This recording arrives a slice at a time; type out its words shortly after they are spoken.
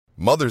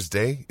Mother's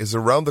Day is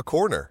around the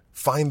corner.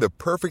 Find the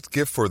perfect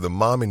gift for the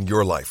mom in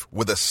your life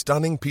with a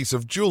stunning piece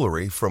of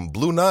jewelry from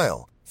Blue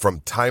Nile.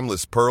 From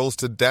timeless pearls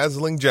to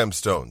dazzling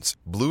gemstones,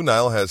 Blue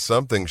Nile has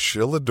something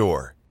she'll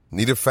adore.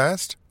 Need it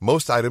fast?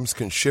 Most items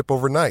can ship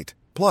overnight.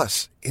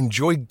 Plus,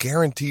 enjoy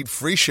guaranteed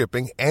free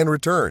shipping and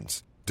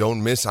returns.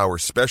 Don't miss our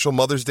special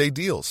Mother's Day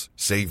deals.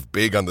 Save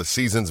big on the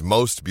season's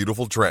most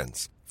beautiful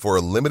trends. For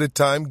a limited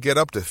time, get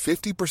up to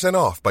 50%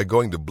 off by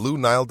going to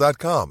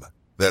BlueNile.com.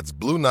 That's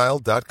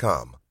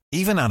BlueNile.com.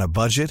 Even on a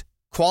budget,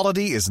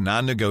 quality is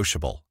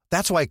non-negotiable.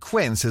 That's why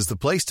Quince is the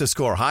place to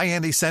score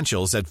high-end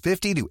essentials at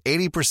 50 to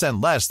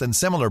 80% less than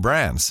similar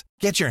brands.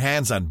 Get your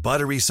hands on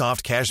buttery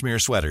soft cashmere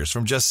sweaters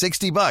from just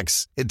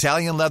 $60,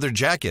 Italian leather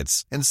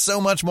jackets, and so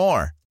much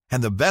more.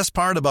 And the best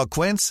part about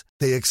Quince,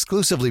 they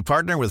exclusively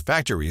partner with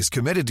factories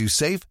committed to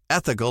safe,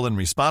 ethical, and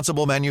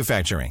responsible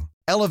manufacturing.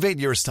 Elevate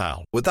your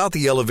style without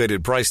the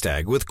elevated price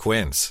tag with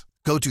Quince.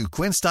 Go to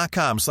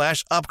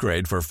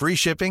quince.com/upgrade for free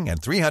shipping and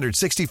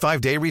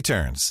 365-day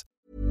returns.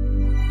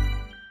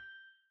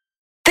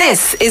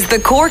 This is the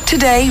Cork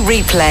Today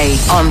replay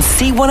on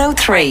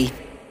C103.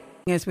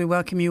 As we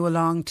welcome you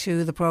along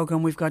to the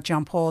programme, we've got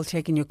John Paul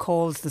taking your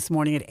calls this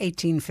morning at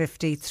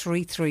 1850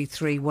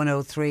 333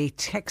 103.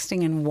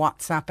 Texting and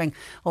WhatsApping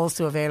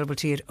also available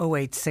to you at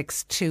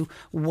 0862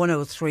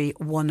 103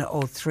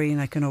 103. And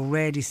I can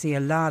already see a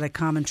lot of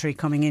commentary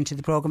coming into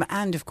the programme.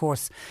 And of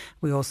course,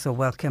 we also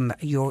welcome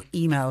your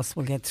emails.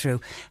 We'll get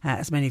through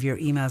as many of your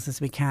emails as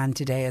we can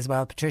today as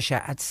well.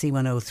 Patricia at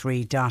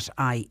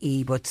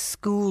c103.ie. But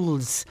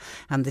schools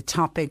and the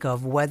topic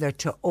of whether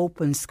to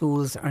open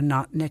schools or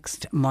not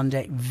next Monday,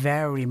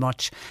 very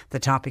much the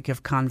topic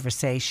of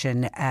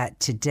conversation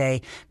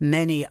today.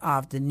 Many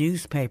of the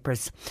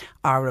newspapers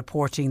are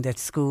reporting that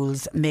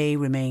schools may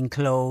remain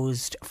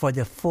closed for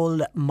the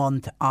full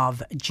month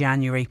of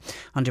January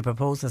under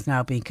proposals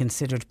now being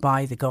considered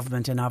by the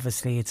government, and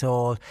obviously it's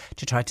all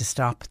to try to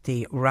stop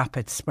the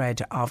rapid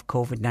spread of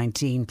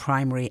COVID-19.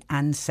 Primary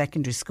and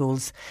secondary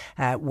schools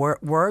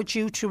were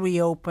due to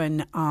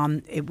reopen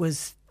on, it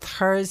was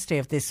Thursday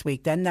of this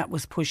week, then that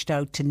was pushed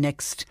out to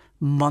next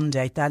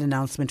Monday. That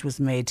announcement was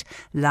made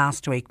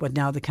last week, but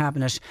now the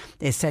Cabinet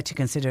is set to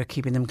consider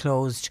keeping them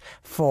closed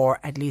for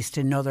at least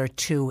another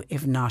 2,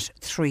 if not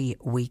 3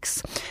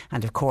 weeks.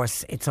 And of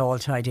course, it's all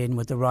tied in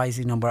with the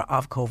rising number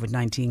of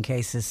COVID-19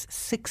 cases.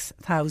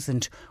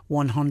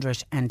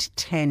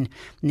 6,110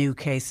 new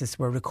cases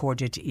were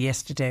recorded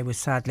yesterday, with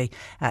sadly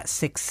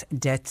 6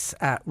 deaths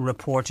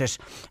reported.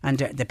 And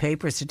the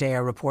papers today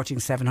are reporting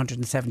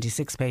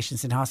 776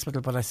 patients in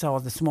hospital, but I saw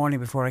this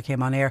morning before I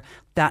came on air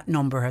that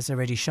number has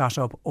already shot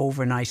up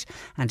overnight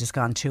and has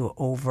gone to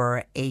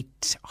over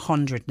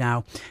 800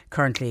 now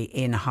currently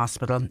in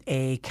hospital.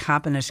 A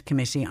Cabinet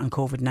Committee on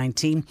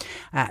COVID-19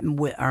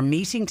 are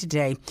meeting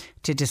today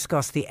to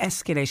discuss the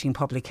escalating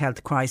public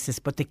health crisis,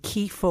 but the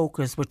key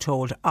focus, we're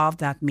told, of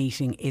that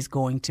meeting is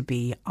going to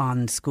be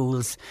on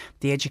schools.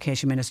 The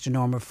Education Minister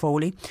Norma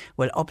Foley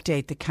will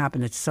update the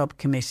Cabinet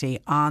subcommittee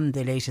on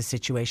the latest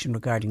situation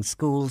regarding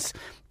schools.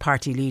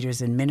 Party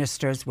leaders and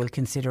ministers will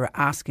consider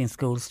asking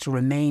schools to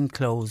remain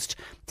closed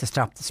to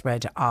stop the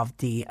spread of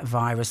the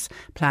virus.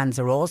 Plans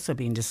are also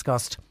being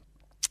discussed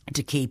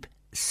to keep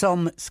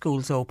some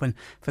schools open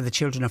for the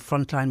children of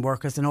frontline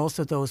workers and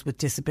also those with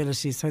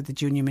disabilities. Heard the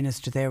Junior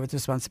Minister there with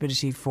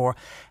responsibility for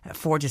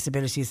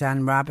disabilities,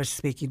 Anne Rabbitte,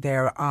 speaking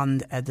there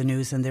on the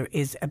news, and there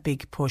is a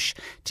big push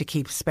to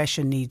keep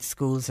special needs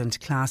schools and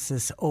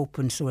classes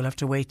open, so we'll have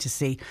to wait to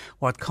see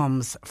what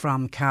comes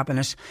from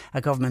Cabinet.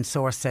 A government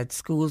source said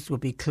schools will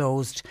be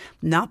closed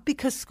not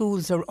because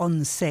schools are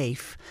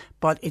unsafe,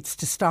 but it's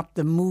to stop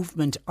the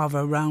movement of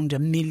around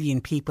 1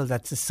 million people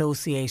that's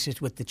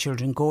associated with the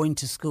children going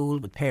to school,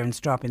 with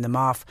parents dropping them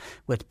off,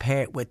 with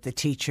the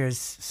teachers,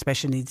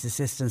 special needs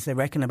assistants. They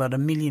reckon about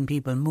 1 million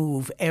people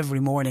move every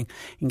morning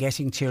in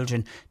getting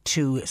children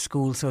to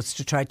school. So it's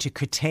to try to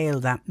curtail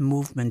that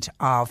movement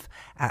of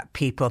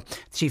people.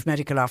 The Chief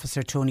Medical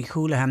Officer, Tony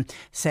Holohan,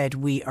 said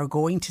we are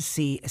going to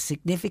see a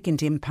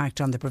significant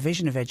impact on the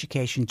provision of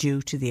education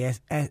due to the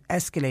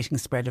escalating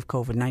spread of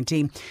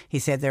COVID-19. He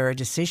said there are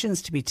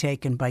decisions to be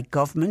taken by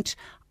government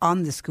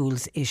on the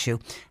schools issue,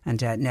 and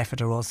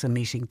NPHET are also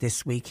meeting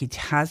this week. He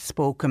has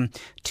spoken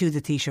to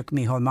the Taoiseach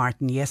Micheál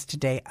Martin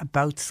yesterday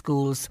about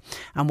schools,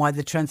 and while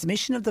the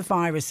transmission of the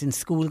virus in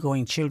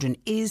school-going children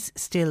is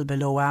still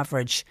below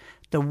average,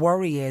 the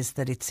worry is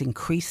that it's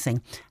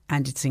increasing,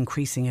 and it's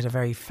increasing at a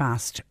very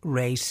fast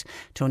rate.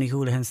 Tony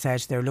Holohan said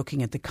they're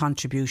looking at the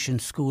contribution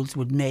schools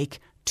would make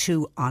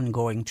to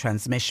ongoing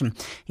transmission.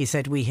 He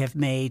said we have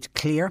made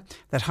clear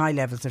that high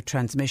levels of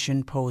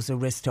transmission pose a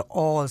risk to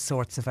all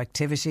sorts of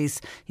activities.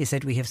 He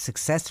said we have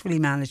successfully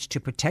managed to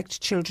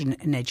protect children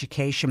in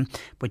education,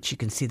 but you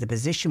can see the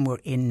position we're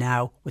in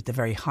now with the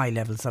very high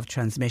levels of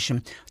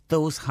transmission.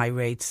 Those high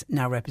rates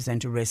now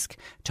represent a risk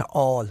to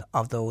all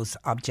of those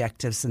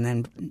objectives. And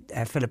then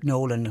Philip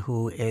Nolan,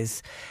 who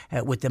is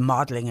with the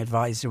Modelling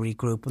Advisory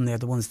Group, and they're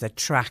the ones that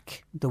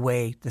track the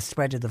way the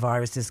spread of the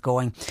virus is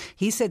going,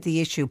 he said the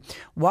issue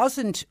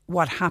wasn't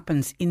what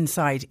happens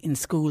inside in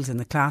schools in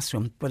the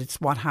classroom, but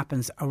it's what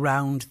happens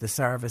around the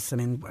service. I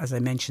mean, as I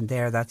mentioned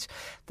there, that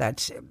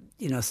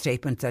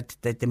statement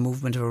that the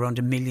movement of around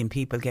 1 million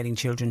people getting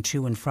children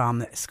to and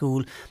from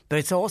school, but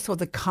it's also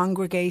the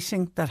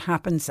congregating that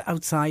happens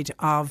outside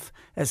of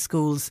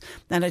schools.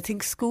 And I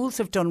think schools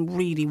have done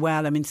really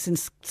well. I mean,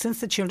 since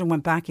the children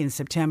went back in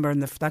September,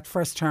 and that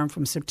first term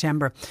from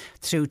September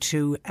through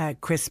to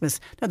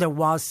Christmas, now there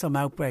was some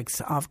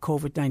outbreaks of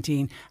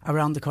COVID-19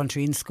 around the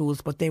country in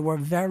schools, but they were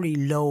very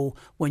low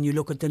when you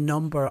look at the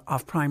number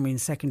of primary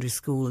and secondary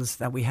schools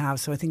that we have.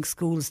 So I think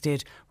schools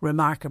did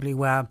remarkably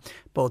well,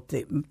 both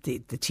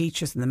the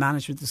teachers and the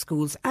management of the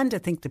schools, and I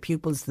think the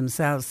pupils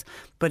themselves.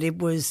 But there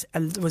was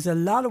a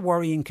lot of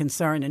worry and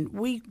concern, and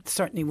we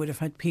certainly would have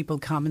had people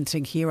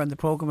commenting here on the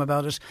programme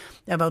about it,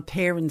 about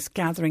parents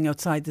gathering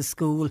outside the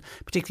school,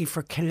 particularly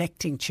for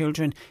collecting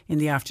children in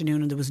the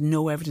afternoon, and there was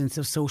no evidence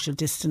of social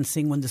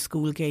distancing when the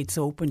school gates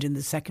opened in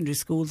the secondary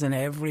schools, and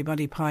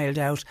everybody piled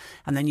out,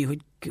 and then you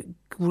had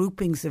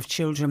groupings of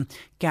children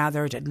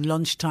gathered at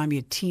lunchtime. You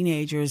had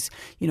teenagers,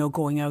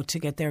 going out to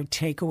get their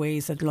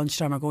takeaways at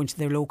lunchtime or going to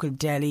their local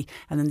deli,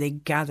 and then they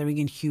gathering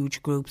in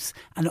huge groups.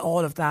 And all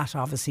of that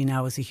obviously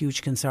now is a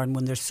huge concern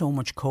when there's so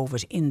much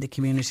COVID in the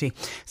community.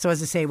 So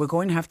as I say, we're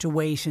going to have to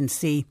wait and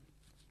see.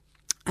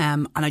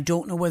 And I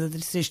don't know whether the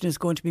decision is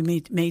going to be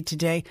made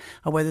today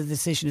or whether the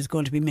decision is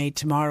going to be made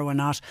tomorrow or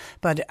not.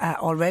 But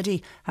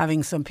already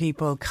having some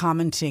people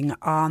commenting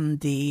on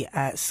the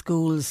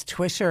school's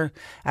Twitter.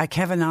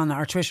 Kevin on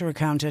our Twitter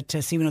account at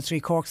C103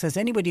 Cork says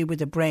anybody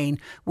with a brain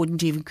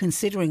wouldn't even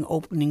considering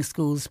opening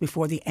schools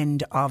before the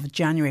end of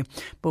January.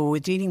 But we're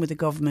dealing with a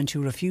government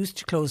who refused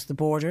to close the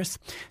borders.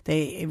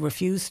 They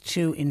refused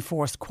to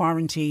enforce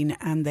quarantine,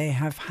 and they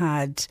have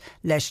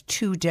let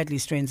 2 deadly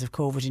strains of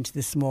COVID into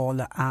the small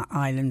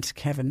island.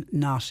 Kevin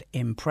not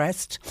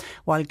impressed.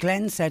 While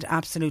Glenn said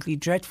absolutely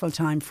dreadful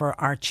time for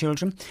our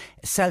children.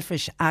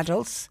 Selfish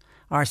adults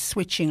are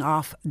switching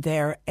off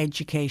their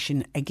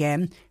education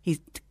again.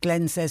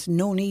 Glenn says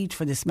no need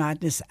for this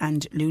madness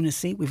and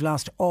lunacy. We've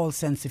lost all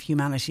sense of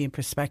humanity and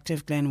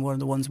perspective. Glenn, one of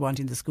the ones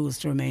wanting the schools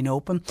to remain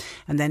open.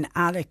 And then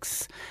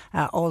Alex,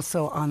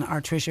 also on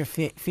our Twitter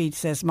feed,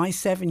 says my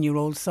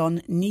 7-year-old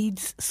son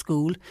needs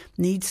school,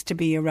 needs to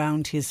be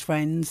around his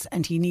friends,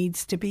 and he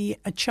needs to be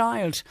a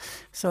child.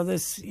 So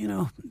there's,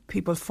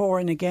 people for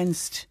and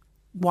against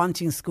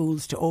wanting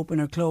schools to open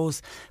or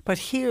close. But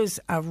here's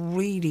a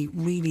really,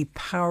 really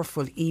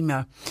powerful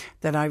email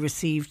that I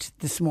received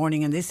this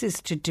morning, and this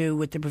is to do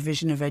with the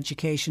provision of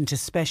education to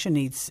special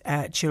needs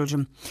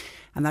children.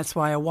 And that's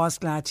why I was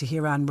glad to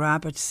hear Anne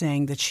Rabbitte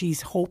saying that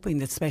she's hoping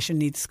that special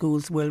needs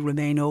schools will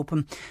remain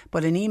open.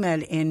 But an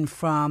email in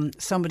from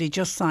somebody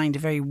just signed, a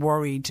very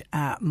worried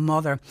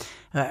mother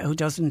who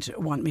doesn't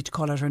want me to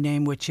call out her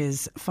name, which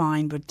is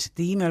fine. But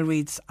the email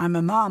reads, I'm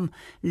a mom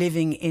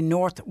living in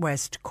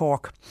northwest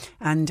Cork,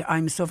 and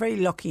I'm so very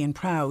lucky and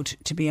proud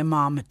to be a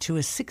mom to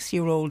a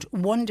 6-year-old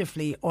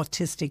wonderfully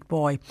autistic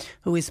boy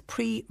who is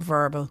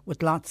pre-verbal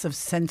with lots of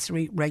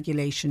sensory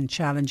regulation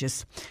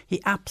challenges.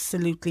 He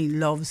absolutely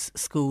loves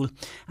school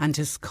and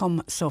has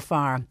come so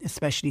far,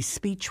 especially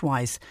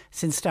speech-wise,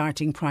 since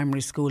starting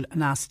primary school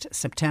last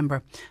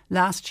September.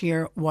 Last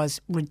year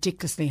was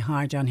ridiculously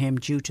hard on him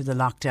due to the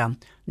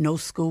lockdown. No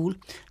school,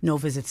 no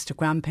visits to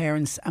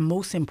grandparents, and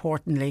most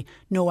importantly,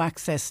 no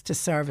access to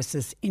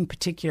services, in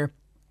particular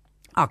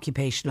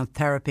occupational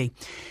therapy.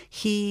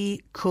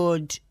 He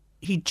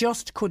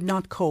just could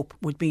not cope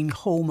with being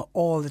home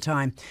all the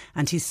time,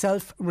 and his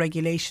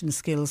self-regulation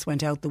skills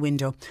went out the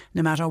window.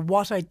 No matter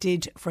what I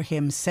did for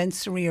him,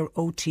 sensory or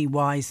OT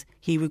wise,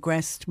 he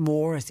regressed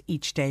more as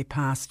each day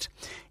passed.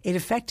 It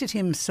affected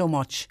him so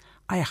much,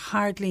 I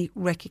hardly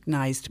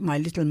recognised my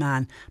little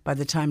man by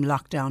the time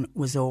lockdown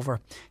was over.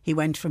 He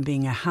went from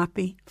being a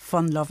happy,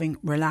 fun-loving,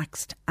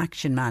 relaxed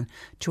action man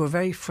to a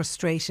very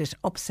frustrated,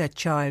 upset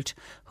child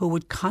who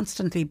would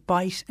constantly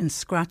bite and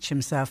scratch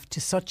himself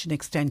to such an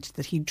extent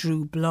that he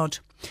drew blood.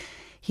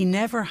 He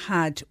never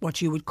had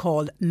what you would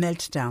call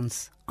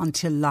meltdowns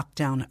until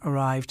lockdown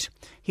arrived.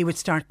 He would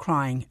start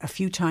crying a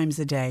few times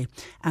a day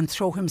and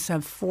throw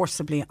himself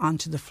forcibly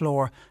onto the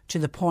floor to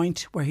the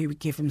point where he would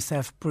give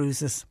himself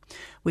bruises.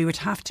 We would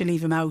have to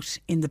leave him out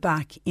in the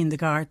back in the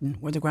garden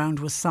where the ground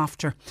was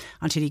softer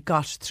until he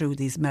got through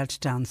these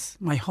meltdowns.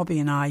 My hubby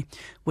and I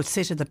would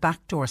sit at the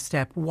back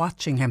doorstep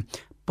watching him,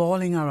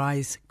 bawling our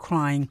eyes,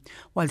 crying,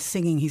 while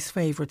singing his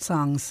favourite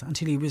songs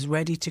until he was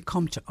ready to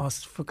come to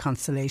us for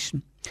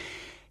consolation.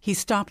 He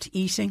stopped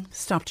eating,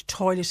 stopped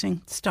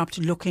toileting, stopped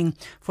looking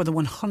for the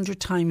 100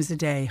 times a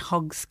day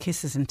hugs,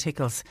 kisses and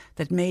tickles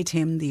that made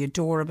him the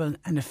adorable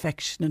and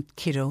affectionate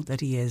kiddo that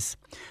he is.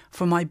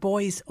 For my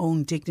boy's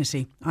own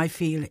dignity, I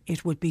feel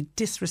it would be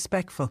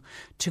disrespectful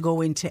to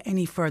go into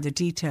any further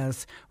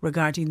details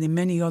regarding the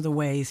many other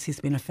ways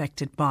he's been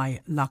affected by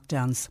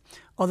lockdowns,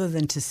 other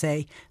than to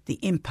say the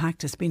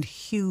impact has been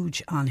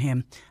huge on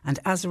him, and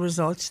as a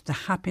result, the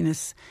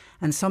happiness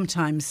and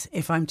sometimes,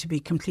 if I'm to be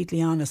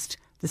completely honest,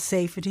 the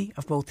safety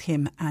of both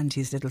him and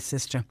his little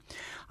sister.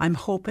 I'm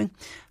hoping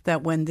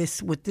that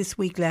with this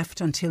week left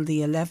until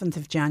the 11th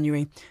of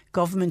January,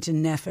 government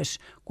in NPHET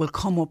will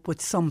come up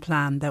with some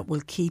plan that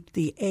will keep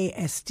the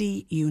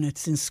ASD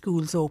units in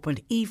schools open,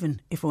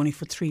 even if only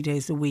for 3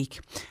 days a week,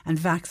 and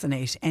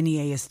vaccinate any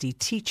ASD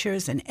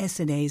teachers and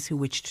SNAs who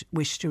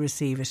wish to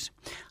receive it.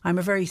 I'm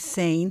a very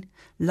sane,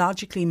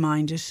 logically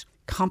minded,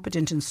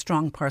 competent and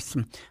strong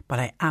person, but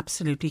I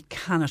absolutely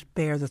cannot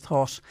bear the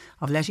thought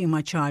of letting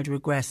my child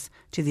regress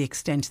to the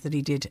extent that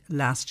he did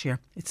last year.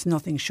 It's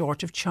nothing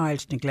short of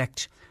child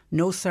neglect.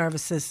 No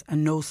services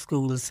and no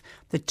schools,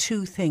 the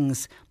two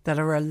things that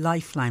are a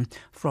lifeline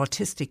for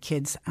autistic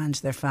kids and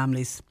their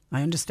families.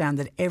 I understand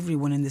that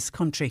everyone in this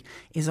country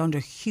is under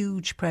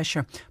huge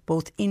pressure,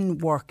 both in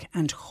work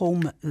and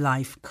home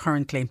life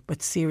currently.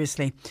 But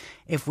seriously,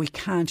 if we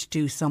can't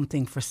do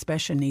something for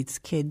special needs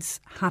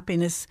kids'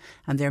 happiness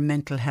and their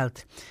mental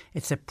health,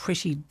 it's a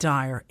pretty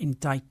dire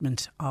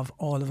indictment of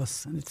all of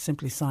us. And it's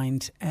simply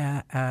signed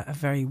a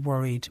very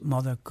worried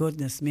mother.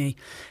 Goodness me.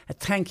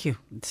 Thank you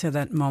to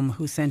that mum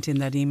who sent in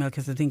that email,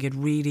 because I think it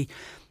really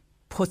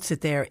puts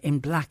it there in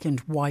black and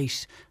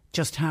white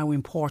just how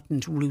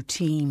important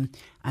routine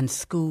and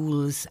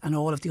schools and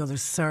all of the other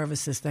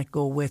services that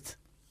go with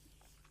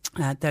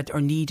that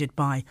are needed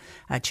by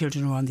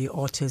children who are on the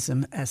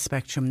autism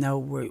spectrum. Now,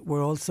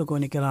 we're also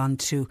going to get on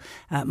to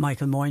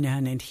Michael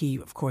Moynihan, and he,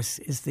 of course,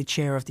 is the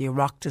chair of the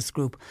Oireachtas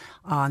group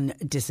on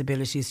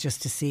disabilities,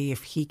 just to see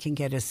if he can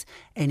get us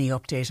any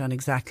update on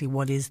exactly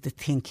what is the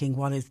thinking,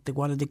 what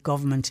are the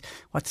government,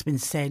 what's been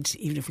said,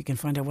 even if we can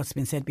find out what's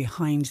been said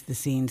behind the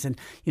scenes. And,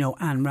 you know,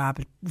 Anne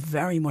Rabbitte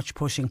very much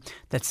pushing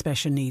that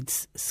special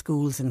needs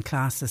schools and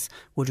classes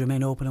would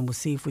remain open, and we'll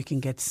see if we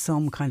can get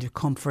some kind of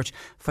comfort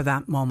for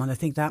that mum. And I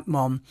think that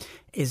mum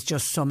is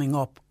just summing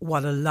up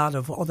what a lot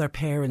of other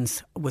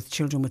parents with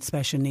children with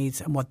special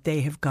needs and what they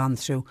have gone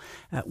through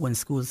when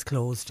schools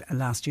closed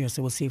last year.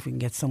 So we'll see if we can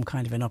get some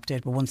kind of an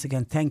update. But once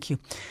again, thank you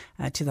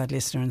to that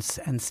listener,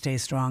 and stay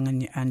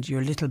strong. And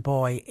your little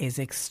boy is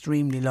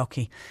extremely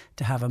lucky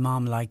to have a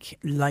mum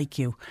like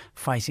you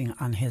fighting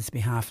on his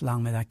behalf.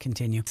 Long may that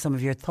continue. Some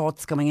of your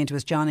thoughts coming into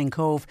us. John in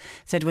Cove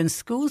said, when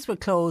schools were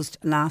closed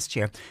last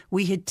year,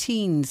 we had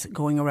teens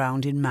going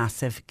around in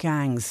massive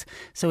gangs.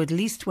 So at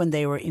least when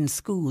they were in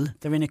school,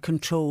 they're in a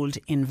controlled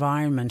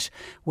environment,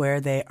 where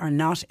they are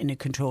not in a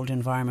controlled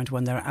environment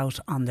when they're out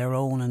on their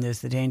own. And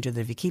there's the danger that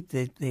if you keep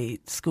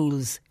the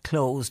schools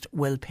closed,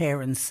 will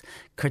parents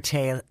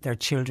curtail their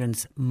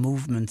children's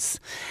movements?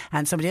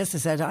 And somebody else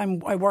has said,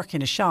 I work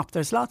in a shop.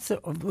 There was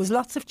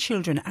lots of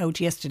children out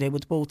yesterday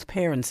with both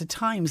parents. At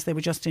times they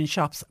were just in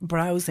shops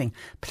browsing.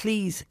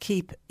 Please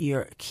keep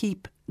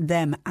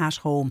them at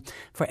home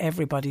for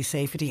everybody's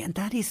safety. And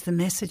that is the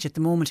message at the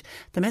moment.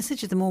 The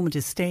message at the moment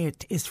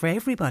is for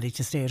everybody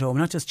to stay at home,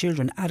 not just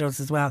children, adults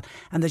as well,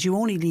 and that you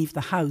only leave the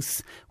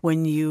house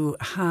when you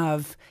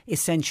have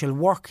essential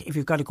work. If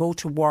you've got to go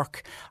to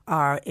work,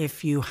 or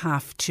if you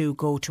have to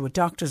go to a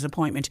doctor's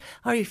appointment,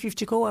 or if you have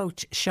to go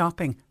out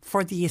shopping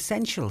for the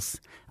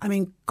essentials. I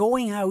mean,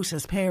 going out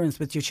as parents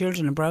with your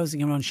children and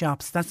browsing around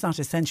shops, that's not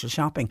essential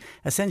shopping.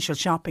 Essential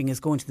shopping is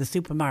going to the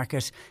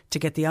supermarket to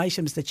get the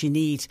items that you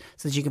need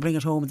so that you can bring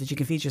it home and that you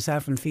can feed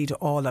yourself and feed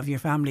all of your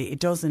family. It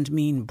doesn't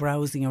mean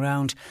browsing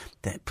around.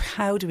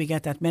 How do we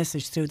get that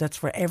message through? That's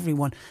for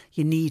everyone.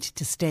 You need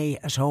to stay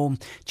at home.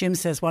 Jim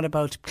says, what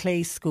about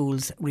play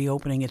schools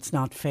reopening? It's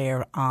not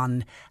fair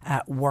on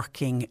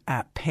working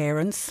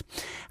parents.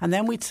 And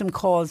then we had some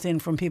calls in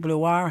from people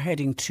who are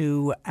heading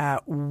to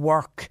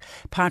work.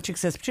 Patrick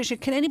says, Patricia,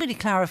 can anybody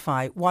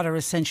clarify what are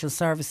essential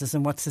services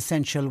and what's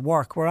essential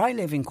work? Where I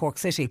live in Cork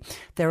City,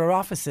 there are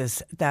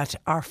offices that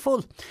are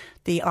full.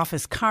 The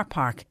office car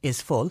park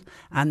is full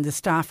and the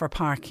staff are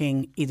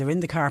parking either in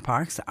the car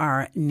parks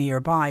or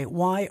nearby.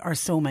 Why are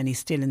so many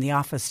still in the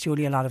office?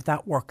 Surely a lot of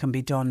that work can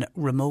be done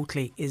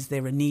remotely. Is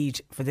there a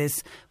need for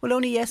this? Well,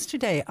 only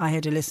yesterday I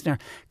had a listener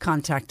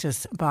contact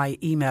us by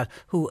email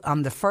who,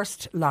 on the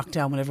first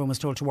lockdown when everyone was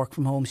told to work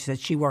from home, she said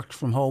she worked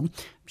from home.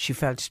 She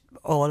felt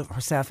all of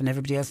herself and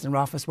everybody else in her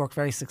office worked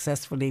very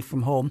successfully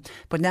from home.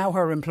 But now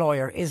her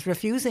employer is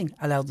refusing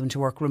allow them to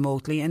work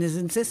remotely and is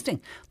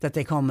insisting that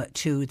they come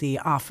to the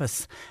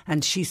office.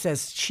 And she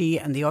says she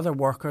and the other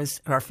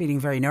workers are feeling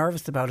very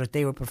nervous about it.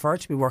 They would prefer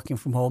to be working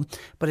from home,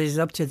 but it is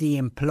up to the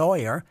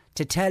employer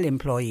to tell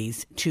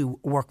employees to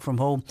work from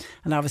home.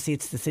 And obviously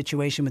it's the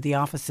situation with the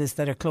offices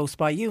that are close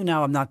by you.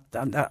 Now I'm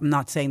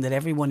not saying that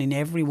everyone in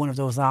every one of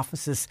those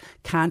offices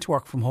can't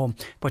work from home,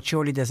 but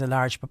surely there's a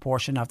large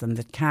proportion of them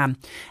that can.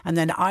 And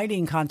then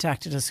Eileen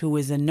contacted us, who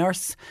is a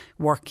nurse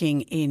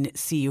working in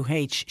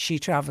CUH. She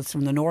travels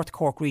from the North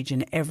Cork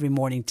region every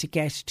morning to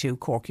get to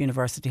Cork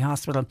University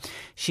Hospital.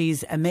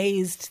 She's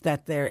amazed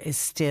that there is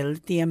still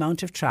the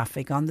amount of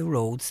traffic on the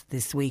roads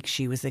this week.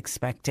 She was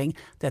expecting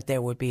that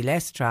there would be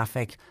less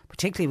traffic,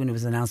 particularly when it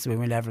was announced that we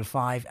were in level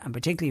 5, and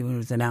particularly when it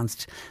was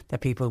announced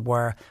that people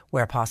were,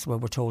 where possible,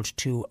 were told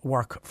to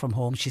work from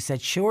home. She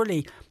said,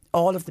 surely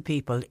all of the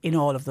people in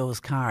all of those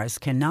cars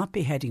cannot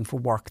be heading for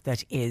work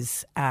that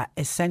is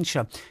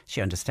essential.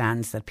 She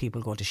understands that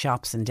people go to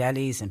shops and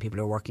delis and people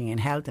are working in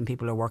health and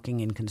people are working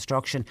in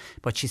construction,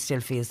 but she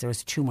still feels there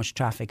is too much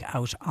traffic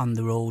out on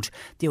the road.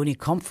 The only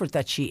comfort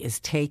that she is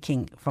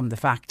taking from the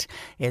fact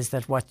is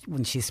that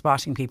when she's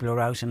spotting people who are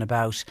out and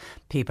about,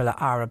 people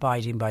are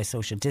abiding by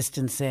social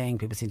distancing,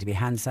 people seem to be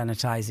hand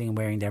sanitising and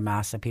wearing their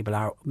masks, and people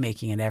are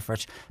making an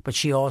effort. But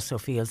she also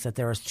feels that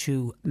there are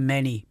too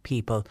many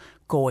people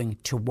going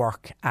to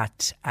work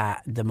at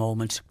the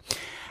moment.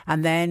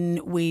 And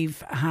then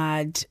we've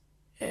had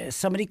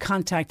somebody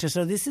contact us.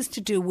 So this is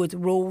to do with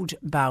road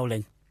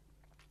bowling.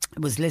 I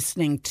was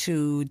listening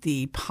to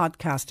the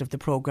podcast of the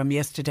programme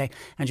yesterday,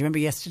 and you remember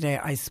yesterday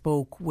I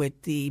spoke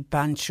with the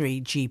Bantry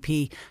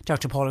GP,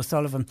 Dr. Paul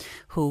O'Sullivan,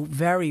 who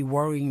very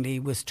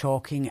worryingly was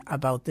talking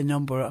about the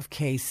number of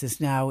cases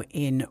now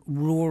in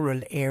rural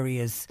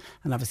areas,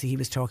 and obviously he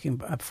was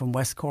talking from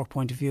West Cork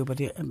point of view,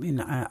 but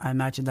I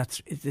imagine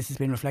this has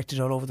been reflected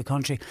all over the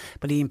country,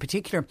 but he in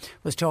particular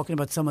was talking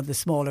about some of the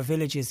smaller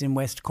villages in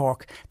West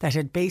Cork that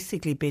had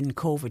basically been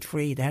COVID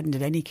free. They hadn't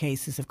had any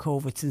cases of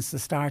COVID since the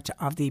start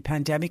of the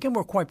pandemic, and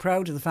were quite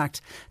proud of the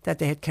fact that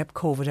they had kept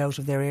COVID out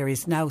of their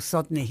areas. Now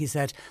suddenly, he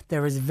said,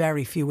 there is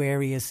very few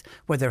areas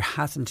where there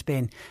hasn't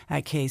been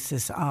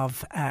cases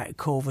of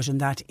COVID, and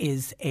that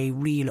is a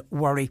real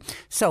worry.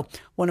 So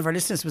one of our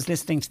listeners was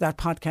listening to that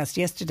podcast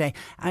yesterday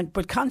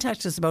but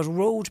contacted us about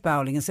road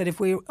bowling and said, if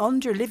we're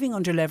living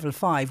under level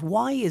 5,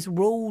 why is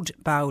road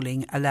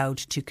bowling allowed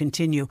to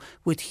continue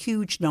with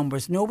huge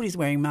numbers? Nobody's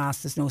wearing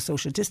masks, there's no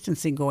social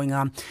distancing going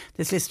on.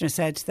 This listener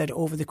said that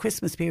over the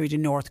Christmas period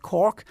in North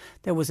Cork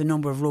there was a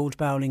number of road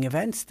bowling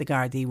events. The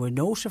Gardaí were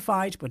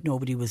notified, but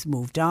nobody was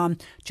moved on.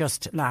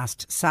 Just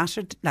last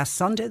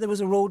Sunday there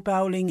was a road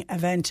bowling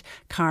event,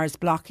 cars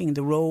blocking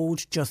the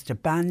road, just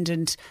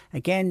abandoned.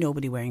 Again,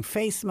 nobody wearing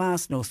face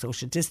masks, no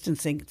social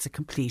distancing. It's a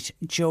complete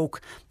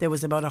joke. There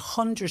was about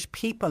 100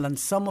 people on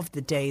some of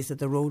the days at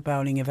the road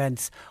bowling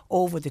events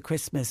over the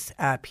Christmas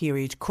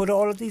period. Could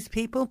all of these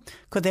people,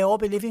 could they all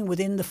be living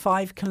within the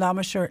 5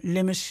 kilometre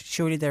limit?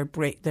 Surely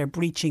they're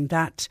breaching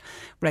that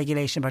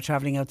regulation by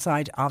travelling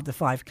outside of the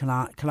 5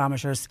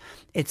 kilometres.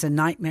 It's a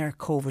nightmare.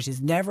 COVID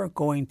is never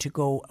going to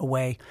go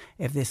away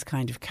if this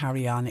kind of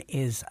carry on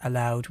is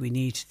allowed. We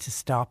need to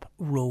stop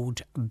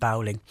road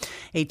bowling.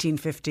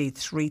 1850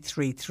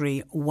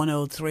 333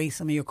 103.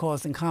 Some of your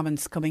calls and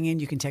comments coming in.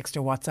 You can text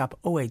or WhatsApp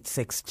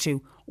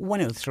 0862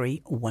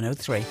 103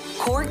 103.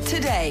 Cork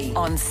Today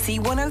on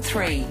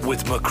C103.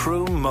 With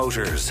Macroom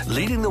Motors,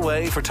 leading the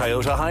way for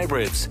Toyota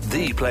hybrids.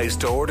 The place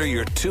to order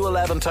your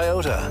 211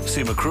 Toyota.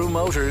 See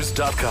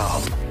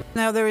macroommotors.com.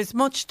 Now, there is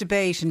much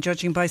debate, and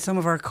judging by some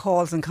of our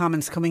calls and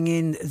comments coming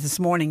in this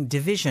morning,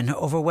 division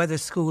over whether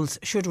schools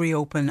should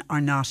reopen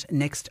or not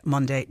next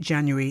Monday,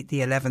 January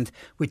the 11th,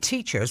 with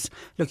teachers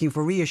looking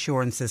for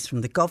reassurances from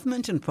the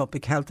government and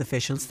public health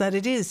officials that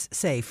it is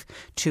safe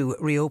to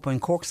reopen.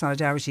 Cork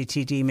Solidarity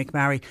TD Mick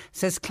Barry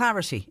says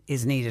clarity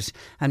is needed.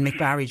 And Mick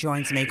Barry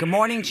joins me. Good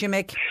morning to you,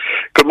 Mick.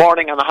 Good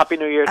morning and a Happy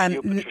New Year to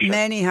you, Patricia.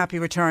 Many happy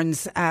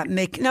returns,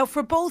 Mick. Now,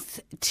 for both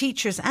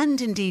teachers and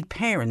indeed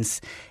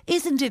parents,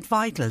 isn't it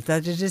vital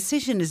that a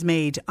decision is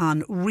made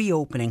on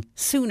reopening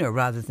sooner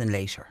rather than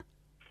later?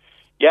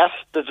 Yes,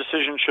 the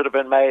decision should have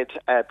been made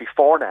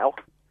before now,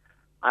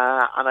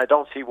 and I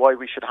don't see why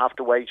we should have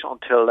to wait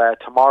until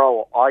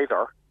tomorrow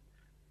either.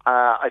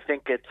 I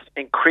think it's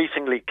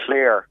increasingly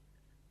clear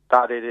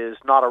that it is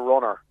not a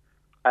runner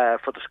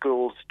for the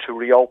schools to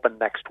reopen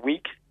next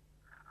week.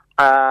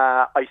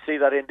 I see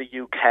that in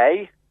the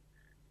UK,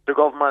 the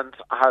government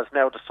has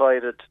now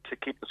decided to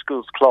keep the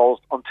schools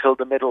closed until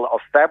the middle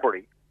of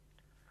February.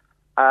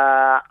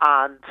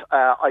 And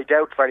I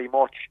doubt very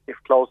much if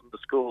closing the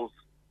schools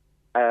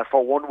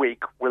for 1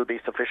 week will be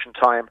sufficient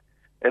time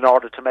in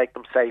order to make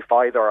them safe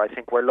either. I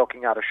think we're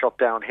looking at a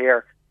shutdown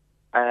here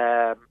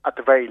at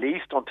the very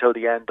least until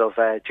the end of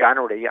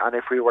January. And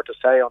if we were to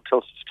say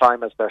until such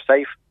time as they're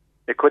safe,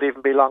 it could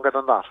even be longer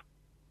than that.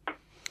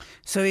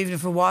 So even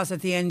if it was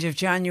at the end of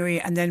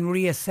January and then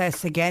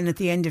reassess again at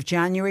the end of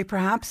January,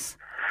 perhaps?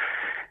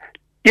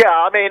 Yeah,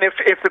 I mean,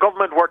 if the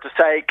government were to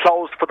say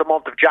closed for the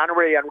month of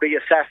January and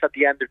reassess at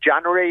the end of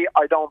January,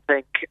 I don't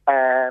think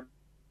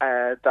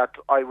that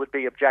I would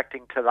be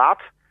objecting to that.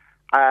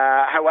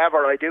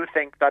 However, I do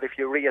think that if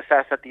you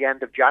reassess at the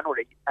end of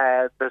January,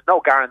 there's no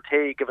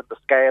guarantee, given the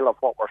scale of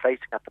what we're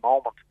facing at the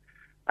moment,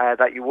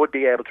 that you would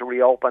be able to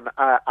reopen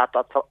at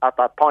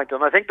that point.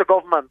 And I think the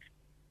government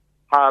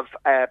have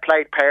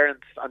played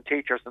parents and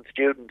teachers and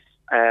students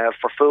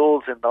for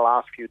fools in the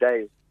last few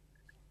days.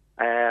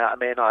 I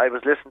mean, I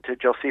was listening to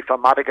Josepha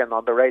Madigan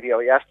on the radio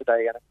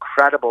yesterday, an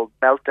incredible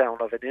meltdown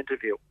of an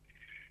interview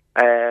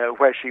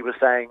where she was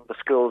saying the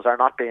schools are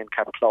not being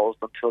kept closed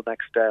until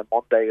next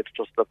Monday. It's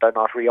just that they're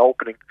not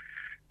reopening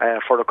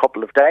for a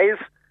couple of days,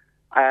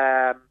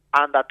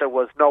 and that there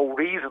was no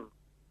reason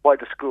why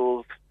the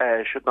schools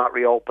should not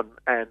reopen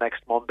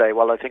next Monday.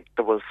 Well, I think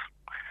there was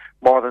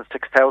more than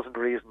 6,000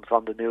 reasons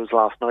on the news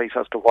last night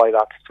as to why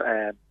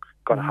that's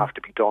going to have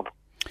to be done.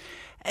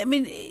 I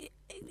mean,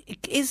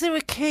 is there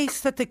a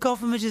case that the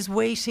government is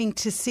waiting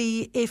to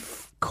see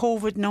if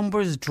COVID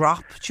numbers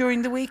drop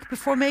during the week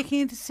before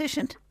making a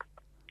decision?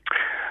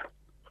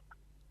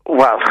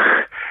 Well,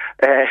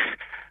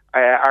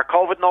 are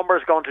COVID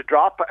numbers going to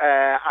drop?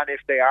 And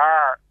if they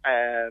are,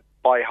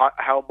 by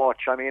how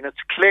much? I mean,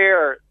 it's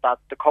clear that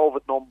the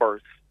COVID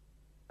numbers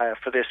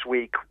for this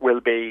week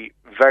will be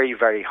very,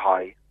 very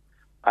high.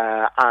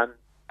 And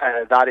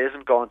that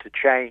isn't going to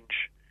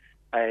change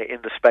in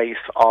the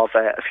space of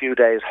a few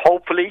days.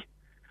 Hopefully,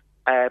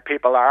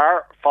 people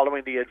are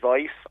following the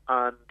advice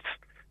and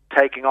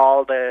taking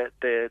all the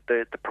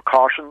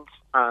precautions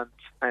and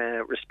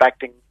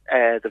respecting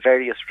the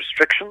various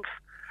restrictions,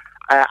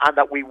 and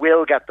that we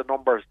will get the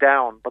numbers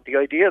down. But the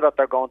idea that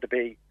they're going to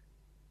be,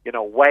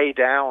 way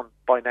down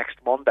by next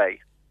Monday,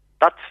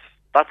 that's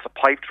a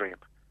pipe dream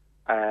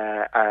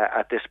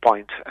at this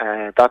point.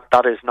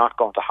 That is not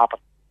going to happen.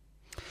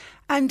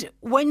 And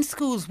when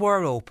schools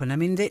were open, I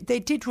mean, they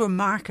did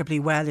remarkably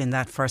well in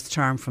that first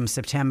term from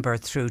September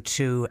through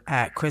to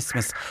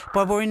Christmas.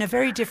 But we're in a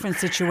very different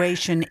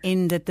situation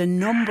in that the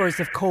numbers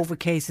of COVID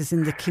cases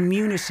in the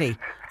community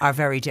are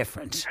very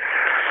different.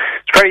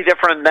 It's very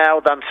different now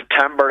than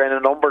September in a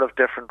number of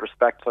different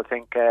respects, I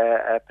think,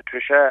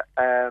 Patricia.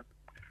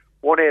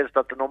 One is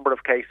that the number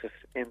of cases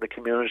in the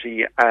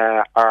community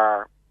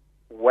are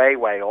way,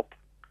 way up.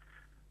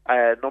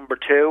 Number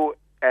two,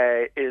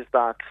 is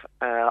that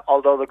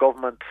although the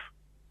government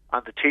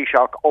and the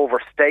Taoiseach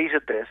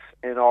overstated this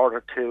in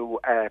order to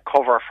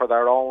cover for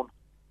their own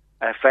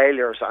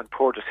failures and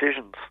poor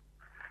decisions,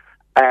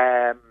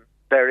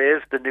 there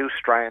is the new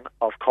strain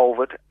of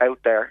COVID out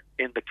there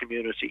in the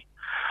community.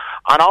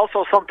 And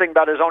also something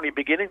that is only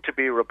beginning to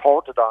be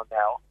reported on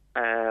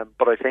now,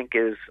 but I think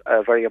is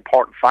a very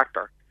important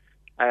factor.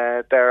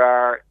 There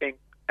are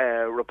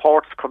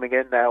reports coming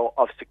in now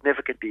of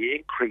significantly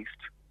increased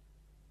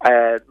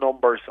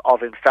numbers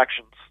of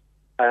infections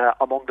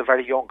among the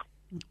very young.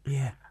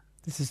 Yeah,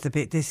 this is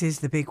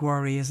the big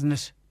worry, isn't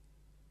it?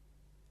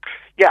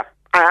 Yeah,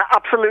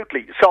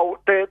 absolutely. So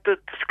the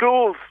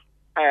schools,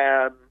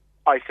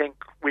 I think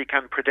we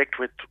can predict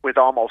with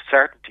almost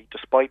certainty,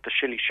 despite the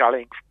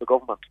shilly-shallying from the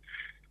government,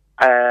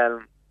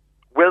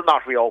 will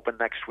not reopen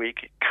next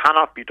week. It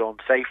cannot be done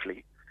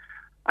safely.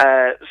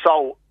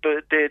 So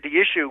the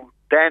issue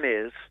then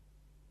is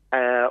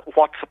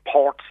what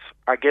supports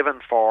are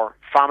given for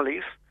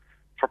families,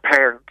 for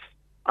parents,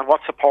 and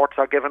what supports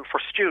are given for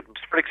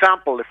students. For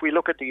example, if we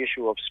look at the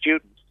issue of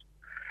students,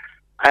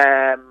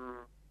 how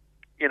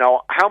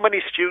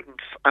many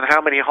students and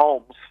how many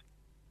homes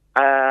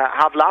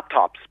have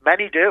laptops?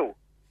 Many do,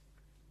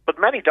 but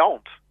many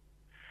don't.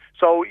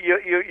 So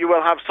you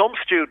will have some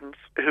students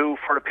who,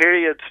 for a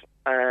period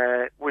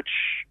which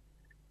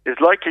is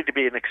likely to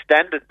be an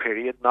extended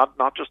period,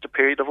 not just a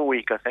period of a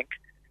week, I think,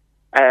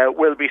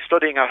 will be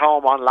studying at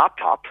home on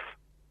laptops.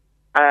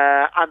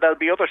 And there'll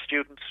be other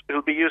students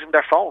who'll be using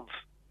their phones.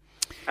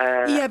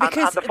 Because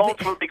and the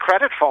phones will be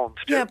credit phones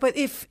too. Yeah, but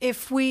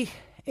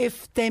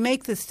if they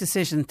make this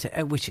decision,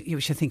 which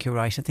I think you're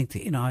right, I think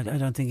that, I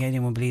don't think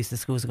anyone believes the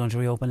schools are going to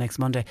reopen next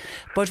Monday.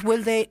 But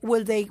will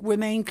they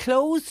remain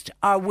closed,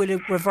 or will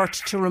it revert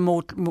to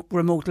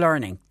remote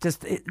learning? Does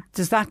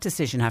that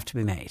decision have to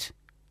be made?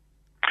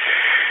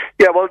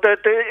 Yeah, well,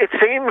 it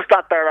seems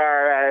that there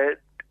are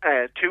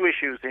two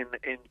issues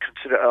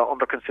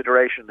under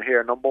consideration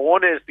here. Number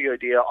one is the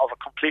idea of a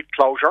complete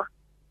closure.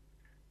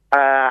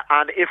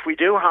 And if we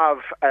do have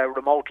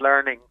remote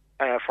learning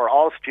for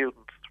all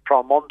students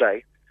from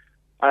Monday,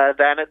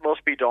 then it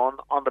must be done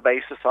on the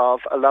basis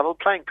of a level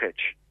playing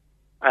pitch.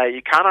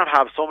 You cannot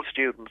have some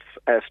students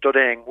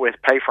studying with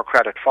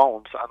pay-for-credit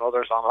phones and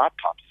others on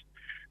laptops.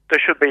 There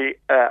should be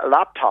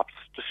laptops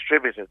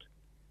distributed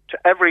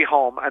to every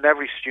home and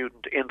every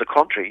student in the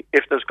country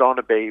if there's going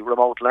to be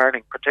remote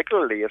learning,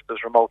 particularly if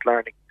there's remote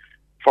learning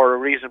for a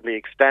reasonably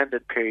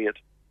extended period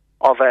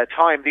of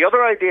time. The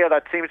other idea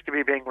that seems to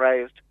be being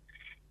raised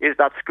is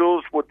that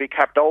schools would be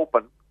kept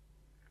open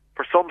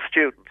for some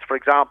students. For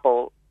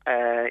example,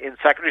 in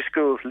secondary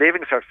schools,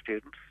 Leaving Cert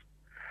students,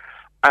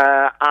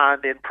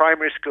 and in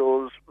primary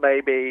schools,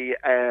 maybe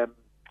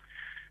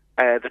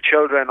the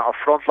children of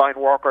frontline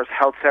workers,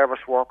 health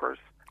service workers.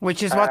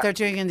 Which is what they're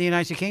doing in the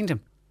United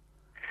Kingdom.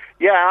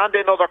 Yeah, and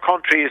in other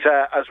countries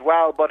as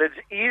well. But it's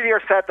easier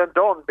said than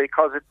done,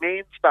 because it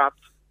means that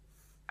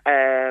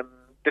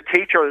the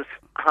teachers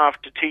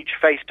have to teach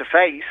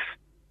face-to-face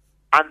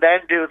and then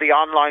do the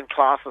online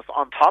classes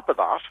on top of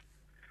that.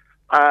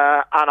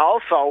 And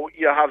also,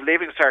 you have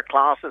Leaving Cert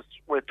classes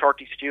with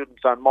 30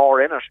 students and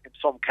more in it in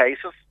some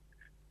cases.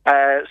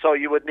 So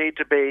you would need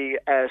to be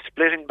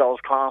splitting those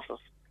classes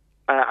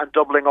and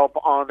doubling up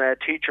on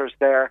teachers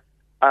there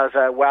as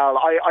well.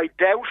 I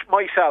doubt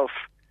myself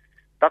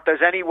that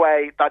there's any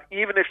way that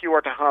even if you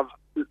were to have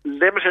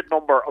limited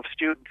number of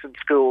students in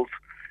schools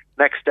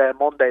next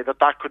Monday,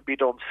 that could be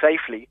done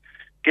safely,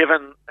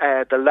 given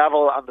the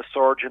level and the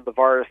surge in the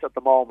virus at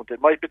the moment. It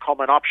might become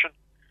an option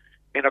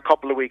in a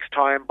couple of weeks'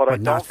 time, but I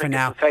don't think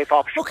it's a safe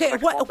option. Okay,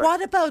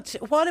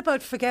 what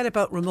about forget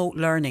about remote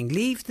learning?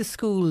 Leave the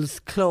schools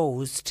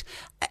closed,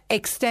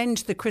 extend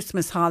the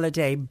Christmas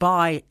holiday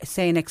by,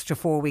 say, an extra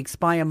 4 weeks,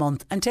 by a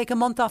month, and take a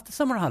month off the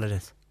summer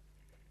holidays.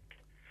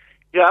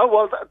 Yeah,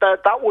 well,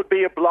 that would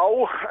be a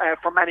blow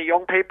for many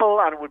young people,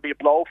 and it would be a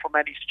blow for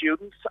many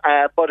students.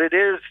 But it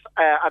is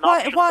an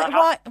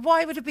option.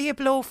 Why would it be a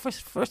blow for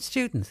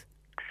students?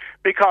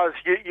 Because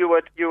you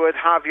would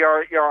have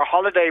your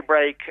holiday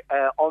break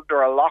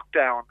under a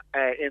lockdown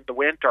in the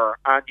winter,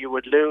 and you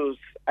would lose.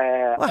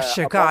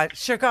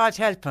 God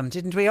help them!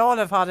 Didn't we all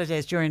have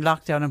holidays during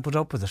lockdown and put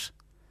up with it?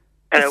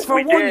 It's for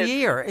 1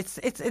 year.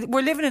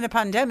 We're living in a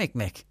pandemic,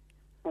 Mick.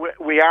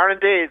 We are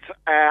indeed,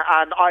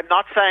 and I'm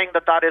not saying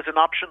that is an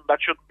option that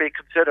shouldn't be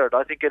considered.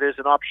 I think it is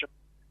an option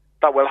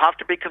that will have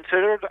to be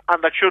considered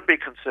and that should be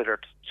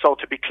considered. So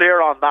to be clear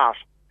on that,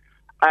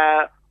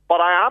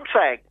 but I am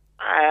saying,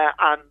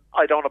 and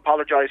I don't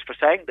apologise for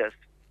saying this,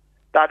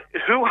 that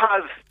who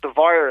has the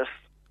virus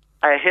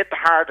hit the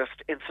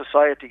hardest in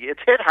society?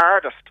 It's hit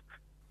hardest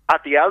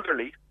at the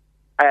elderly,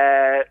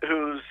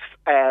 whose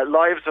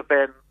lives have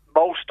been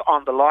most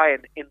on the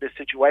line in this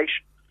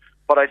situation.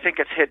 But I think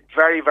it's hit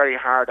very, very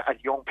hard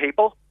at young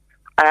people.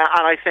 And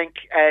I think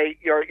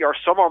your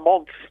summer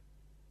months,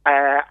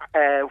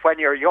 when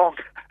you're young,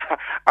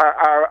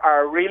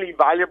 are really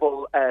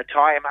valuable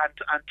time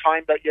and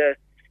time that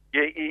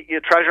you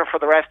treasure for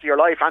the rest of your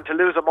life, and to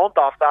lose a month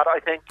off that,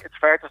 I think it's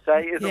fair to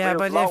say, is a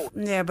real blow.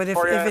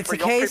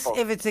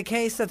 If it's a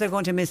case that they're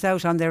going to miss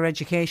out on their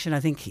education,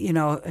 I think,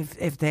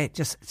 if they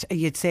just,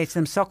 you'd say to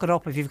them, suck it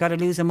up. If you've got to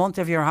lose a month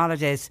of your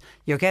holidays,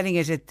 you're getting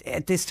it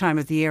at this time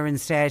of the year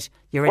instead.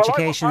 Your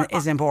education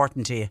is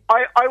important to you.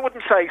 I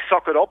wouldn't say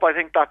suck it up. I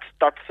think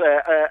that's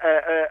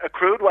a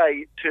crude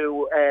way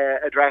to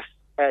address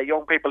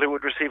young people who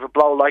would receive a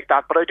blow like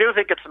that. But I do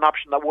think it's an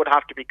option that would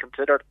have to be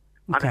considered.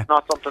 Okay. And it's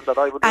not something that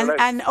I would rule out.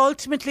 And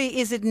ultimately,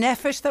 is it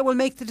NPHET that will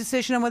make the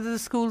decision on whether the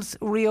schools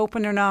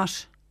reopen or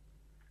not?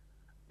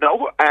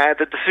 No,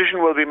 the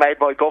decision will be made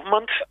by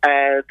government.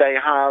 They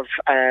have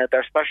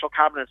their special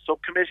cabinet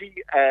subcommittee,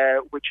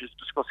 which is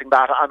discussing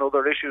that and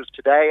other issues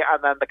today,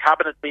 and then the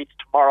cabinet meets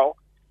tomorrow.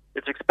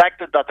 It's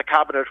expected that the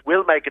cabinet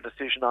will make a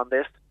decision on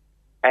this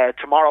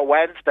tomorrow,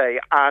 Wednesday,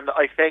 and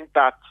I think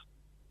that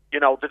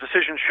the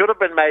decision should have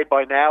been made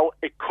by now.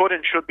 It could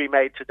and should be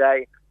made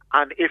today.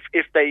 And if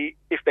they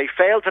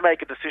fail to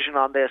make a decision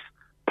on this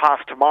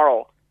past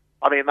tomorrow,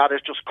 I mean, that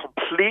is just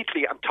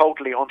completely and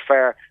totally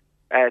unfair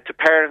to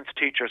parents,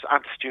 teachers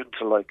and students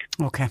alike.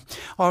 Okay.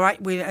 All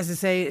right. As I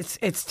say,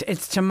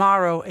 it's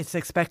tomorrow. It's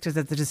expected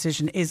that the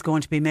decision is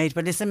going to be made.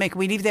 But listen, Mick,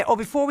 we leave there.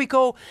 Before we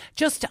go,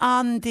 just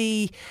on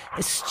the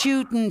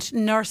student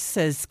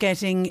nurses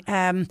getting,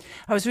 I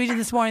was reading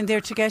this morning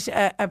there to get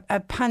a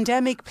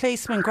pandemic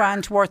placement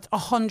grant worth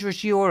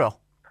 €100.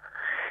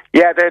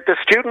 Yeah, the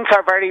students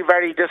are very,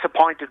 very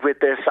disappointed with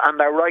this, and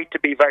they're right to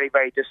be very,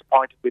 very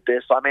disappointed with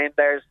this. I mean,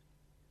 there's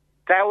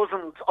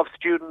thousands of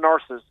student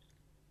nurses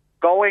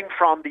going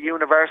from the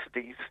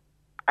universities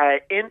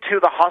into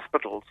the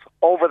hospitals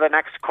over the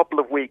next couple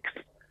of weeks.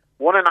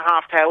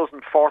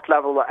 1,500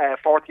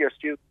 fourth year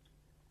students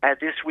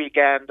this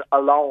weekend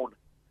alone.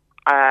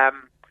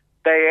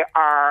 They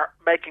are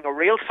making a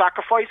real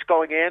sacrifice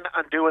going in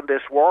and doing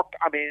this work.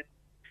 I mean,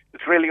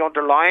 it's really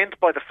underlined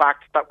by the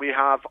fact that we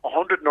have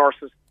 100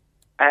 nurses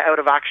out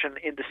of action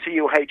in the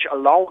CUH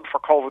alone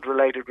for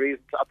COVID-related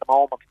reasons at the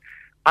moment.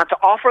 And to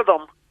offer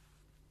them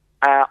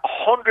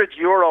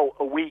 €100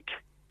 a week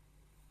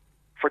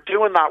for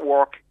doing that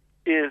work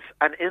is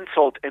an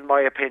insult, in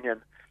my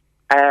opinion.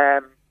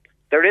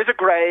 There is a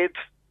grade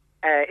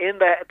in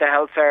the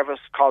health service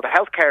called a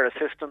healthcare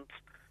assistant.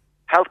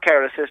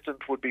 Healthcare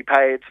assistant would be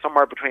paid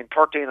somewhere between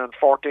 €13 and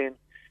 €14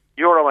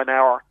 an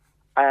hour.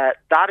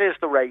 That is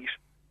the rate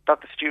that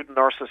the student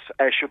nurses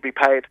should be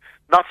paid,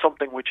 not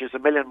something which is a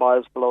million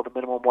miles below the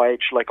minimum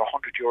wage, like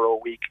 €100 a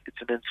week. It's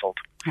an insult.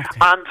 Okay.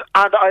 And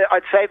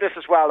I'd say this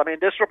as well. I mean,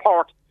 this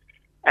report,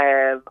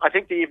 I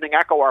think the Evening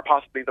Echo are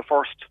possibly the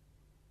first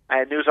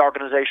news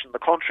organisation in the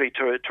country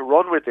to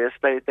run with this.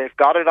 They've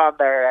got it on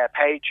their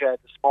page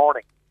this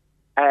morning.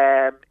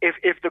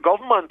 If the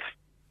government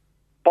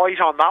bite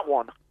on that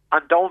one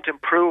and don't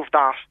improve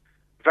that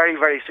very,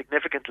 very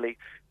significantly,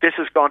 this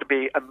is going to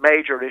be a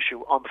major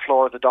issue on the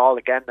floor of the Dáil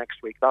again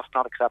next week. That's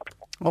not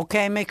acceptable.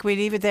 OK, Mick, we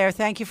leave it there.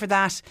 Thank you for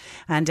that.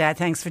 And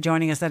thanks for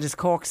joining us. That is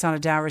Cork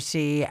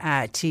Solidarity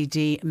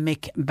TD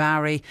Mick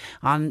Barry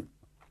on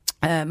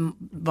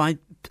my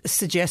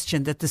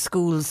suggestion that the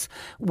schools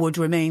would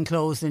remain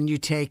closed, and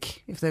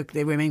if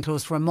they remain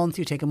closed for a month,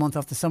 you take a month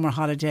off the summer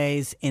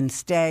holidays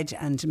instead.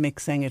 And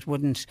Mick saying that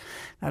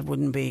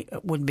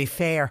wouldn't be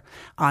fair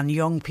on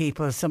young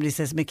people. Somebody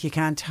says, Mick, you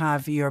can't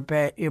have your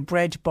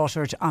bread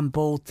buttered on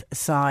both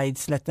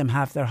sides. Let them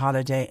have their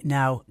holiday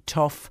now.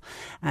 Tough.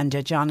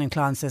 And John in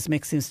Clon says,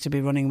 Mick seems to be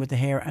running with the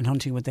hare and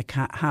hunting with the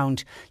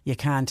hound. You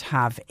can't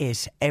have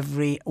it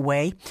every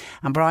way.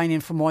 And Brian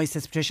in Fermoy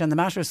says, Patricia, on the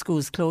matter of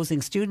schools closing,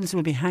 closing. Students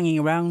will be hanging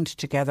around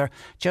together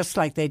just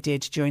like they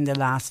did during the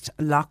last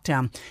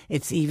lockdown.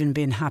 It's even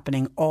been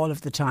happening all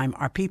of the time.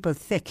 Are people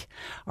thick?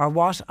 Or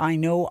what I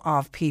know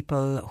of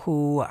people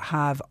who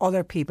have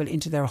other people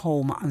into their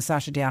home on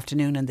Saturday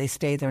afternoon and they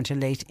stay there until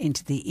late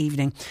into the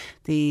evening.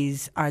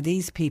 These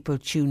people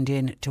tuned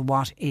in to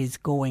what is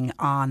going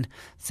on,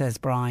 says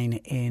Brian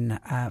in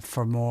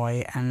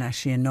Fermoy. And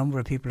actually a number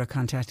of people are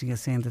contacting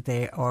us saying that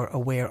they are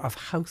aware of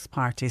house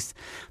parties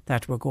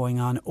that were going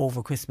on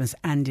over Christmas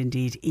and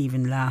indeed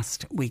even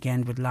last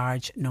weekend with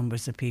large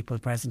numbers of people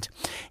present.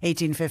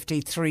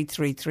 1850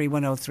 333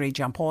 103.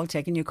 John Paul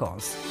taking your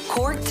calls.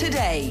 Cork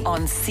Today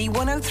on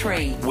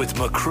C103. With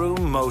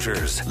Macroom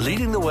Motors,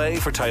 leading the way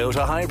for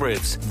Toyota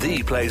hybrids.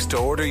 The place to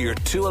order your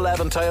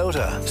 211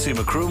 Toyota. See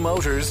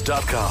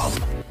macroommotors.com.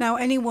 Now,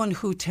 anyone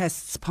who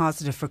tests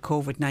positive for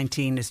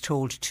COVID-19 is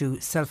told to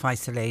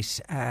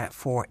self-isolate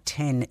for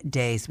 10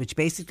 days, which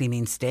basically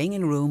means staying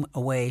in a room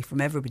away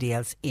from everybody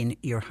else in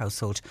your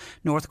household.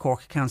 North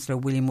Cork Councillor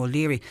William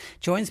O'Leary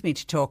joins me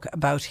to talk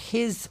about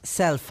his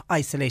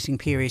self-isolating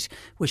period,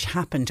 which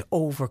happened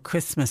over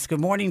Christmas.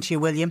 Good morning to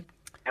you, William.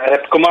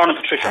 Good morning,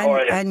 Patricia. How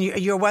are you? And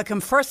you're welcome.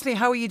 Firstly,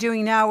 how are you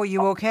doing now? Are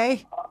you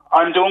okay?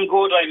 I'm doing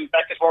good. I'm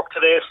back at work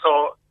today,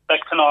 so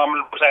back to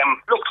normal. But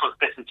look, it was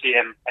definitely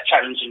a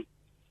challenging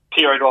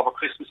period over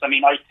Christmas. I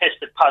mean, I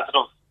tested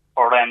positive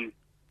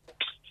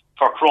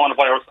for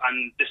coronavirus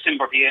on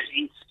December the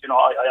 18th. You know,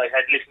 I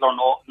had little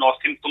or no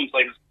symptoms.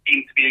 I was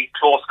deemed to be in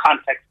close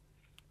contact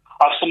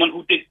of someone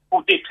who did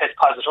test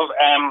positive.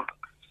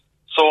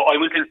 So I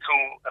went into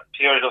a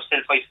period of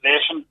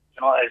self-isolation,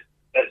 you know,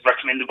 as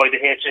recommended by the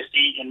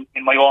HSE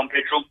in my own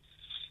bedroom.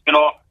 You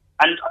know,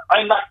 and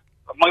I'm not,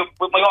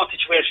 with my own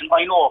situation,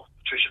 I know,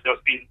 Patricia,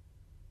 there's been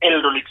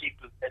elderly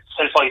people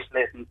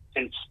self-isolating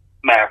since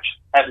March,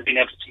 haven't been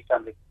able to see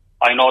family.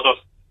 I know there's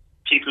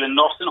people in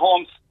nursing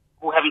homes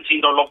who haven't seen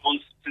their loved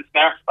ones since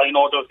March. I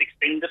know there's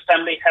extended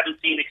family,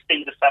 haven't seen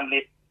extended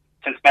family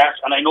since March.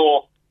 And I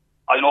know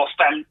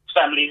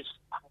families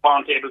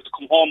weren't able to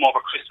come home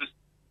over Christmas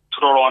to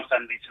their own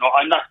families. You know,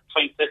 I'm not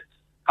trying to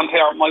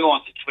compare my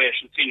own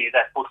situation to any of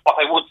that. But what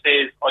I would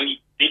say is I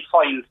did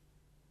find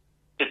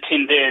the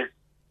 10 days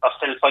of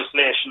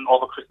self-isolation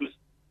over Christmas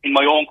in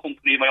my own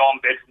company, in my own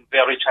bedroom,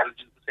 very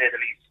challenging to say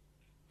the least.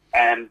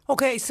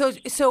 Okay, so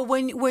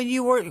when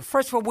you were,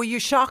 first of all, were you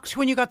shocked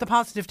when you got the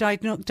positive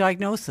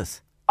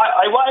diagnosis?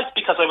 I was,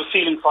 because I was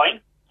feeling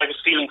fine.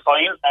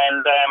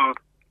 And,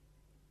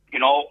 you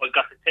know, I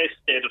got the test,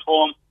 stayed at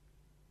home,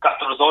 got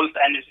the result,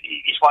 and it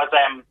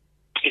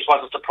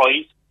was a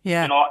surprise.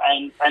 Yeah. You know,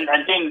 and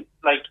then,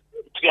 like,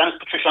 to be honest,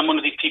 Patricia, I'm one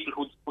of these people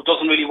who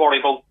doesn't really worry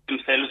about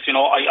themselves. You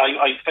know,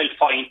 I felt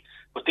fine,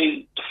 but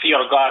then the fear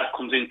of God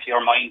comes into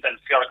your mind, and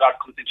fear of God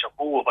comes into your,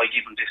 who have I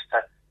given this to?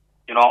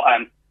 You know,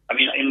 I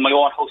mean, in my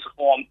own house at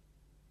home,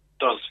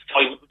 there's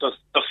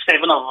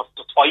 7 of us,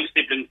 there's 5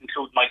 siblings,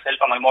 including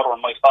myself and my mother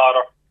and my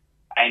father,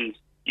 and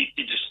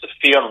just the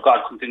fear of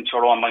God comes into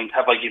your own mind.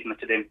 Have I given it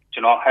to them?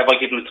 You know, have I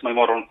given it to my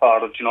mother and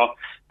father? You know,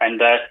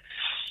 and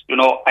you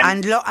know,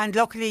 and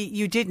luckily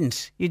you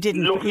didn't.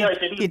 Luckily I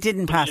didn't. You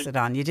didn't pass it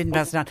on.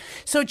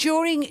 So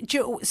during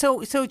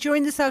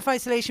the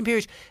self-isolation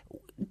period,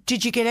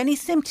 did you get any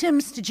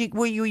symptoms?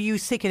 Were you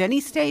sick at any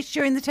stage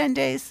during the 10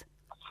 days?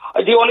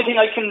 The only thing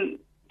I can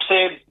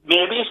say,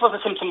 maybe it was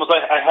a symptom, was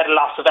I had a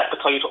loss of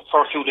appetite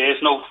for a few days.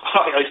 No,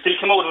 I still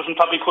came out of it and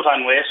probably put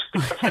on weight.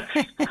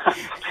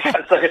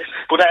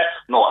 But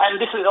no,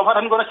 and this is what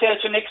I'm going to say to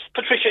you next,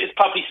 Patricia, is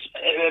probably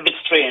a bit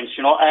strange.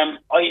 You know,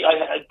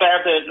 I bar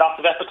the loss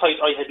of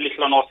appetite, I had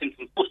little or no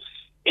symptoms. But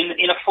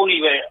in a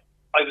funny way,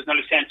 I was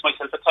nearly saying to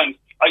myself at times,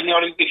 I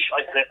nearly wish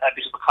I had a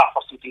bit of a cough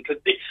or something, because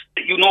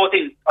you know,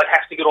 then I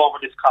have to get over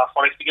this cough,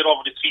 or I have to get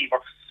over this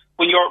fever.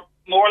 When you're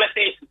more or less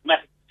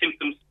asymptomatic,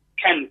 symptoms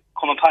can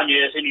come upon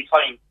you at any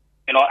time,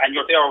 you know, and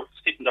you're there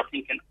sitting there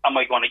thinking, are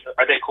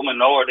they coming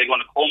now? Are they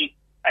going to come?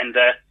 And,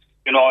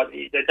 you know,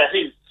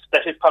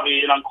 that is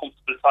probably an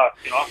uncomfortable thought,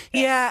 you know.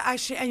 Yeah,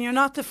 actually, and you're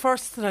not the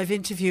first that I've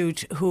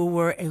interviewed who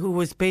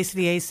was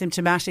basically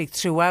asymptomatic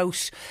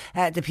throughout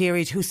the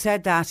period, who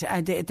said that.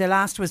 The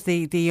last was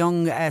the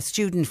young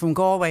student from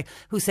Galway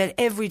who said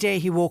every day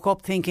he woke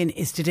up thinking,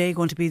 is today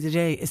going to be the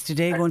day? Is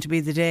today going to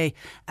be the day?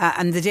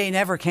 And the day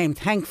never came,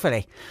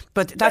 thankfully.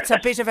 But that's a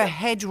bit of a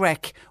head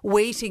wreck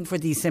waiting for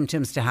these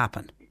symptoms to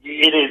happen.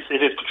 It is,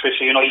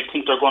 Patricia. You know, you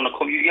think they're going to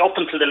come up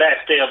until the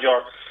last day of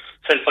your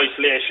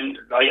self-isolation.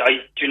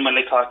 I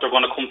genuinely thought they're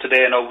going to come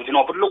today now, you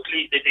know, but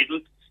luckily they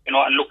didn't, you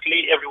know, and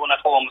luckily everyone at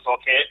home is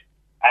okay.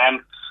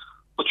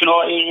 But you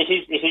know, it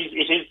is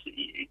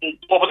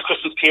over the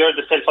Christmas period,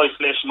 the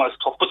self-isolation was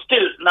tough, but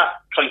still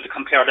not trying to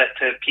compare that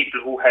to people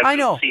who have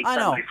seen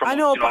family from us, you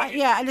know. But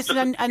yeah, and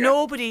listen, and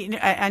nobody,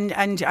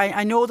 and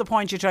I know the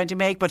point you're trying to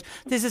make, but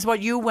this is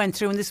what you went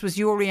through, and this was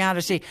your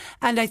reality.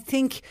 And I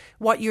think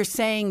what you're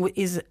saying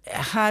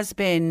has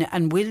been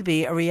and will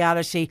be a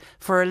reality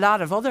for a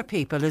lot of other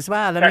people as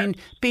well. I mean,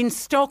 being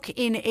stuck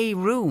in a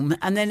room,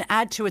 and then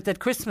add to it that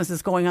Christmas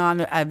is going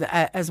on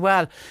as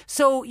well.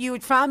 So you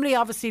had family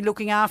obviously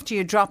looking after you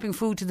you dropping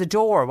food to the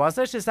door, was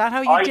it? Is that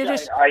how you did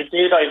it? I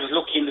did. I was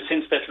lucky in the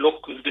sense that, look,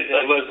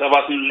 I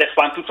wasn't left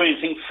wanting for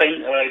anything.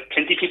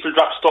 Plenty of people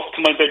dropped stuff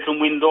to my bedroom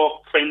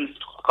window. Friends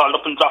called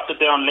up and dropped it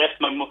there and left.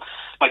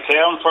 My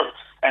parents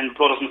and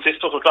brothers and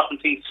sisters were dropping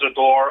things to the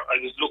door. I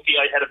was lucky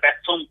I had a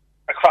bathroom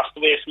across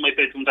the way from my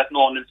bedroom that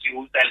no one else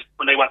used. And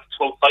when I wanted to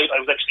go outside, I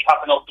was actually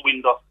hopping out the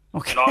window.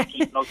 Okay. Out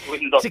the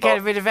window. To get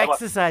a bit of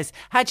exercise.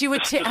 Had you a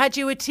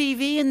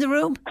TV in the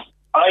room?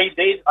 I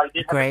did. I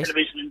did Great. have a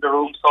television in the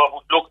room. So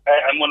look,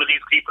 I'm one of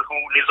these people who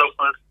lives out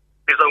in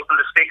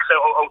the sticks,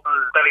 out in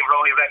the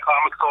Ballybrownie,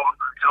 Rathcormac.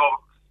 So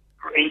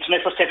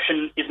internet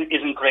reception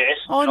isn't great.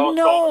 Oh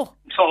no!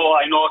 So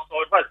I know. So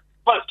it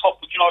was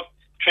tough. But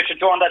Tricia,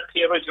 during that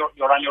period, you're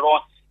on your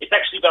own. It's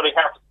actually very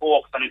hard to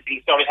focus on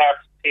anything. It's very hard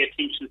to pay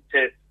attention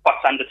to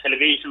what's on the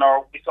television,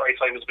 or if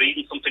I was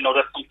reading something, or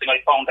that's something I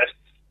found that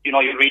you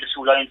read a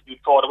few lines and you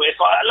throw it away.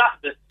 So a lot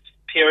of the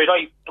period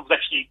I was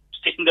actually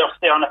sitting there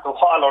staring at the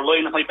wall or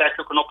lying on my back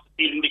looking up at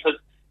the ceiling, because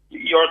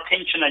your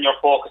attention and your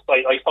focus,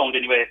 I found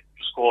anyway,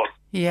 just goes.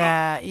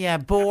 Yeah.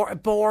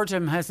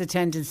 Boredom has a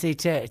tendency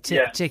to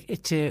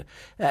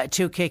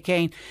kick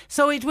in.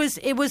 So it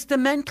was the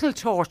mental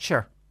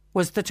torture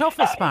was the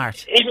toughest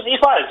part. It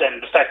was,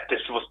 and the fact that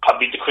it was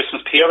probably the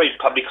Christmas period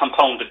probably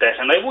compounded that.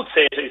 And I would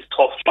say it's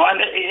tough. And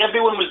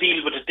everyone will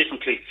deal with it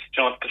differently.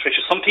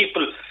 Patricia, some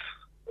people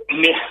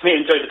may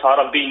enjoy the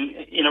thought of being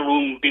in a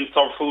room, being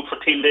served food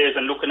for 10 days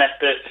and looking at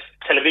the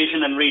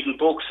television and reading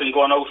books and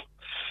going out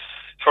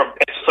for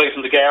exercise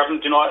in the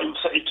garden. Plenty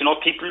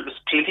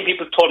of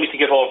people told me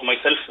to get over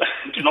myself.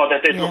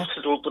 That they'd love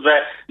to do it. But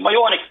my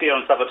own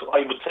experience of it,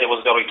 I would say, was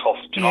very tough.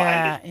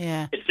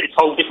 It's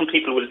how different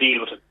people will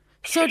deal with it.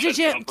 So did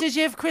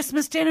you have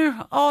Christmas dinner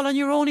all on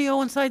your own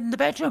inside in the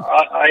bedroom?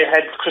 I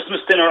had Christmas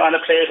dinner on a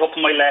plate up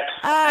in my lap.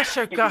 Ah,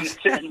 sure, gosh.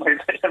 in my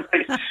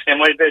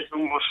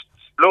bedroom. But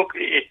look,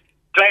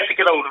 glad to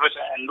get out of it,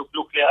 and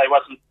luckily I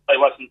wasn't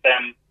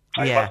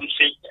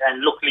sick,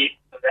 and luckily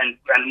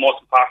and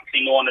most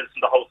importantly, no one else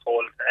in the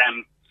household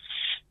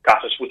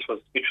got it, which was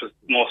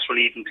the most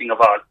relieving thing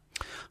of all.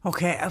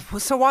 Okay,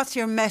 so what's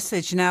your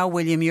message now,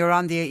 William? You're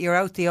out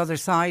the other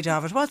side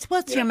of it.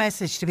 What's your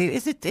message to people?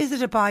 Is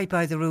it abide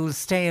by the rules,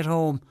 stay at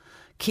home,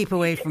 keep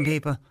away from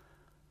people?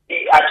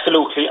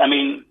 Absolutely. I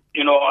mean,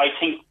 I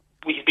think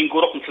we've been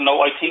good up until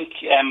now. I think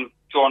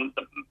during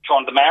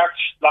the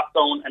March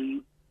lockdown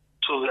and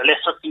to a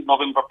lesser extent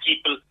November,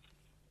 people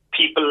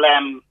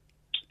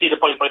did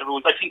abide by the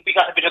rules. I think we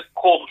got a bit of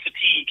COVID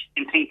fatigue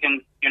in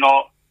thinking,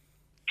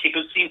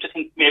 people seem to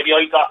think maybe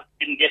I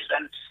didn't get it,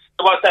 and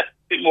there was that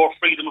bit more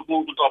freedom of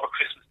movement over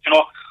Christmas.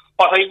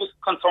 What I was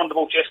concerned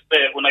about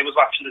yesterday when I was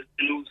watching the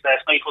news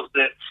last night was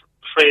the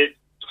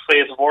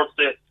phrase of words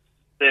the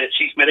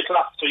chief medical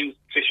officer used,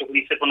 Tricia, when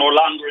he said we're no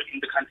longer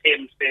in the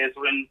containment phase,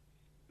 we're in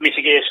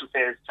mitigation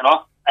phase,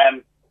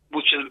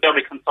 which is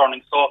very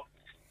concerning. So,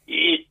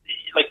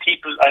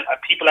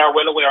 people are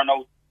well aware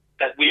now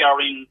that we are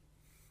in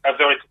a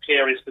very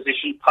precarious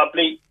position,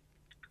 probably,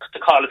 to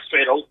call it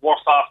straight out,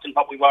 worse off than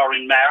what we were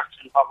in March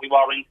and what we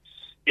were in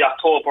the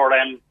October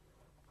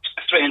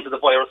strains of the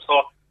virus.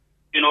 So,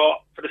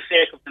 for the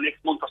sake of the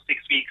next month or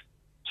 6 weeks,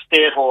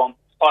 stay at home,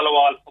 follow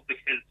all public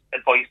health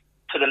advice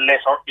to the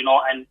letter,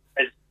 and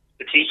as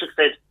the teacher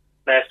said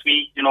last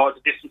week, the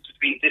difference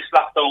between this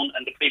lockdown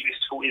and the previous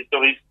two is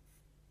there is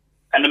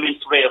an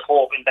immense ray of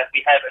hope in that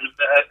we have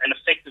an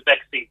effective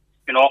vaccine.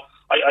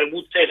 I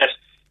would say that,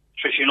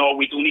 Trish,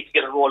 we do need to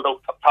get it rolled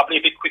out probably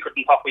a bit quicker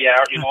than what we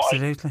are.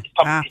 Absolutely.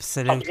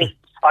 Absolutely.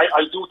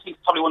 I do think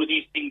it's probably one of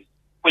these things,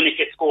 when it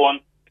gets going,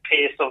 the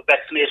pace of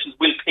vaccinations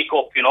will pick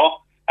up,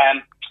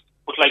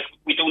 but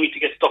we do need to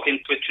get stuck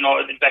into it,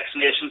 the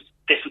vaccinations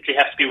definitely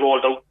have to be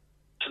rolled out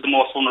to the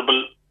most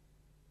vulnerable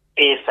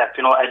ASAP,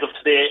 as of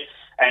today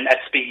and at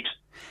speed.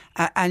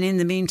 And in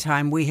the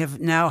meantime, we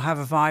now have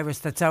a virus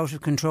that's out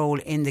of control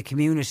in the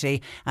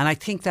community. And I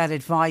think that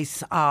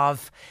advice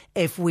of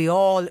if we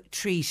all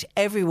treat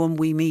everyone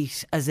we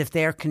meet as if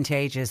they're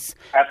contagious,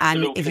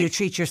 Absolutely. And if you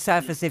treat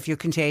yourself as if you're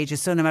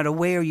contagious, so no matter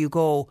where you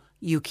go,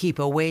 you keep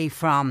away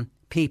from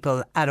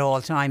people at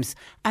all times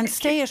and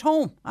stay at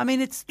home. I mean,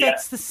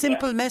 that's the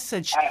simple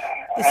message.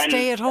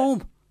 Stay at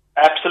home.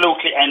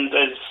 Absolutely. And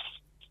as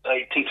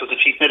I think it was the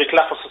chief medical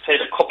officer said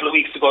a couple of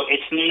weeks ago,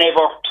 it's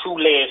never too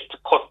late to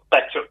cut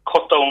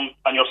down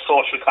on your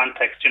social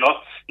contacts,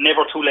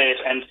 never too late.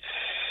 And,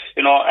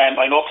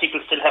 I know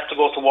people still have to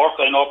go to work.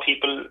 I know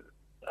people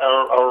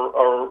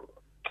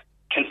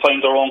can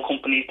find their own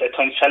companies at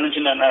times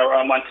challenging and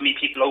want to meet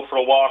people out for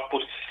a walk.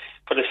 But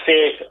for the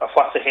sake of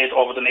what's ahead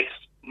over the next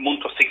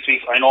month or 6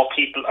 weeks, I know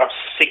people are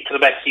sick to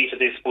the backseat of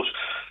this, but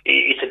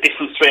it's a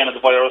different strain of the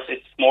virus.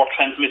 It's more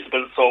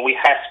transmissible, so we're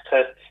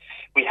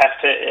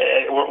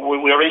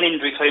in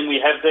injury time. We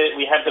have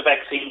the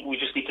vaccine. We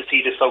just need to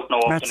see this out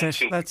now.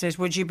 That's it.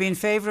 Would you be in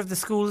favour of the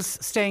schools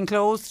staying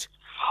closed?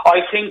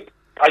 I think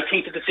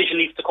the decision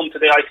needs to come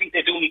today. I think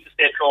they do need to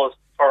stay closed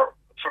for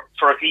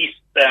at least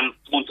the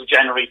month of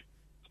January,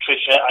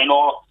 Tricia. I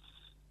know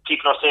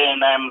people are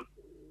saying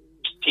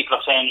people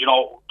are saying,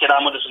 get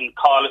on with it and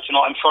call it.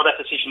 I'm sure that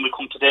decision will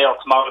come today or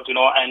tomorrow,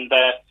 and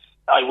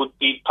I would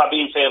be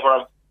probably in favour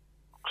of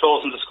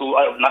closing the school.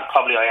 I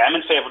am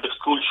in favour the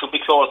school should be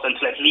closed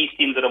until at least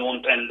the end of the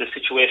month, and the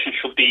situation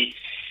should be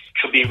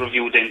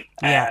reviewed in.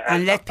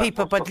 And let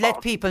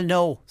people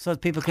know so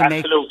that people can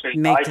make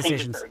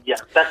decisions.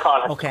 That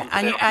call. Okay,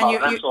 and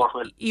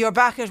you're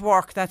back at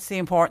work. That's the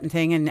important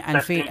thing,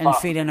 and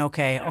feeling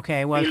okay.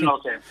 Okay,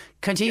 well,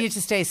 continue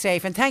to stay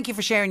safe, and thank you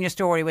for sharing your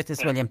story with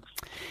us, William.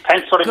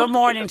 Thanks very much. Good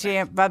morning to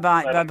you. Bye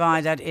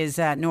bye. That is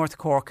North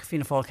Cork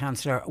Fianna Fáil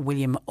councillor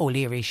William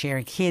O'Leary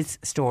sharing his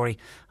story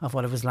of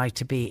what it was like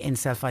to be in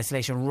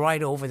self-isolation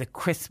right over the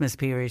Christmas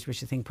period,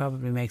 which I think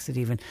probably makes it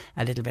even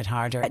a little bit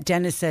harder.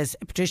 Dennis says,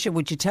 Patricia,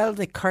 would you tell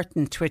the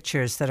curtain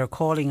twitchers that are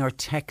calling or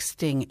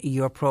texting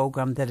your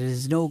programme that it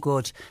is no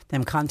good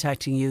them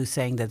contacting you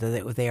saying that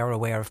they are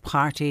aware of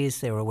parties,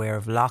 they're aware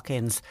of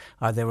lock-ins,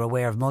 or they're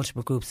aware of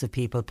multiple groups of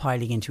people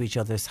piling into each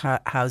other's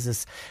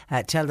houses?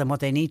 Tell them what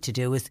they need to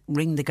do is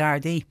ring the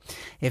Gardaí.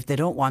 If they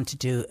don't want to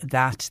do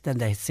that, then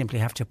they simply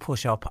have to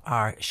push up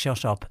or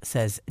shut up,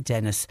 says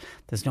Dennis.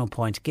 There's no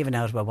point giving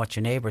out about what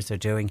your neighbours are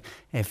doing.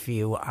 If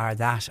you are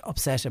that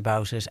upset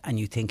about it and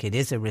you think it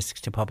is a risk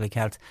to public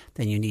health,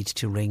 then you need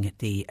to ring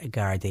the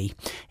Gardaí.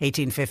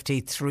 1850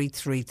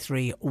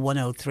 333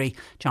 103.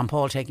 John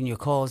Paul taking your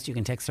calls. You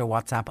can text or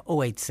WhatsApp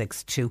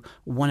 0862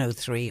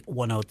 103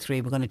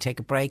 103. We're going to take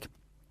a break.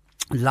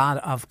 A lot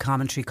of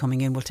commentary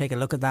coming in. We'll take a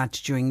look at that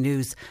during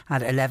news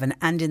at 11.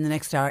 And in the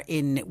next hour,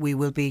 we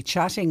will be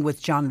chatting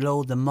with John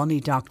Lowe, the money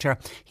doctor.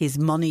 His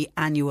money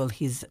annual,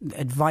 his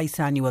advice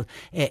annual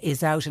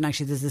is out. And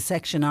actually there's a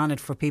section on it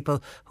for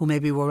people who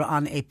maybe were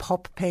on a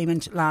PUP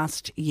payment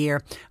last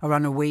year or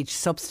on a wage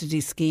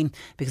subsidy scheme,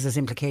 because there's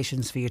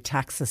implications for your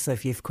taxes. So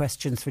if you have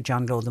questions for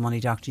John Lowe, the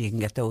money doctor, you can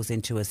get those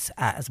into us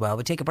as well.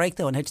 We'll take a break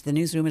though and head to the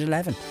newsroom at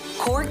 11.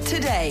 Cork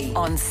Today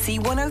on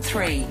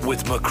C103.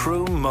 With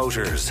Macroom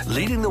Motors,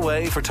 leading the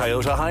way for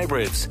Toyota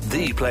hybrids.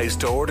 The place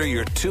to order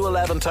your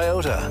 211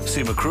 Toyota.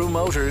 See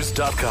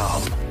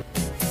macroommotors.com.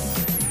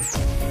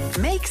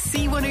 Make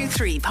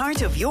C103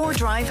 part of your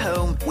drive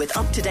home with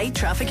up-to-date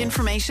traffic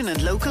information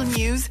and local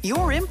news,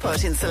 your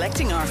input in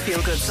selecting our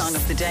feel-good song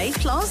of the day,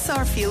 plus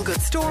our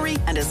feel-good story,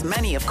 and as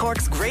many of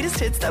Cork's greatest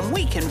hits that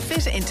we can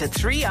fit into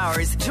 3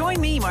 hours.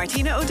 Join me,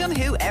 Martina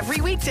O'Donoghue,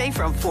 every weekday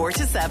from 4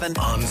 to 7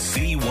 on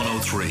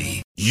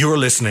C103. You're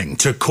listening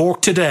to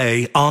Cork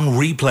Today on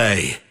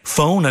replay.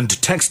 Phone and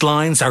text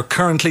lines are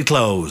currently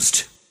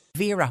closed.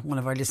 Vera, one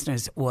of our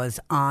listeners, was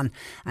on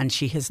and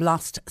she has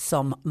lost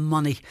some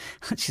money.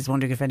 She's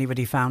wondering if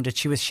anybody found it.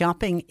 She was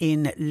shopping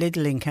in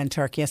Lidl in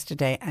Kanturk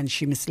yesterday and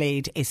she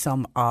mislaid a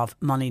sum of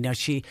money. Now,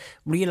 she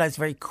realised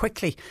very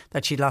quickly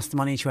that she'd lost the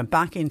money. She went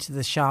back into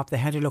the shop. They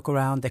had a look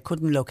around. They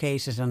couldn't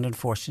locate it and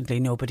unfortunately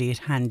nobody had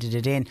handed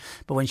it in.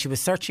 But when she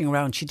was searching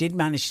around, she did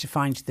manage to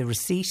find the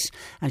receipt,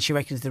 and she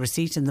reckons the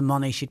receipt and the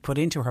money she'd put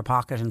into her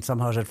pocket and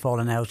somehow it had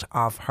fallen out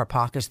of her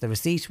pocket. The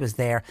receipt was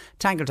there,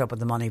 tangled up with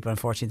the money, but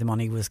unfortunately the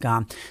money was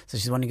gone. So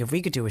she's wondering if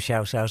we could do a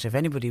shout out if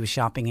anybody was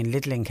shopping in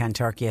Lidl in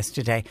Kanturk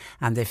yesterday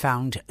and they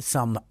found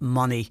some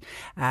money.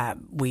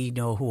 We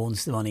know who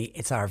owns the money.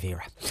 It's our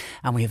Vera,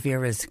 and we have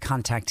Vera's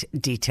contact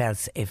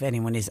details if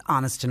anyone is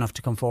honest enough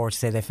to come forward to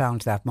say they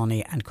found that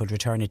money and could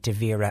return it to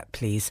Vera,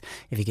 please.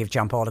 If you give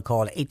John Paul a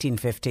call,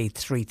 1850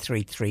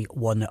 333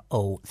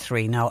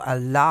 103. Now, a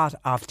lot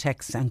of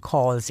texts and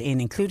calls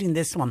in, including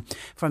this one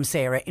from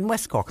Sarah in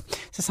West Cork.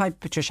 Says, hi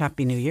Patricia,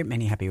 happy new year,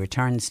 many happy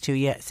returns to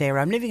you.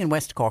 Sarah, I'm living in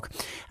West Cork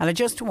and I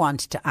just want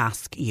to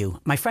ask you,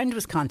 my friend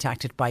was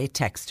contacted by a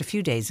text a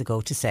few days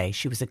ago to say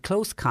she was in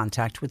close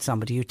contact with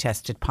somebody who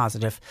tested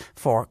positive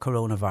for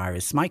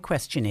coronavirus. My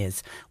question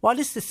is, what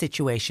is the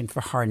situation for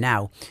her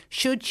now?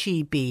 Should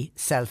she be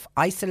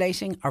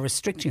self-isolating or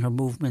restricting her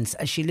movements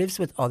as she lives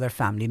with other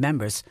family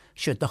members?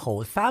 Should the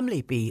whole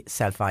family be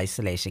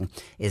self-isolating?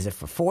 Is it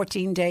for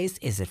 14 days?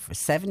 Is it for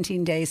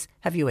 17 days?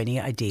 Have you any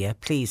idea,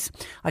 please?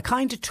 I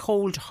kind of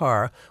told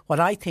her what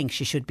I think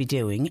she should be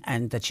doing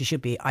and that she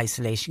should be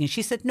isolating, and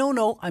she said,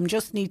 no, I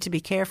just need to be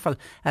careful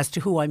as to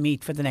who I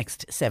meet for the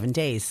next 7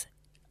 days.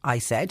 I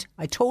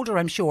told her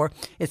I'm sure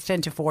it's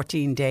 10 to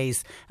 14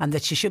 days and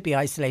that she should be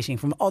isolating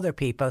from other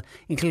people,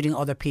 including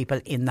other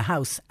people in the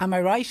house. Am I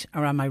right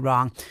or am I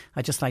wrong?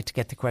 I'd just like to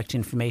get the correct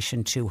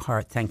information to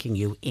her, thanking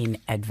you in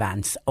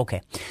advance.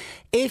 Okay,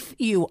 if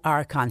you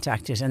are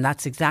contacted, and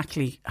that's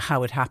exactly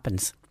how it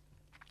happens,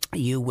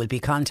 you will be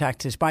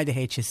contacted by the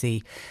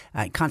HSE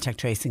contact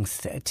tracing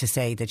to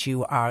say that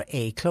you are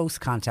a close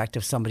contact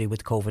of somebody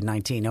with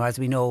COVID-19. Now, as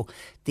we know,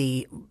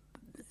 the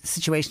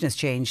situation has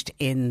changed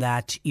in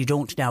that you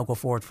don't now go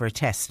forward for a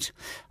test.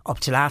 Up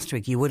to last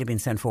week, you would have been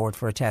sent forward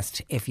for a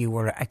test if you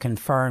were a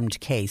confirmed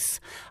case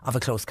of a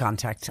close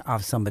contact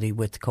of somebody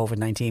with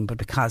COVID-19. But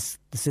because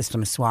the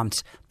system is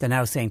swamped, they're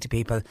now saying to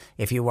people,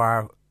 if you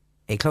are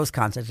a close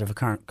contact of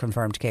a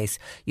confirmed case,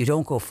 you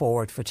don't go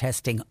forward for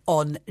testing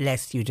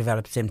unless you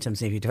develop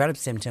symptoms. If you develop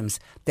symptoms,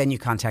 then you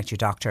contact your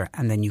doctor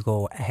and then you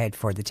go ahead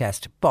for the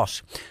test.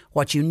 But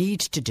what you need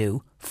to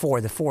do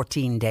for the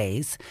 14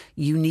 days,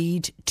 you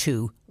need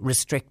to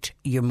restrict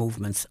your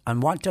movements.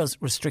 And what does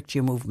restrict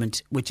your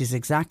movement, which is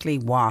exactly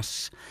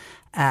what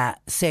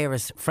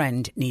Sarah's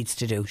friend needs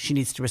to do. She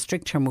needs to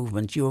restrict her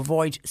movement. You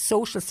avoid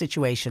social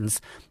situations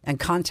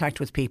and contact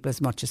with people as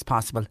much as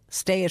possible.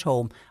 Stay at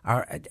home,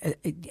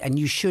 and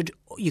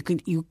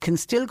you can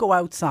still go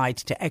outside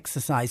to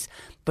exercise,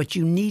 but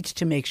you need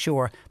to make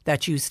sure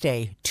that you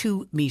stay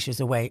 2 metres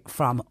away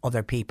from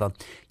other people.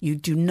 You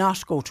do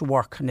not go to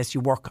work unless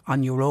you work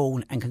on your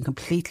own and can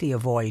completely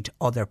avoid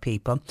other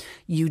people.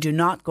 You do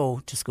not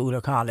go to school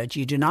or college.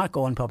 You do not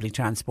go on public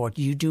transport.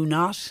 You do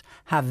not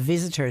have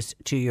visitors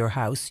to your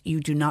house. You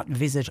do not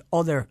visit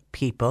other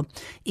people,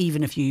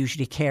 even if you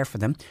usually care for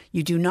them.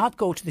 You do not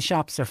go to the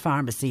shops or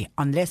pharmacy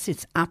unless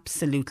it's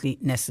absolutely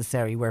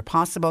necessary. Where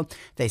possible,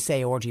 they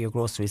say order your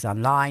groceries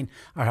online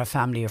or have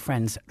family or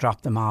friends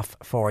drop them off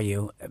for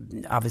you.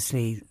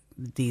 Obviously,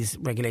 these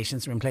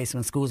regulations are in place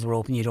when schools are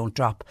open. You don't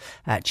drop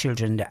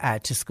children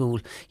to school.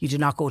 You do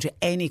not go to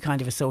any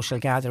kind of a social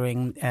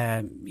gathering,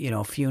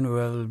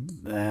 funeral,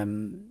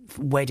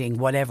 wedding,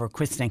 whatever,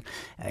 christening.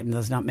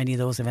 There's not many of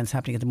those events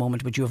happening at the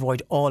moment, but you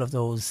avoid all of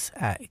those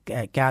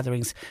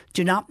gatherings.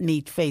 Do not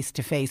meet face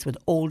to face with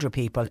older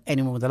people,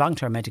 anyone with a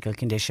long-term medical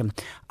condition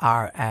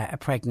or a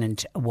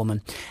pregnant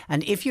woman.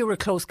 And if you're a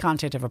close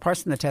contact of a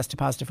person that tested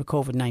positive for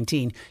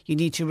COVID-19, you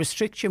need to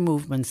restrict your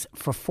movements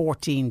for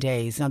 14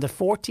 days. Now, the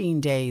 14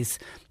 days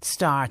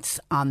starts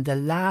on the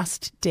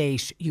last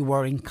date you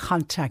were in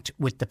contact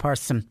with the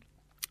person.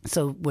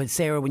 So with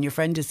Sarah, when your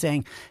friend is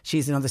saying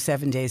she's another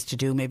 7 days to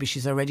do, maybe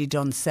she's already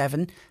done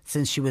 7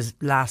 since she was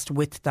last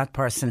with that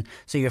person.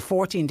 So your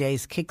 14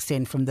 days kicks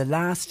in from the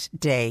last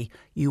day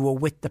you were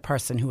with the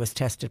person who has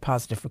tested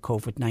positive for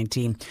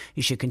COVID-19.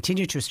 You should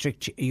continue to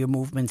restrict your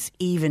movements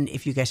even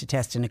if you get a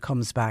test and it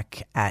comes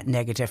back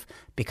negative,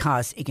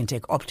 because it can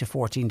take up to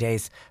 14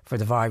 days for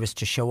the virus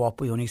to show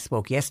up. We only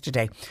spoke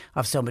yesterday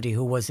of somebody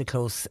who was a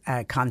close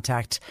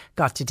contact,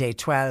 got to day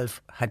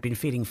 12, had been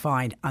feeling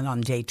fine, and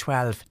on day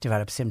 12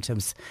 developed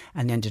symptoms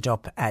and ended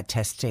up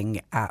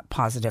testing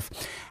positive.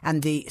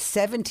 And the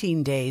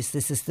 17 days,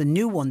 this is the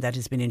new one that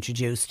has been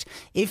introduced.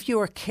 If you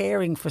are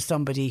caring for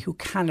somebody who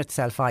cannot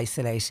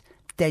self-isolate,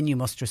 then you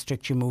must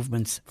restrict your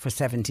movements for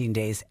 17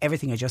 days.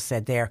 Everything I just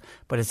said there,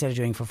 but instead of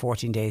doing for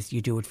 14 days,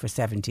 you do it for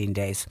 17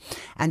 days.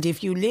 And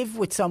if you live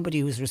with somebody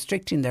who's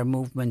restricting their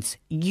movements,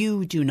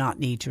 you do not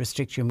need to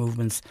restrict your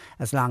movements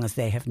as long as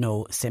they have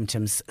no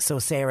symptoms. So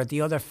Sarah,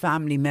 the other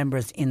family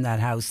members in that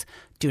house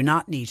do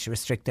not need to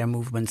restrict their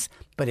movements.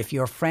 But if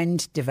your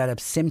friend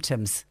develops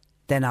symptoms,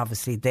 then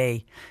obviously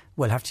they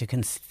will have to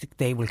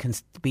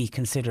be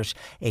considered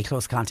a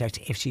close contact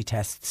if she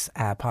tests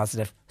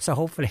positive. So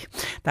hopefully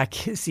that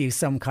gives you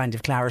some kind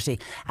of clarity.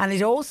 And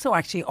it also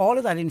actually, all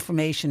of that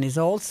information is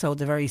also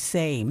the very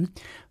same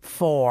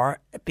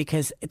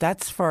because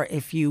that's for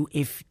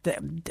if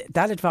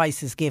that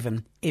advice is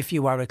given if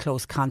you are a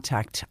close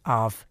contact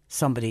of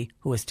somebody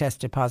who has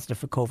tested positive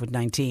for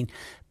COVID-19.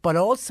 But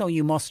also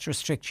you must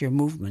restrict your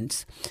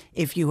movements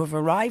if you have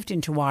arrived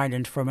into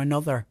Ireland from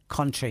another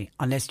country,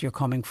 unless you're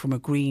coming from a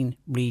green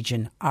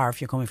region, or if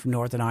you're coming from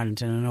Northern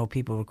Ireland. And I know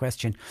people will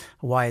question,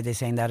 why are they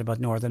saying that about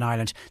Northern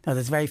Ireland? Now,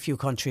 there's very few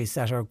countries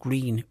that are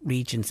green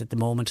regions at the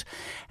moment,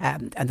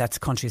 and that's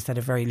countries that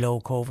have very low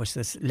COVID.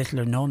 There's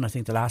little or none. I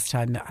think the last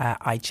time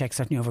I checked,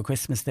 certainly over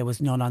Christmas, there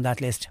was none on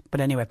that list.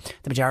 But anyway,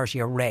 the majority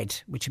are red,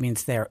 which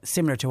means they're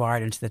similar to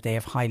Ireland, that they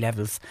have high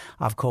levels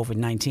of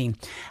COVID-19.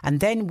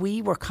 And then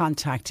we were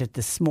contacted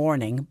this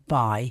morning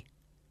by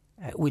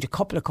we had a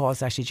couple of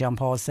calls actually, John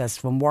Paul says,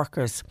 from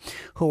workers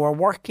who are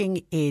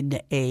working in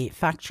a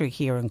factory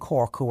here in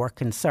Cork who are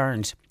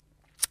concerned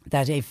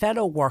that a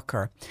fellow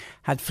worker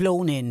had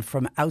flown in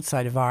from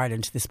outside of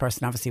Ireland. This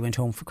person obviously went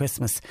home for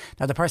Christmas.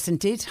 Now, the person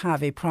did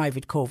have a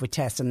private COVID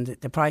test, and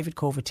the private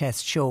COVID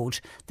test showed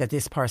that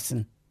this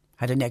person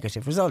had a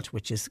negative result,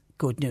 which is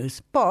good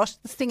news. But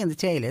the sting in the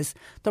tail is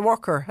the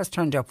worker has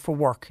turned up for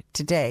work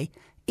today,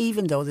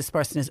 even though this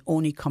person has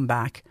only come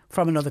back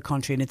from another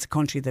country, and it's a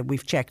country that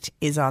we've checked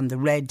is on the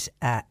red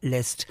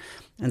list.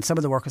 And some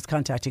of the workers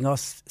contacting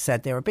us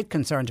said they were a bit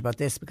concerned about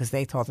this because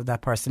they thought that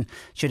that person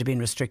should have been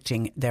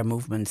restricting their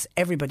movements.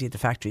 Everybody at the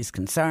factory is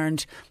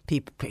concerned,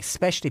 people,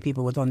 especially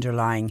people with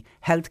underlying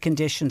health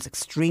conditions,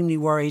 extremely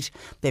worried.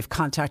 They've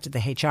contacted the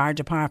HR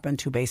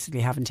department, who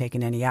basically haven't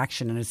taken any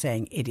action and are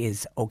saying it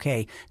is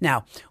okay.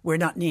 Now, we're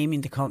not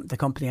naming the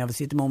company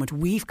obviously at the moment.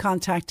 We've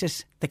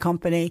contacted the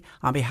company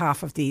on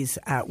behalf of these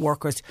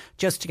workers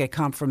just to get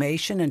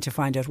confirmation and to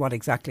find out what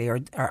exactly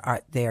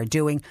they are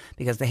doing,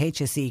 because the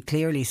HSE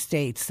clearly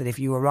states that if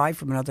you arrive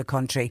from another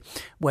country,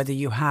 whether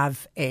you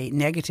have a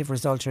negative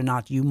result or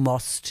not, you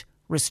must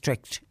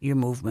restrict your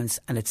movements.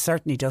 And it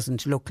certainly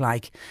doesn't look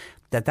like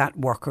that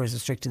worker is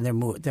restricting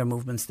their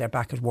movements. They're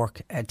back at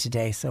work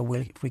today. So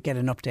if we get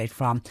an update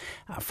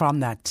from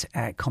that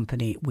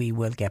company, we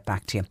will get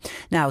back to you.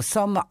 Now,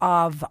 some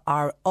of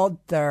our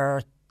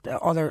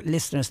other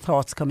listeners'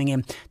 thoughts coming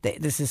in.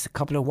 This is a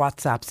couple of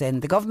WhatsApps in.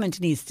 The government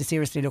needs to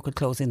seriously look at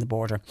closing the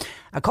border.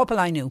 A couple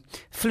I knew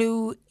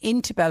flew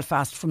into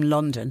Belfast from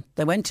London.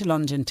 They went to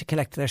London to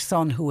collect their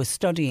son who was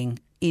studying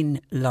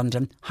in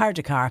London, hired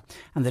a car,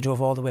 and they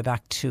drove all the way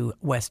back to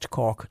West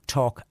Cork.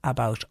 Talk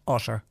about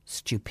utter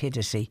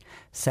stupidity,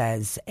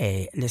 says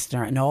a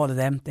listener. And all of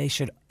them,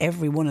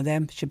 every one of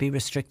them should be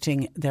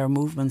restricting their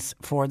movements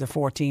for the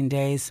 14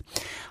 days.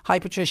 Hi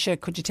Patricia,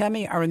 could you tell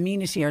me, are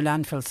amenity or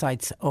landfill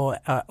sites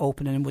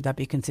open, and would that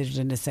be considered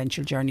an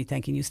essential journey?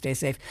 Thanking you, stay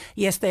safe.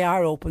 Yes, they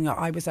are open.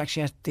 I was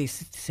actually at the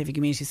Civic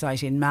Amenity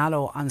site in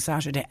Mallow on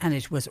Saturday, and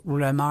it was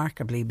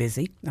remarkably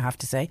busy, I have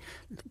to say.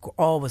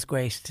 Always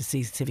great to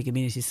see Civic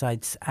Amenity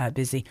sites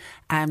busy,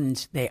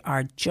 and they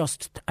are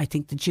just, I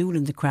think, the jewel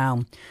in the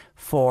crown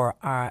for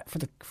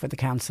the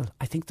council.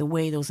 I think the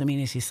way those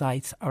amenity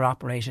sites are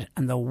operated,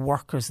 and the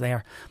workers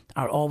there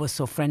are always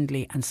so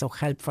friendly and so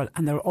helpful,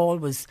 and they're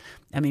always,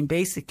 I mean,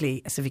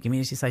 basically a civic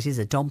amenity site is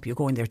a dump. You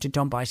go in there to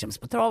dump items,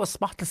 but they're always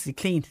spotlessly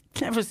clean.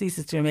 It never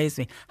ceases to amaze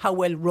me how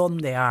well run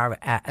they are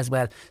as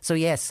well. So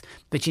yes,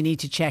 but you need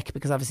to check,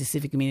 because obviously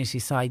civic amenity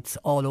sites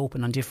all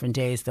open on different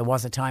days. There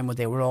was a time where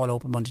they were all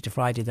open Monday to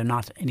Friday. They're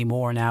not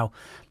anymore now,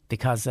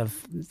 because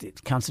of the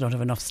council don't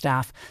have enough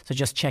staff. So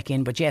just check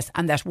in. But yes,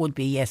 and that would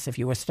be, yes, if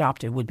you were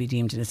stopped, it would be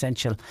deemed an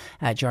essential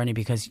journey,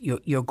 because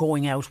you're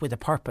going out with a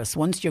purpose.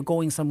 Once you're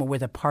going somewhere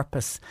with a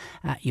purpose,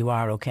 you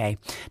are okay.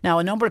 Now,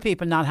 a number of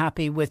people not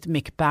happy with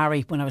Mick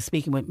Barry. When I was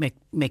speaking with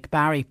Mick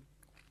Barry,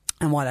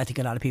 and while I think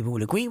a lot of people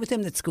will agree with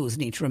him that schools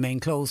need to remain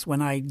closed,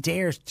 when I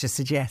dared to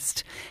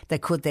suggest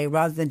that could they,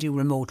 rather than do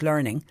remote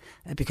learning,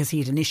 because he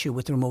had an issue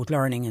with remote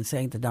learning and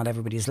saying that not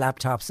everybody has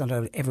laptops,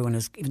 not everyone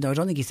has, even though I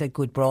don't think he said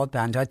good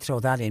broadband, I'd throw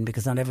that in,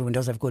 because not everyone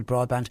does have good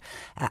broadband.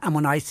 And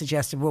when I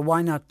suggested, well,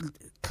 why not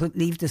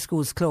leave the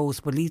schools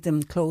closed, but leave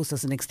them closed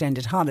as an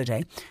extended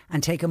holiday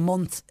and take a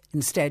month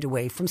instead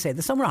away from, say,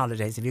 the summer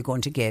holidays, if you're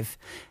going to give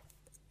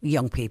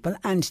young people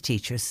and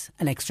teachers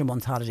an extra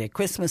month holiday at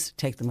Christmas,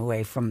 take them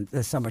away from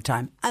the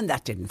summertime. And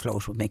that didn't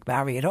float with Mick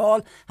Barry at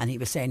all. And he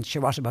was saying,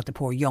 sure, what about the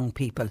poor young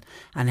people,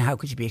 and how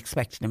could you be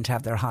expecting them to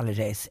have their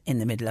holidays in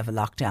the middle of a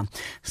lockdown?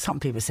 Some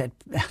people said,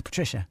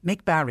 Patricia,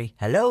 Mick Barry,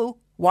 hello?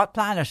 What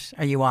planet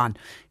are you on?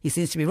 He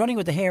seems to be running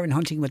with the hare and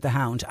hunting with the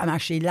hound. I'm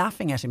actually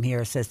laughing at him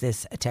here, says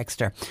this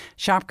texter.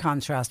 Sharp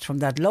contrast from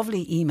that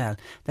lovely email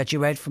that you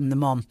read from the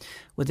mum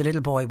with the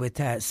little boy with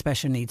a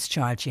special needs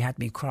child. She had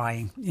me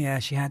crying. Yeah,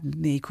 she had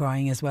me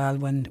crying as well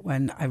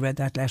when I read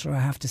that letter, I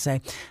have to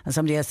say. And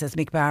somebody else says,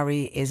 Mick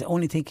Barry is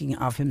only thinking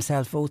of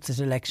himself, votes at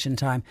election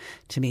time.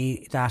 To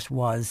me, that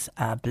was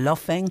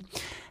bluffing.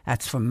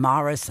 That's from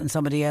Morris. And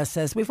somebody else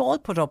says, we've all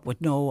put up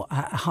with no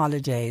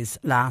holidays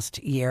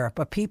last year,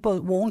 but people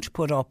won't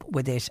put up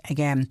with it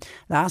again.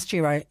 Last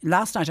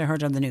night I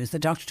heard on the news that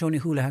Dr. Tony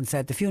Holohan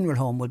said the funeral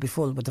home will be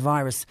full with the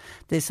virus.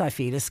 This, I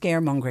feel, is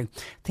scaremongering.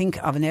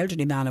 Think of an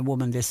elderly man and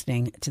woman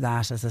listening to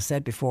that. As I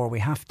said before, we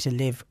have to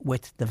live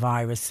with the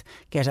virus,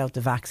 get out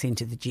the vaccine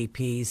to the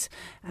GPs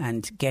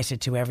and get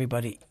it to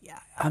everybody.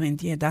 I mean,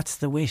 yeah, that's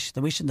the wish.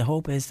 The wish and the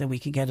hope is that we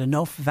can get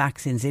enough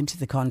vaccines into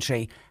the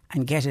country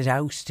and get it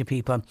out to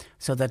people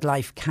so that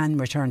life can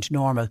return to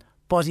normal.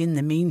 But in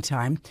the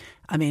meantime,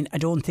 I mean, I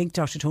don't think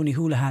Dr. Tony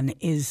Holohan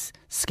is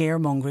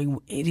scaremongering.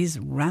 It is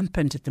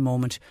rampant at the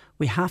moment.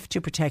 We have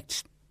to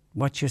protect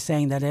what you're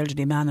saying, that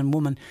elderly man and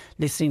woman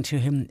listening to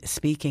him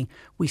speaking.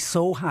 We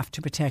so have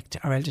to protect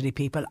our elderly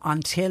people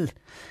until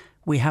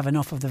we have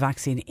enough of the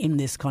vaccine in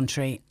this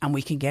country and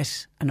we can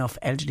get enough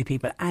elderly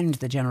people and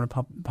the general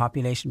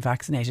population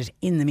vaccinated.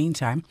 In the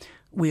meantime,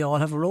 we all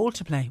have a role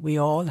to play. We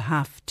all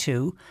have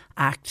to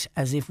act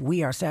as if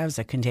we ourselves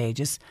are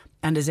contagious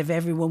and as if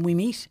everyone we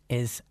meet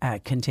is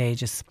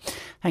contagious.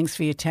 Thanks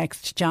for your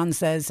text. John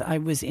says, I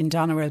was in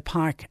Doneraile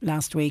Park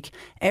last week.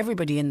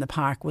 Everybody in the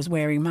park was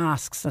wearing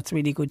masks. That's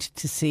really good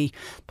to see.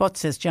 But,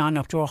 says John,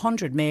 up to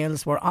 100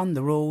 males were on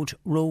the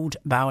road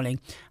bowling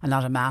and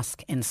not a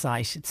mask in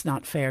sight. It's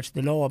not fair to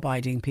the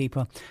law-abiding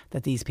people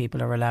that these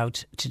people are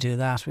allowed to do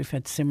that. We've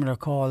had similar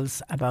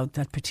calls about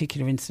that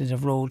particular incident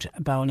of road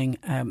bowling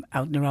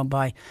out and around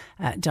by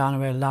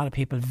Doneraile. A lot of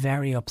people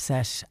very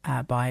upset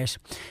by it.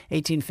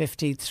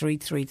 1850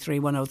 333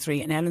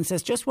 103. And Ellen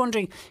says, just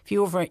wondering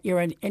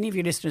if any of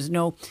your listeners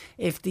know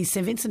if the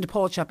St Vincent de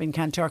Paul shop in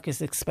Kanturk is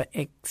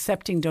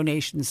accepting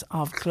donations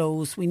of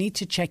clothes. We need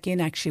to check in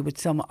actually with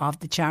some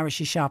of the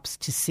charity shops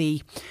to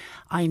see.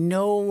 I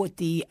know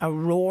the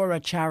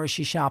Aurora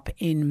charity shop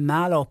in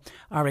Mallow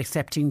are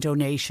accepting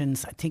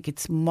donations. I think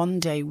it's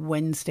Monday,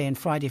 Wednesday and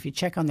Friday. If you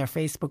check on their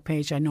Facebook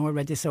page, I know I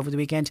read this over the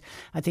weekend.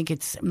 I think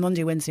it's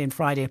Monday, Wednesday and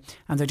Friday,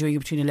 and they're doing it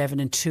between 11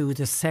 and 2.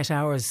 The set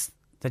hours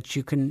that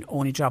you can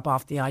only drop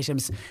off the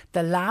items.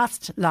 The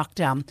last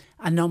lockdown,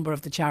 a number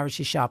of the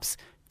charity shops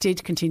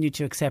did continue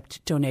to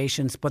accept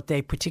donations, but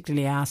they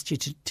particularly asked you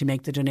to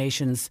make the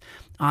donations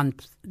on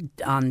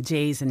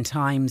days and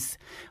times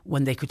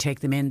when they could take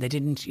them in. They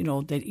didn't,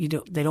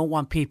 they don't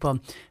want people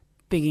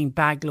bringing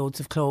bag loads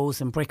of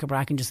clothes and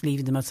bric-a-brac and just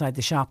leaving them outside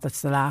the shop.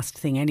 That's the last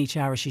thing any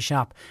charity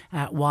shop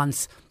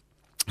wants.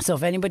 So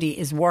if anybody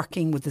is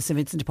working with the St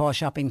Vincent de Paul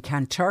shop in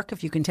Kanturk,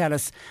 if you can tell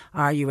us,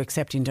 are you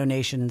accepting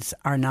donations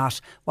or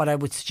not? What I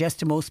would suggest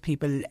to most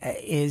people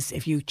is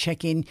if you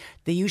check in,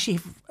 they usually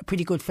have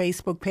pretty good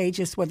Facebook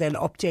pages where they'll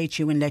update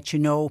you and let you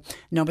know.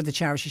 A number of the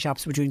charity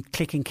shops were doing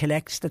click and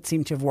collect that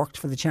seemed to have worked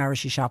for the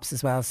charity shops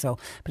as well. So,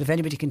 but if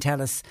anybody can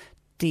tell us,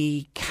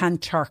 the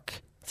Kanturk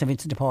St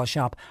Vincent de Paul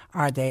shop,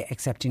 are they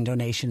accepting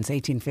donations?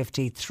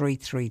 1850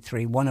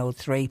 333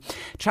 103.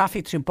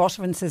 Traffic through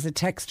Buttevant, says a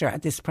texter,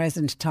 at this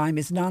present time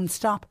is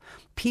non-stop.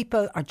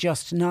 People are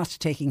just not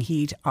taking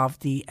heed of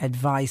the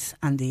advice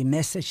and the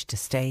message to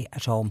stay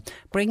at home.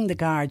 Bring the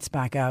guards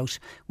back out.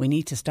 We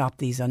need to stop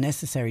these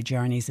unnecessary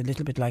journeys, a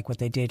little bit like what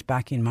they did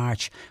back in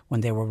March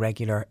when there were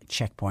regular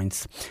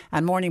checkpoints.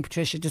 And morning,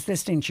 Patricia, just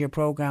listening to your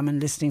programme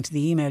and listening to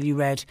the email you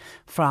read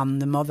from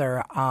the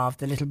mother of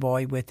the little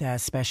boy with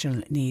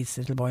special needs,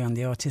 little boy on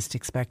the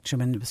autistic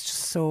spectrum, and it was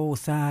just so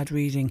sad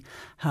reading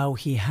how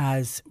he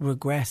has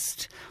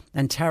regressed,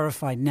 and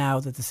terrified now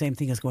that the same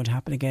thing is going to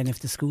happen again if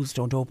the schools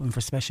don't open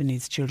for special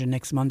needs children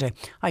next Monday.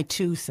 I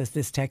too, says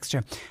this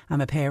texter,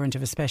 am a parent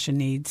of a special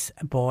needs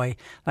boy.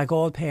 Like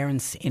all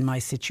parents in my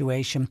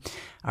situation,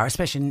 or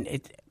special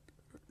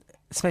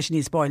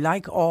needs boy,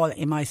 like all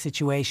in my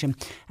situation,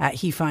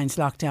 he finds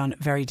lockdown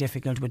very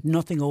difficult with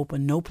nothing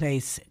open, no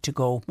place to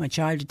go. My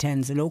child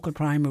attends a local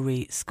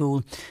primary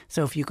school,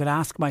 so if you could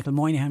ask Michael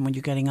Moynihan when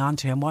you're getting on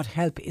to him what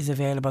help is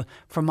available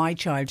for my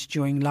child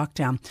during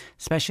lockdown.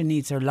 Special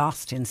needs are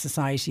lost in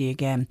society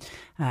again.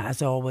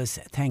 As always,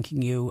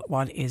 thanking you.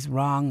 What is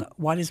wrong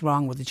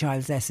with the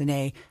child's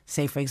SNA?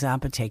 Say, for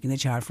example, taking the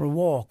child for a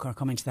walk or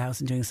coming to the house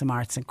and doing some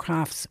arts and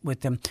crafts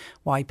with them.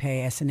 Why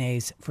pay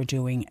SNAs for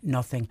doing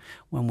nothing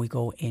when we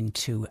go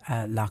into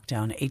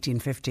lockdown?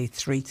 1850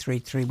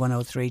 333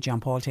 103.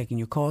 John Paul taking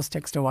your calls.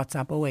 Text or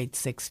WhatsApp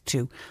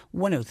 0862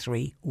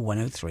 103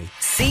 103.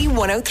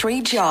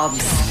 C103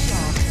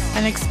 Jobs.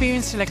 An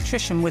experienced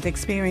electrician with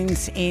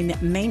experience in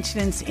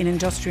maintenance in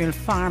industrial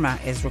pharma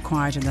is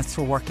required, and that's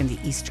for work in the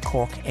East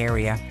Cork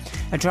area.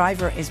 A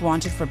driver is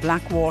wanted for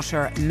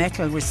Blackwater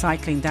Metal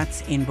Recycling,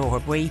 that's in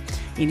Boherbue.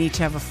 You need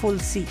to have a full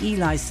CE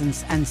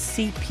licence and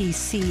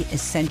CPC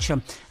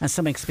essential, and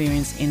some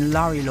experience in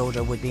lorry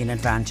loader would be an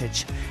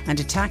advantage. And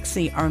a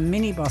taxi or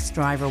minibus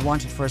driver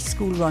wanted for a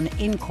school run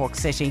in Cork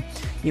City.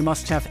 You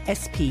must have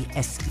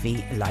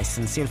SPSV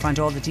licence. You'll find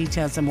all the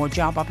details and more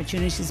job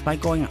opportunities by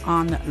going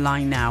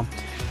online now.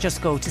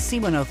 Just go to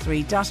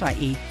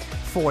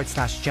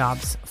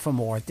c103.ie/jobs for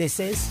more.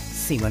 This is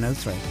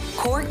C103.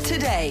 Cork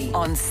Today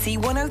on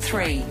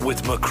C103.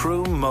 With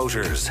Macroom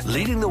Motors,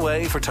 leading the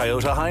way for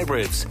Toyota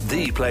hybrids.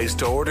 The place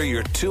to order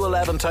your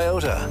 211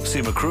 Toyota.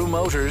 See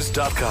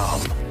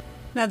macroommotors.com.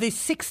 Now, the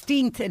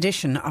 16th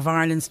edition of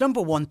Ireland's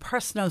 #1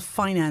 personal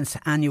finance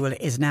annual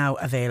is now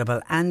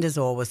available, and as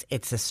always,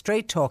 it's a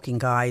straight talking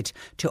guide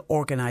to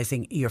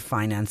organising your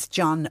finance.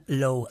 John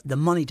Lowe, the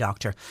money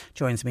doctor,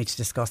 joins me to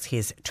discuss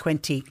his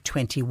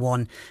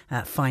 2021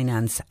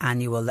 finance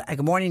annual.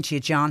 Good morning to you,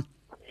 John.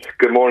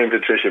 Good morning,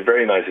 Patricia.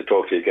 Very nice to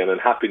talk to you again,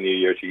 and Happy New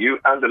Year to you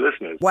and the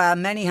listeners. Well,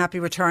 many happy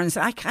returns.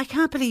 I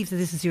can't believe that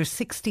this is your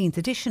 16th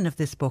edition of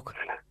this book.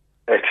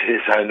 It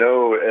is, I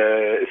know.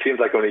 It seems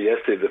like only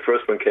yesterday the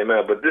first one came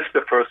out, but this is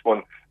the first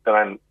one that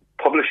I'm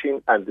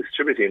publishing and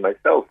distributing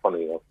myself,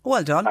 funny enough.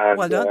 Well done,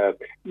 well done.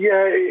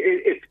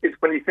 It's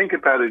when you think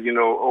about it,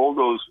 all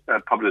those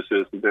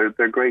publishers, they're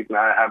great, and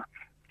I have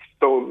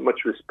so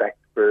much respect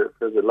for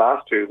the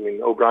last two. I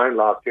mean, O'Brien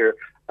last year,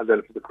 and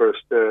then for the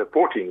first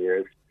 14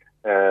 years,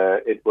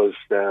 it was,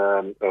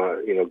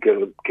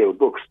 Gill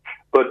Books.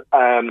 But,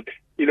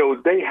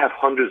 they have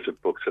hundreds of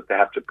books that they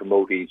have to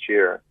promote each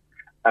year.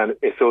 And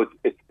so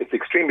it's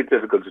extremely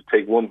difficult to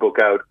take one book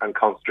out and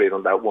concentrate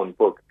on that one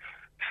book.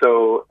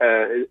 So,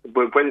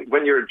 but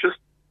when you're just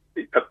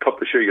a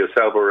publisher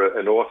yourself or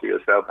an author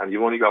yourself, and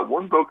you've only got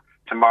one book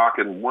to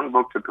market, and one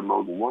book to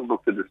promote, and one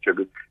book to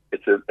distribute,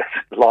 it's a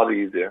lot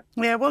easier.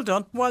 Yeah, well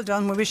done.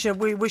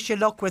 We wish you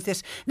luck with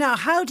it. Now,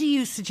 how do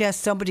you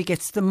suggest somebody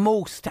gets the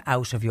most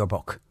out of your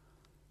book?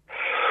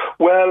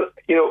 Well,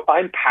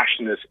 I'm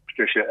passionate,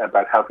 Patricia,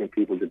 about helping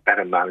people to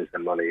better manage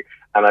their money.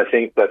 And I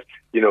think that,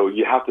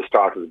 you have to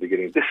start at the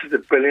beginning. This is a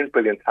brilliant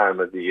time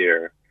of the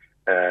year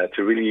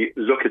to really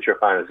look at your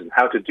finances. And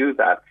how to do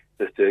that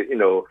is to,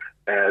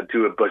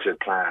 do a budget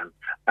plan.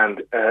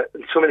 And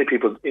so many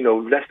people,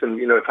 less than,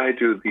 if I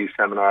do these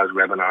seminars,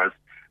 webinars,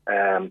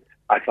 I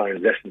find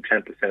less than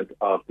 10%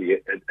 of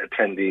the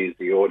attendees,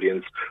 the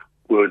audience,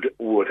 would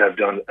have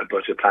done a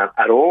budget plan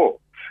at all.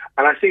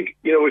 And I think,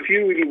 if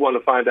you really want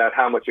to find out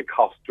how much it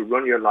costs to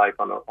run your life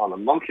on a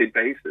monthly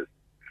basis,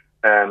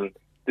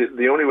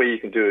 the only way you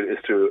can do it is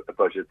through a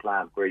budget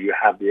plan where you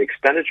have the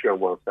expenditure on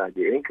one side,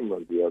 your income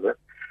on the other.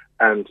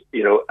 And,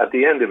 at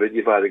the end of it,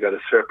 you've either got a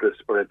surplus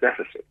or a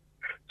deficit.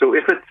 So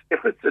if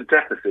it's a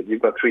deficit,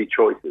 you've got three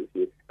choices: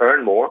 you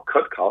earn more,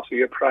 cut costs, or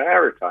you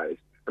prioritise.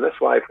 And that's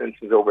why, for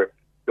instance, over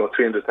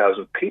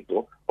 300,000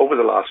 people over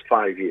the last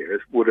 5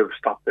 years would have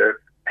stopped their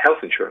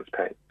health insurance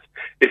payments.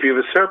 If you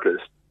have a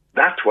surplus,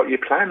 that's what you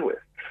plan with.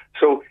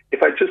 So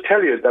if I just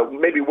tell you that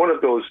maybe one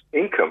of those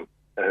income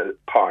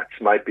parts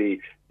might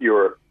be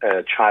your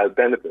child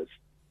benefits,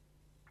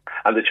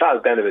 and the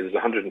child benefit is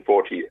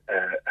 140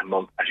 a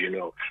month, as you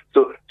know.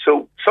 So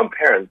some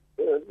parents,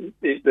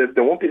 there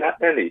won't be that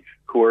many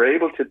who are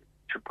able to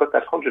put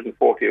that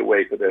 140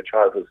 away for their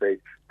child as a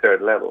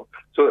third level.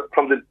 So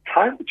from the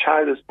time the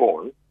child is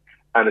born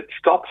and it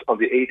stops on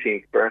the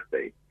 18th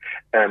birthday,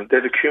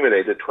 they've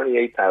accumulated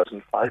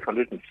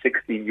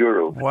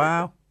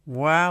 €28,560.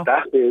 Wow.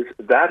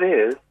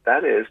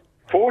 That is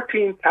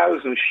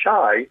 14,000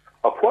 shy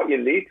of what you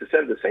need to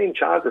send the same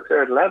child to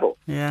third level.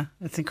 Yeah,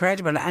 it's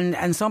incredible.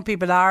 And some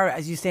people are,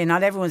 as you say,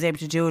 not everyone's able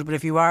to do it, but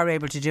if you are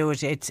able to do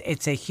it,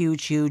 it's a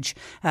huge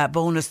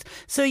bonus.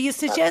 So you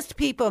suggest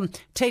people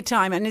take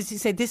time, and as you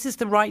say, this is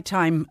the right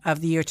time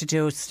of the year to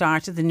do it,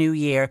 start of the new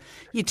year.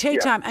 You take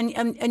time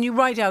and you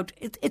write out,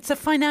 it's a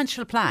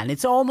financial plan.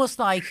 It's almost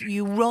like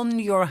you run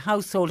your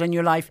household and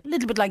your life a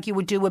little bit like you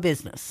would do a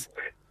business.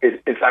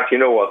 In fact, you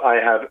know what?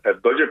 I have a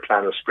budget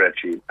planner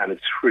spreadsheet, and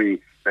it's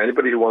free for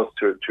anybody who wants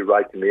to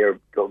write to me or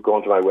go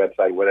onto my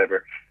website,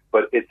 whatever.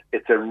 But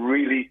it's a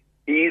really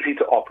easy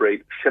to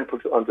operate, simple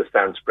to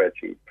understand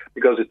spreadsheet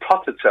because it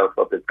tots itself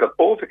up. It's got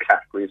all the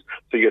categories,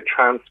 so your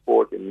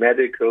transport, your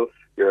medical,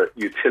 your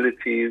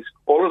utilities,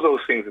 all of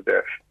those things are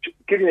there. To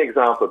give you an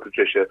example,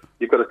 Patricia,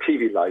 you've got a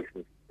TV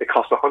license. It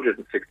costs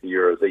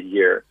 €160 a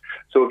year.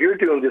 So if you're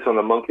doing this on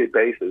a monthly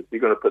basis,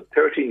 you're going to put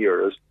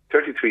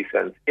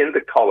 €13.33 in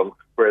the column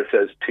where it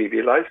says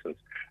TV license,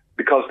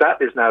 because that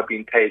is now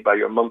being paid by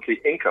your monthly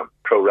income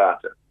pro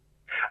rata.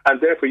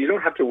 And therefore, you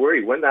don't have to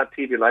worry when that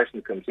TV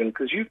license comes in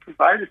because you've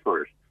provided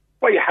for it.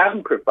 What you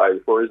haven't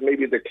provided for is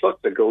maybe the clutch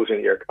that goes in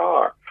your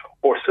car,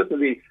 or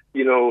suddenly,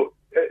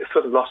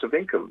 sudden loss of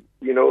income,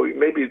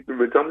 maybe the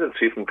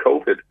redundancy from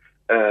COVID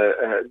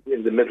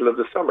in the middle of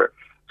the summer.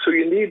 So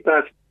you need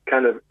that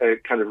kind of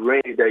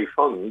rainy day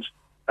fund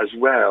as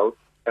well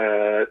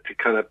to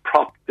kind of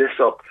prop this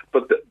up.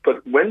 But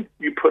when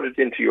you put it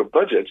into your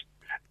budget,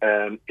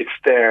 it's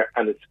there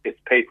and it's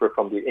paid for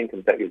from the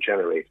income that you're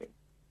generating.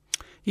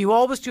 You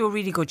always do a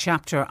really good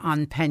chapter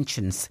on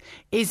pensions.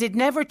 Is it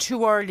never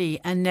too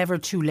early and never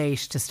too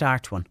late to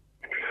start one?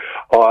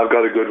 Oh, I've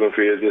got a good one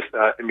for you.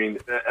 At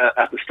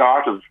the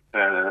start of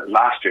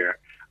last year,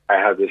 I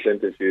had this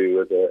interview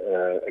with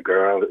a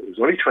girl who was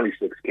only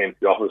 26, came to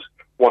the office,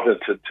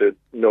 wanted to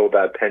know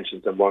about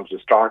pensions and wanted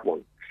to start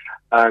one.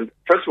 And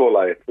first of all,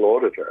 I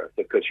applauded her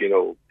because,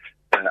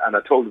 and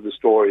I told her the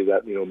story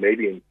that,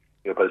 maybe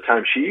by the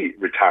time she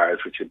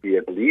retires, which would be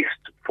at least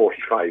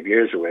 45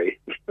 years away,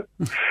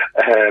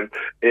 there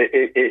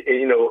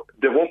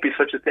won't be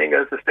such a thing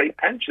as a state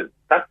pension.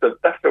 That's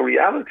the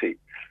reality.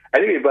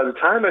 Anyway, by the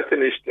time I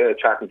finished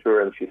chatting to her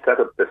and she set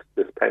up this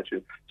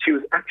pension, she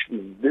was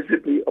actually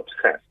visibly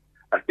upset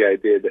at the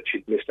idea that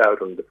she'd missed out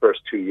on the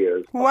first 2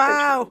 years.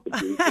 Wow.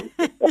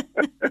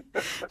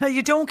 Now,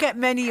 you don't get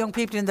many young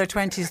people in their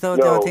 20s, though,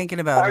 thinking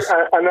about it.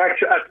 And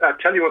actually, I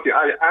tell you what,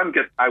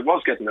 I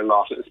was getting a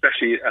lot,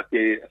 especially at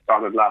the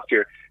start of last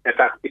year. In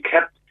fact, it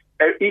kept,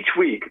 each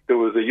week there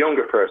was a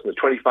younger person, a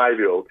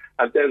 25-year-old,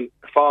 and then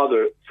the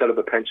father set up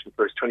a pension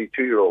for his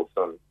 22-year-old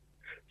son.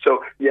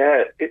 So,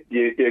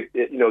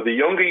 the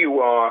younger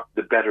you are,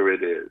 the better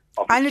it is.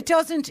 Obviously.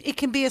 And it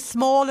can be a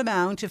small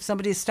amount if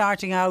somebody's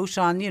starting out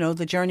on,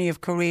 the journey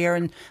of career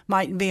and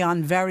mightn't be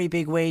on very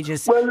big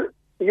wages. Well,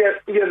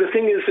 the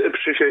thing is,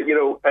 Patricia,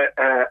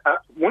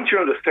 once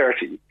you're under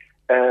 30,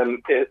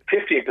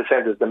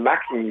 15% is the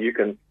maximum you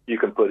can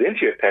put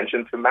into your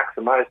pension to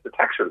maximise the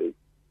tax relief.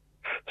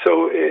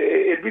 So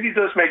it really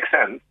does make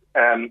sense.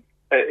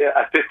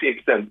 At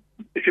 15%,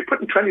 if you're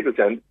putting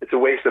 20%, it's a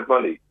waste of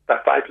money.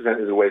 That 5%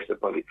 is a waste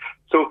of money.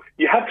 So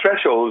you have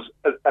thresholds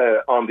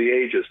on the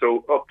ages.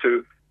 So up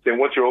to, say,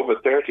 once you're over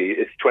 30,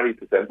 it's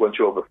 20%. Once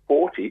you're over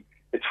 40,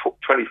 it's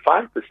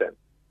 25%.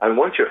 And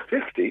once you're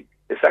 50,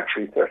 it's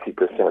actually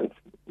 30%.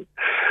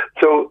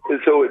 So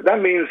that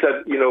means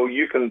that,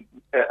 you can,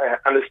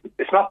 and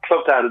it's not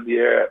plucked out of the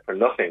air for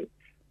nothing.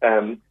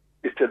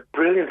 It's a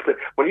brilliant,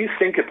 when you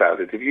think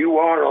about it, if you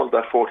are on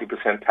that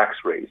 40%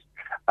 tax rate,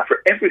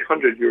 for every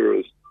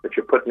 €100 that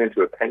you're putting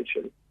into a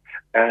pension,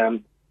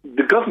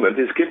 the government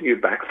is giving you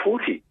back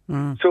 40.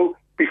 So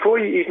before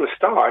you even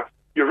start,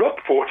 you're up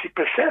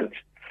 40%.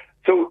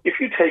 So if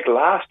you take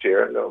last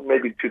year,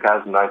 maybe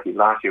 2019,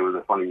 last year was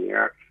a funny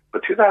year,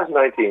 but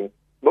 2019,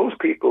 most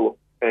people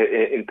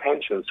in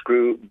pensions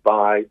grew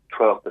by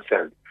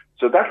 12%.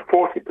 So that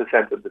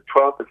 40% of the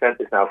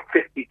 12% is now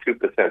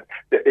 52%.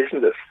 There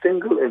isn't a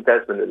single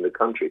investment in the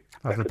country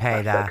that will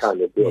pay that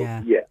kind of bill.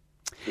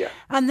 Yeah.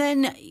 And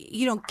then,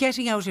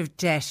 getting out of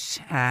debt,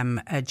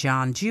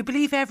 John, do you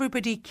believe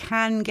everybody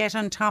can get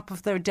on top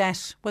of their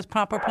debt with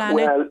proper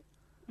planning? Well,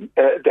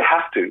 they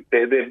have to.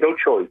 They have no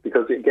choice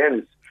because, again,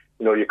 it's,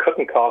 you're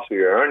cutting costs or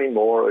you're earning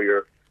more or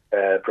you're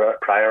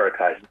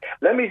prioritizing.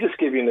 Let me just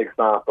give you an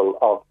example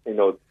of,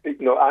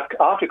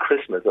 after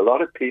Christmas, a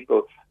lot of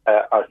people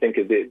are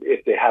thinking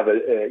if they have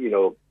a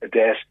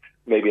debt,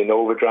 maybe an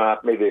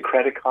overdraft, maybe a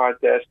credit card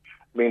debt.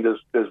 I mean,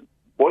 there's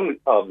one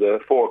of the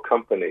 4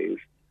 companies,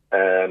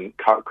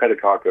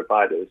 credit card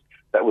providers,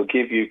 that will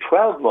give you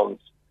 12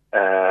 months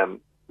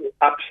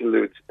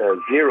absolute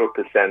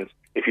 0%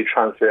 if you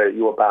transfer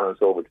your balance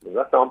over to them.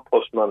 That's on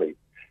Push Money,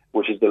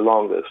 which is the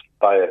longest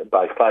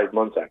by 5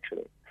 months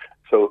actually.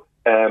 So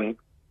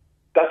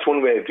that's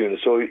one way of doing it.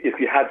 So if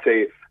you had,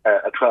 say,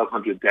 a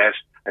 1,200 debt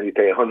and you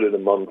pay 100 a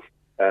month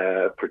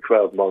for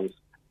 12 months,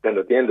 then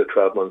at the end of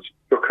 12 months,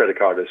 your credit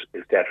card is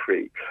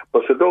debt-free.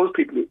 But for those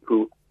people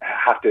who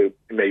have to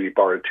maybe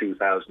borrow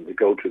 2,000 to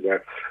go to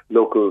their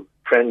local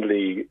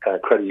friendly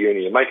credit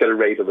union, you might get a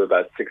rate of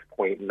about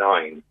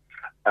 6.9%,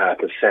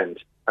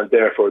 and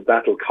therefore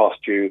that'll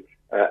cost you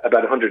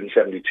about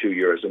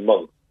 €172 a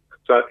month.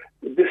 So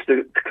this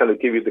to kind of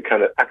give you the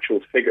kind of actual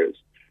figures.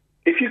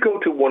 If you go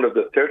to one of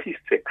the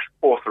 36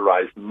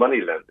 authorised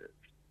money lenders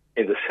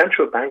in the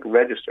central bank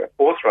register,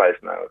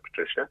 authorised now,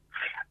 Patricia,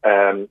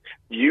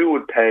 you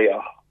would pay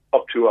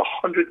up to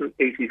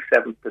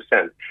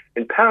 187%.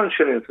 In pounds,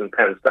 shillings and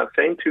pence, that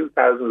same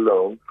 2,000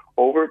 loan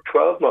over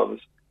 12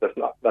 months, that's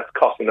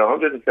costing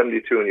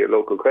 172 in your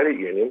local credit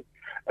union,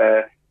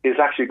 is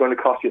actually going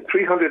to cost you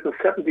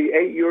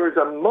 €378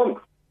 a month.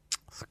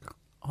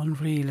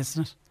 Unreal,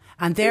 isn't it?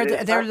 And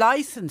they're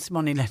licensed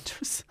money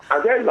lenders.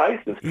 And they're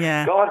licensed.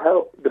 Yeah. God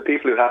help the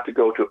people who have to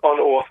go to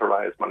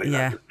unauthorised money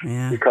lenders.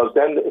 Yeah. Because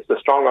then it's the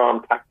strong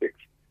arm tactics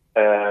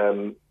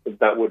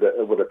that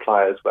would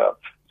apply as well.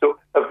 So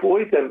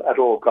avoid them at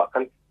all costs.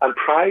 And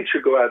pride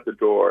should go out the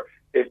door.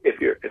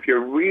 If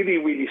you're really,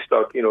 really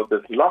stuck,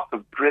 there's lots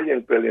of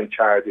brilliant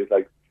charities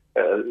like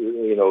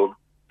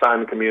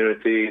Simon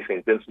Community,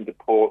 St. Vincent de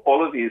Paul,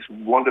 all of these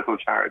wonderful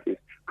charities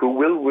who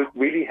will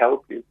really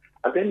help you.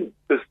 And then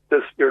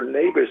there's your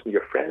neighbours and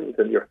your friends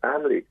and your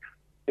family.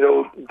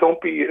 Don't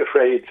be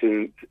afraid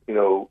to,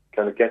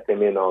 kind of get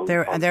them in on.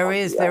 There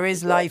is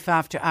life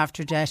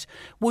after debt.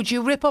 Would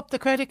you rip up the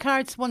credit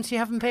cards once you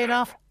haven't paid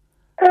off?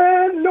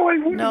 No, I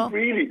wouldn't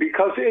really,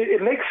 because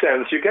it makes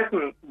sense. You're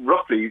getting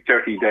roughly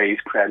 30 days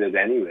credit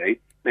anyway,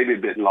 maybe a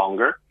bit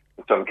longer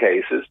in some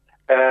cases.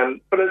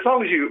 But as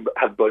long as you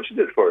have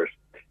budgeted for it,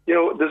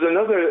 there's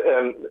another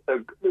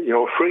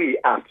free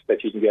app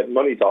that you can get,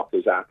 Money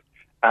Doctors app.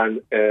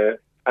 And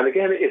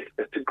again,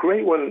 it's a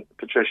great one,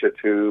 Patricia,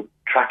 to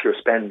track your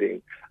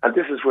spending. And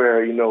this is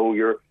where,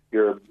 your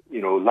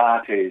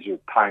lattes, your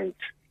pints,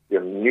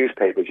 your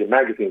newspapers, your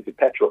magazines, your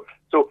petrol.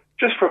 So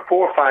just for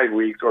 4 or 5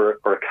 weeks or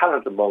a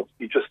calendar month,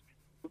 you just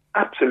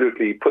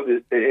absolutely put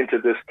it into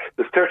this.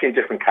 There's 13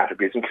 different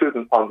categories,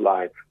 including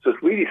online. So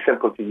it's really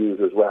simple to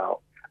use as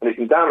well. And you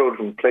can download it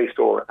from Play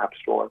Store or App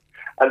Store.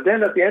 And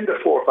then at the end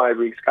of 4 or 5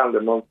 weeks,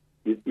 calendar month,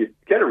 you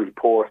get a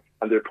report,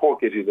 and the report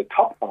gives you the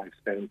top 5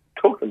 spend,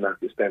 total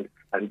amount you spend,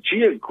 and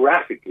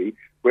geographically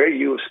where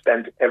you have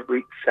spent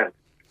every cent.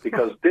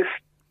 Because this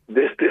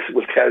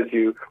will tell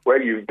you where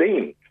you've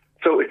been.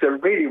 So it's a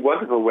really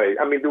wonderful way.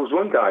 I mean, there was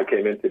one guy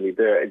came into me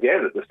there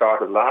again at the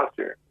start of last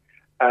year,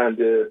 and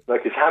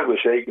his hand was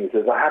shaking. He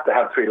says, "I have to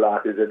have 3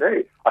 lattes a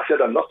day." I said,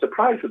 "I'm not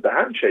surprised with the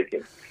hand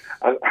shaking."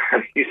 And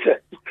he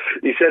said,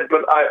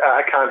 "But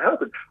I can't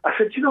help it." I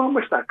said, "Do you know how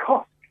much that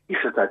costs?" He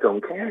said, "I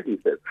don't care." He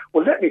said,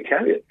 "Well, let me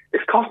tell you,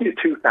 it's costing you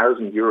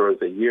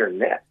 €2,000 a year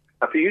net.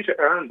 And for you to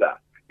earn that,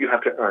 you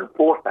have to earn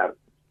 4,000.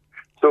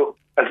 So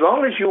as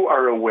long as you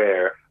are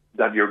aware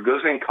that you're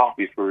guzzling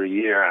coffee for a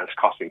year and it's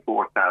costing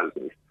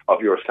 4,000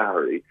 of your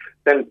salary,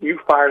 then you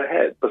fire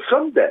ahead. But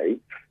someday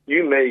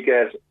you may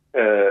get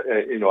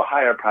a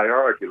higher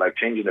priority, like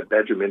changing a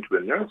bedroom into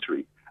a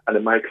nursery, and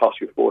it might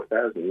cost you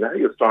 4,000. Now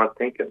you'll start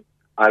thinking,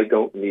 I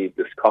don't need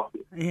this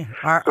coffee. Yeah.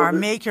 Or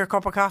make your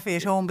cup of coffee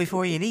at home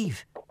before you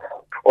leave.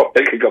 Or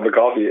make a cup of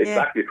coffee,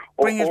 exactly.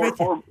 Bring it with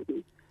you.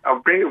 Or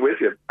bring it with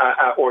you.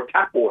 Or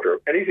tap water,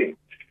 anything.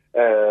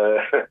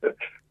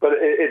 But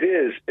it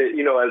is,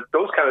 as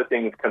those kind of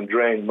things can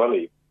drain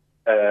money.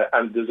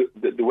 And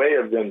the way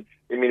of them,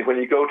 I mean, when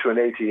you go to an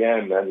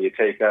ATM and you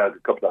take out a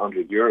couple of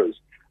 €100,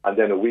 and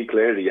then a week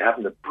later you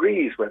haven't a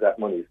breeze where that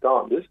money's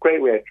gone. This is a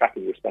great way of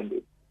tracking your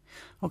spending.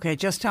 OK,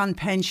 just on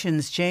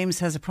pensions, James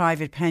has a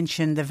private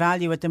pension. The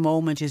value at the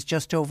moment is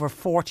just over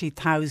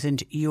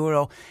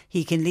 €40,000.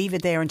 He can leave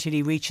it there until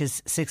he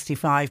reaches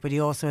 65, but he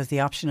also has the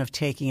option of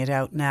taking it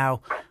out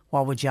now.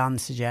 What would John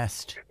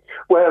suggest?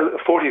 Well,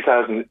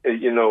 40,000,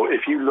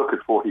 if you look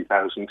at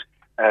 40,000,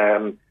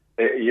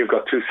 you've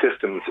got 2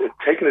 systems.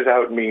 Taking it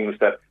out means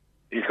that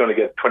he's going to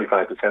get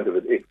 25% of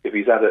it if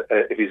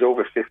he's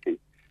over 50.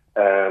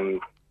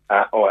 And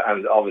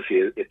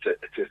obviously it's a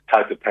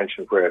type of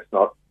pension where it's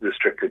not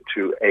restricted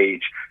to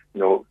age.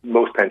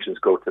 Most pensions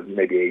go to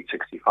maybe age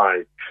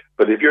 65.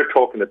 But if you're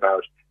talking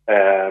about,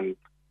 the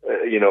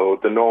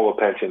normal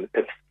pension,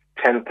 it's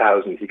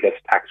 10,000 he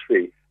gets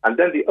tax-free. And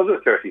then the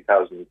other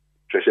 30,000,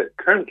 Tricia,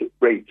 current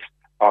rates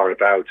are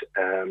about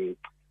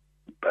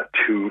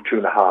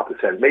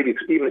 2.5%. Maybe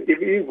even if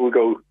we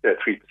go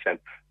 3%.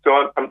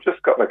 So I'm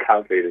just got my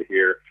calculator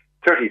here.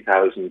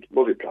 30,000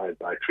 multiplied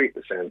by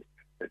 3%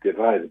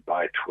 divided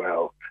by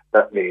 12.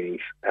 That means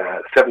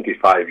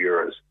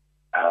 €75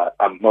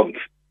 a month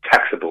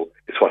taxable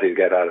is what he'll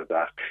get out of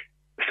that.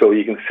 So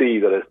you can see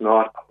that it's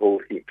not a whole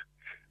heap.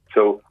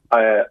 So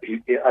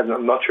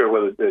I'm not sure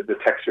whether the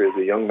texter is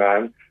a young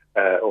man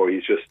or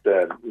he's just,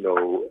 at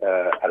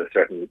a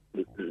certain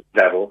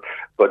level,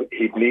 but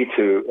he'd need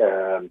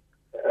to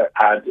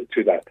add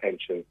to that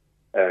pension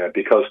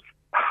because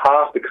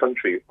half the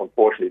country,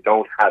 unfortunately,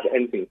 don't have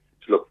anything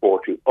to look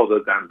forward to other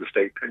than the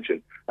state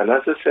pension. And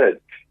as I said,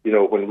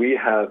 when we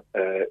have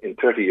in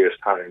 30 years'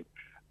 time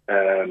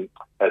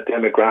a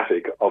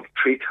demographic of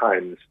 3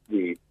 times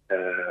the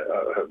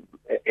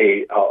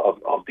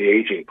of the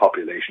aging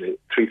population,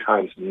 3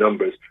 times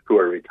numbers who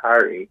are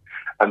retiring,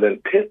 and then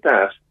pit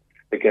that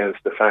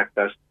against the fact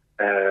that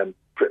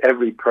for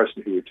every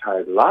person who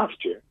retired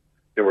last year,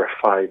 there were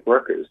 5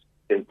 workers.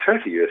 In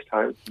 30 years'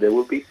 time, there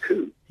will be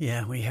 2.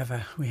 Yeah, we have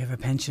a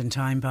pension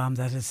time bomb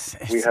that is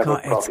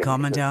it's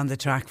coming down the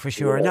track for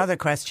sure. Yeah. Another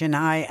question: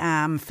 I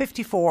am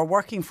 54,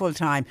 working full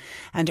time,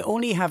 and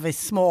only have a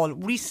small,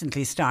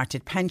 recently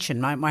started pension.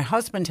 My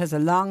husband has a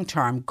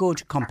long-term,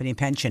 good company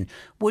pension.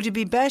 Would it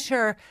be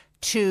better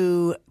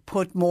to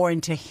put more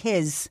into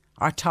his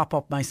or top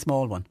up my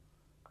small one?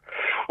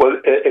 Well,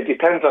 it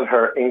depends on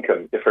her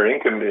income. If her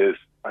income is,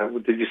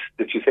 did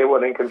you say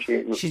what income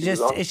she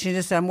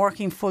just I'm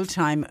working full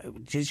time.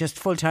 She's just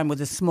full time with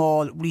a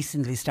small,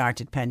 recently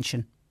started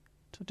pension.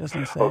 So it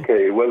doesn't say.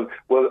 Okay, well,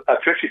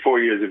 at 54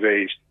 years of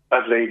age,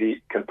 that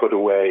lady can put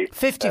away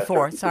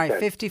 54.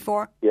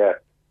 54. Yeah,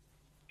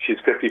 she's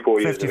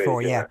 54 years of age.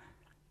 54, yeah.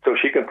 So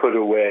she can put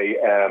away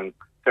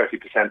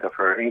 30% of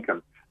her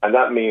income, and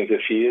that means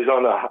if she is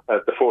on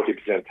the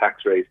 40%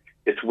 tax rate,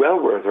 it's well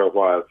worth her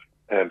while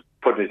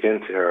putting it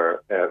into her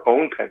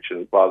own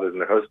pension rather than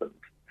her husband's.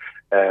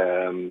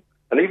 And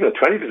even at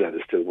 20%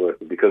 is still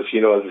worth it because,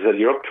 as I said,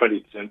 you're up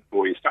 20%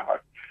 before you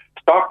start.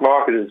 Stock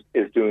market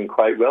is doing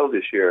quite well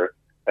this year,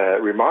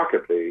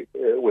 remarkably,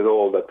 with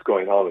all that's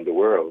going on in the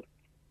world.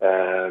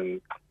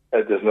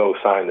 There's no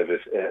sign of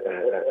it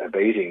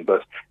abating.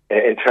 But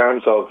in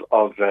terms of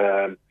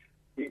the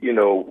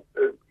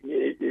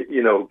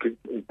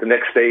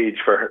next stage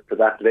for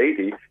that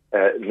lady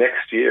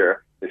next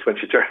year is when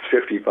she turns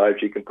 55,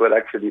 she can put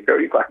actually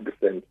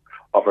 35%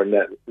 of her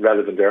net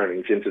relevant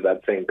earnings into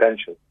that same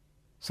pension.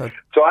 So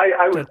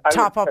I would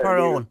top up her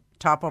own.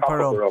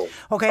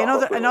 Okay,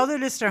 another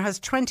listener has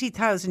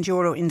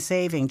 €20,000 in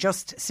saving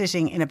just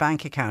sitting in a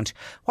bank account.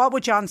 What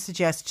would John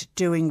suggest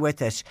doing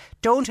with it?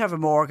 Don't have a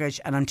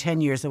mortgage and I'm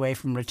 10 years away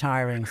from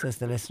retiring, says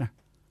the listener.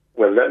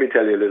 Well, let me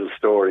tell you a little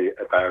story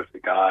about a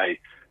guy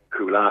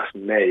who last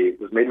May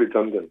was made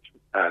redundant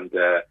and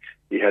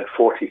he had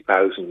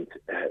 40,000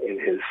 in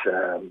his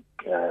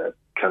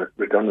kind of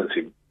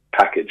redundancy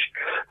package.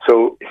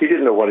 So he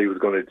didn't know what he was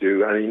going to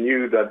do, and he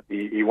knew that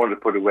he wanted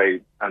to put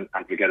away and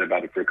forget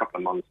about it for a couple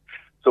of months.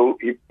 So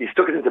he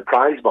stuck it into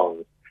prize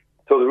bonds.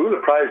 So the rule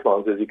of prize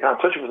bonds is you can't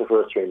touch it for the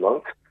first 3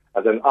 months,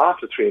 and then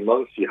after 3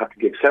 months you have to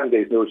give 7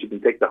 days notice. You can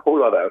take the whole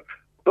lot out,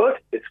 but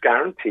it's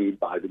guaranteed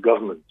by the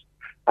government.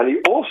 And he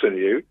also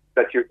knew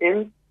that you're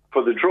in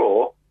for the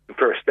draw the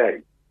first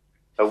day.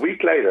 A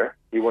week later,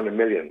 he won $1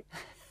 million.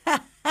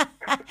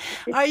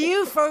 Are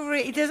you for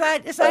real? Is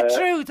that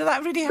true? Does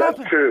that really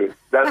happen?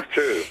 That's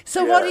true.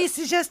 So what are you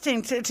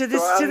suggesting to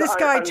this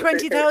guy?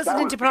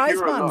 20,000 into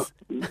prize bonds?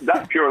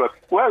 That's pure luck.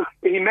 Well,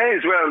 he may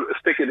as well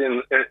stick it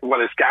in.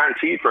 Well, it's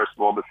guaranteed first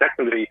of all, but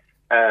secondly,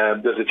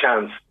 there's a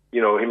chance. He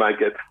might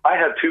get. I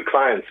had 2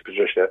 clients,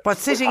 Patricia. But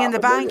sitting in the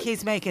bank,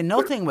 he's making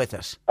nothing with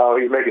it. Oh,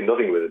 he's making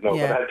nothing with it. No,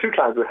 but I had 2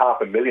 clients with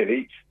 $500,000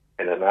 each,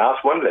 and then I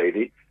asked one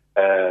lady,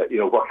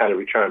 what kind of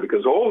return,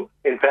 because all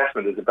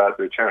investment is about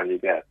the return you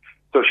get.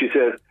 So she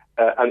says,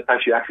 and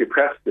she actually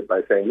pressed it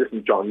by saying,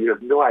 listen, John, you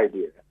have no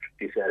idea.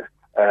 She says,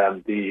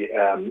 the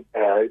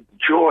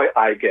joy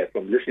I get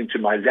from listening to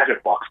my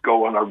letterbox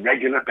go on a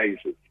regular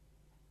basis,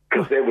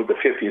 because there were the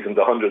 50s and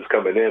the 100s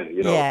coming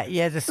in,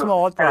 Yeah, the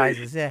small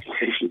prizes, yeah.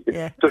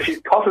 So she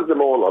totted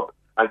them all up,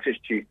 and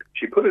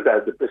she put it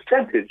as a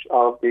percentage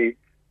of the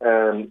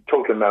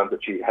total amount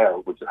that she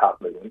held, which is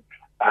 $500,000,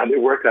 and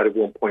it worked out at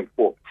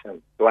 1.4%.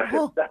 So I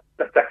said,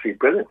 that's actually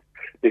brilliant,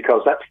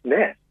 because that's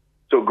net.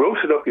 So gross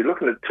it up, you're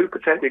looking at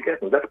 2% you're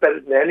getting. That's better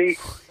than any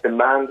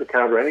demand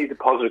account or any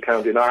deposit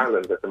account in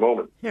Ireland at the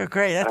moment. You're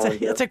great.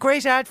 That's a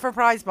great ad for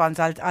prize bonds.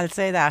 I'll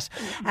say that.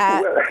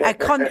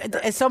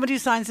 Somebody who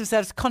signs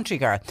themselves country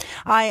girl.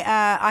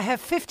 I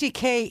have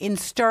 50k in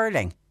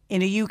sterling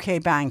in a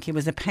UK bank. It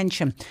was a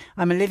pension.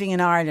 I'm living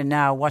in Ireland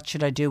now. What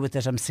should I do with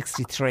it? I'm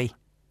 63.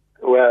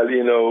 Well,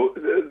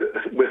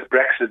 with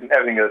Brexit and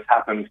everything that's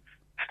happened,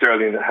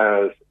 sterling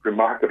has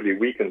remarkably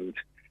weakened.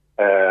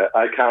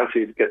 I can't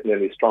see it getting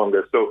any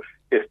stronger. So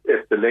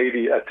if the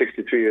lady at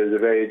 63 years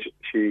of age,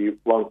 she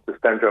wants to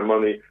spend her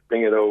money,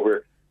 bring it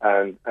over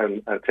and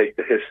take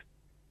the hit,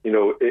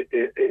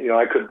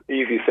 I could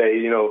easily say,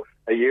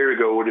 a year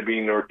ago would have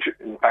been, or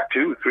in fact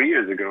 2-3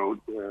 years ago,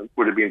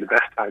 would have been the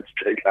best time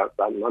to take out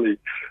that money.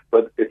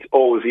 But it's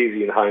always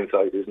easy in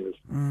hindsight, isn't it?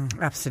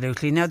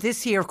 Absolutely. Now,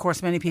 this year, of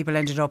course, many people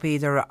ended up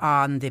either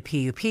on the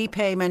PUP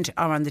payment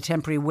or on the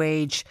temporary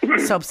wage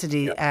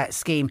subsidy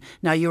scheme.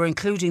 Now, you're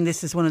including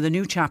this as one of the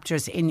new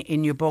chapters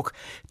in your book.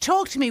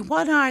 Talk to me,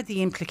 what are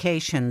the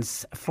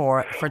implications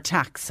for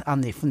tax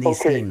from these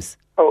schemes?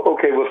 Oh,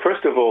 okay. Well,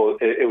 first of all,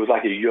 it was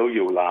like a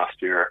yo-yo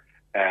last year.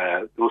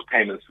 Those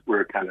payments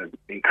were kind of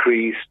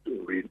increased,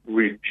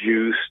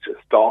 reduced,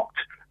 stopped,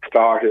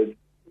 started,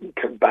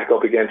 back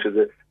up again to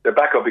the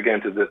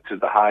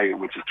high,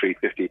 which is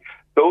 $350.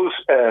 Those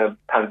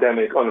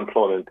pandemic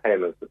unemployment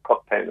payments, the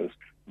CUP payments,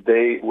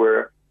 they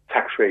were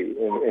tax-free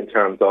in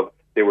terms of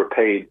they were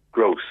paid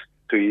gross,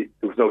 so there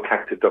was no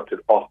tax deducted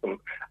off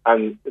them.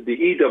 And the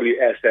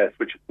EWSS,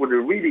 which would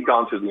have really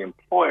gone to the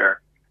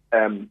employer,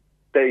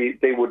 they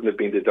wouldn't have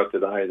been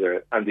deducted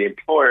either, and the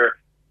employer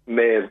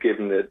may have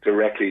given it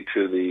directly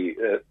to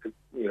the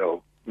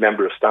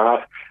member of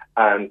staff,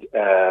 and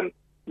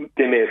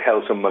they may have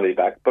held some money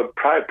back. But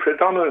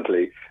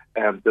predominantly,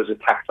 there's a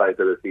tax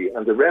liability,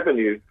 and the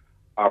revenue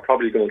are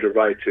probably going to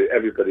write to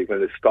everybody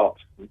when it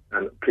stops.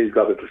 And please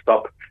God, it will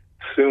stop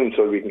soon,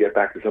 so we can get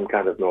back to some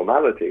kind of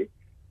normality.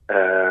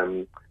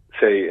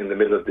 Say in the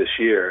middle of this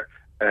year,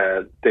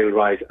 they'll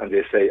write and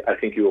they say, "I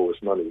think you owe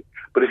us money."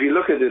 But if you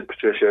look at it,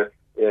 Patricia,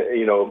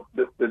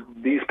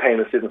 these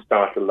payments didn't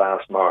start till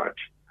last March.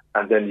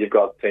 And then you've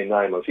got, say,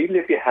 9 months. Even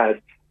if you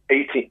had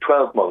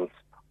 12 months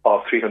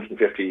of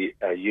 $350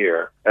 a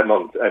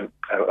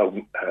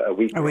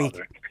week,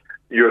 rather,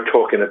 you're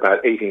talking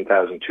about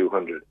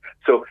 $18,200.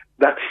 So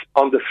that's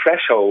on the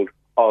threshold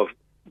of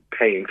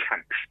paying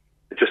tax,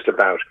 just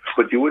about.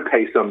 But you would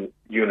pay some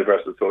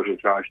universal social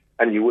charge,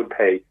 and you would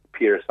pay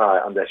PSI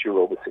unless you're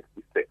over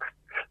 66.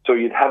 So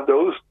you'd have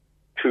those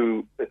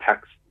two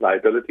tax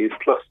liabilities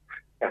plus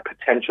a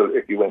potential,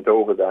 if you went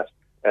over that,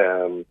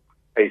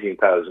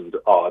 18,000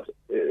 odd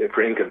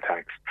for income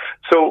tax.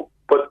 So,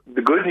 but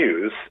the good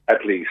news,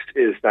 at least,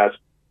 is that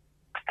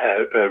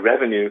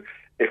revenue,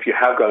 if you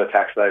have got a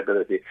tax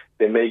liability,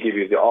 they may give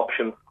you the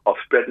option of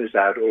spreading it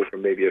out over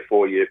maybe a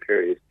 4-year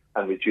period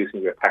and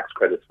reducing your tax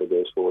credits for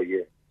those 4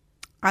 years.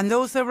 And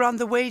those that were on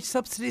the wage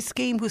subsidy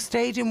scheme who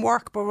stayed in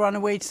work but were on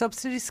a wage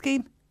subsidy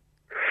scheme?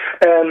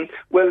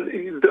 Well,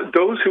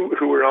 those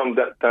who were on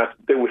that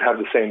they would have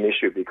the same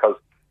issue, because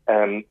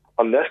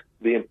unless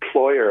the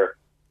employer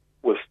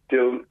was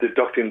still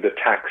deducting the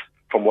tax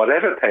from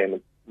whatever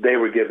payment they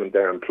were giving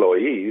their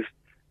employees,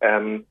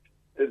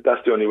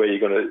 that's the only way you're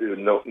going to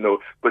know.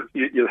 But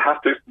you'll have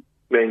to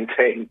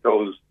maintain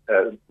those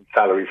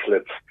salary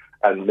slips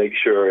and make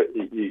sure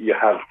you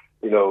have,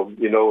 you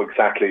know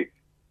exactly,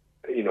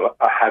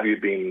 have you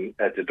been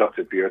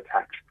deducted for your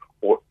tax,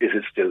 or is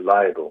it still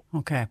liable?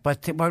 Okay,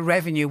 but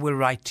revenue will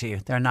write to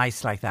you. They're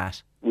nice like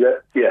that. Yeah,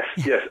 yes,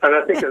 and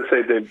I think I'd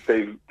say they've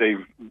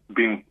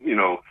been,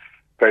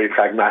 very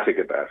pragmatic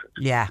about it.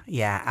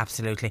 Yeah,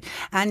 absolutely.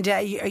 And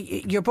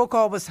your book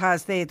always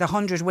has the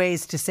 100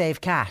 ways to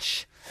save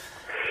cash.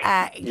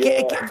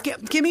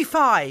 Give me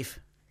 5.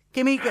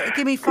 Give me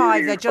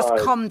 5 that just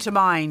come to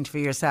mind for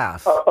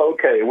yourself.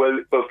 Okay.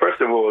 Well,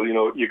 first of all,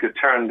 you could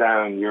turn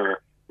down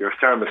your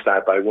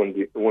thermostat by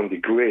 1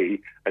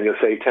 degree, and you'll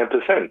save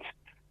 10%.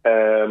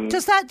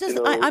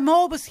 I'm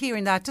always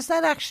hearing that. Does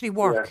that actually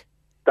work? Yeah.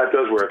 That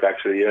does work,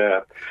 actually, yeah.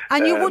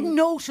 And you wouldn't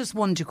notice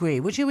 1 degree,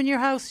 would you, in your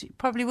house? You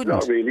probably wouldn't.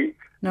 Not really.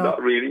 No. Not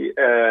really.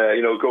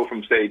 Go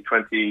from, say,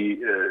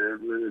 20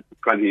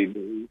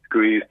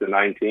 degrees to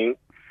 19.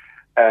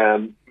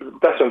 That's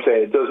what I'm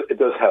saying. It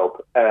does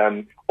help.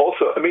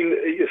 Also, I mean,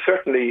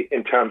 certainly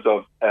in terms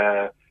of,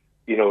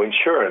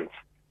 insurance.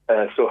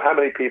 So how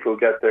many people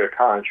get their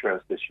car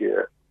insurance this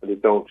year and they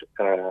don't,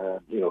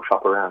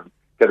 shop around?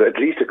 Get at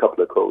least a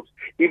couple of quotes.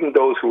 Even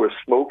those who were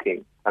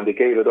smoking and they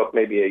gave it up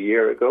maybe a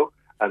year ago,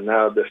 and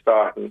now they're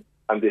starting,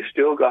 and they've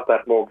still got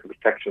that mortgage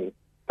protection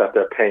that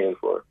they're paying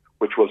for,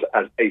 which was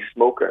as a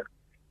smoker.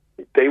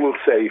 They will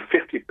save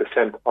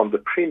 50% on the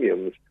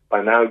premiums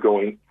by now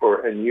going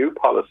for a new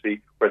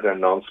policy where they're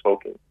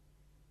non-smoking.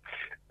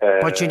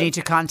 But you need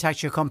to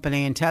contact your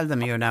company and tell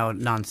them you're now a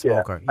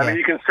non-smoker. Yeah. I mean,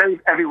 you can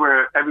save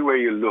everywhere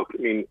you look.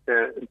 I mean,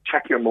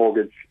 check your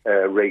mortgage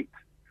rates.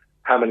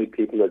 How many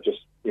people are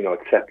just,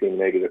 accepting,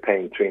 maybe they're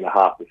paying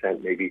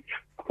 3.5%, maybe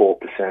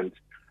 4%,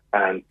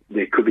 and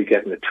they could be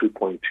getting a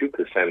 2.2%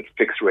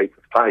 fixed rate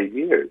for 5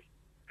 years.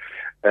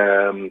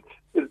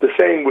 The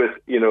same with,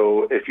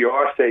 if you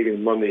are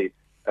saving money,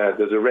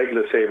 there's a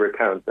regular saver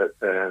account that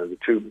the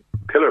 2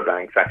 pillar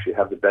banks actually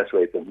have the best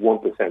rates of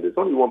 1%. It's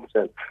only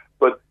 1%,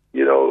 but,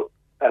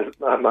 as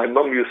my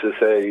mum used to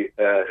say,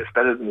 it's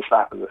better than a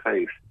slap in the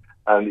face,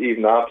 and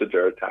even after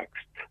dirt tax.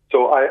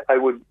 So I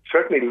would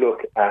certainly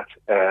look at,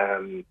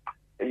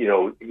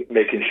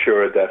 making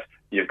sure that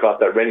you've got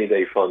that rainy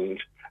day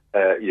fund,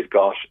 you've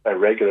got a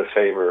regular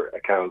saver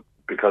account,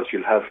 because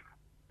you'll have,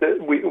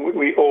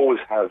 we always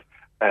have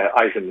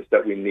items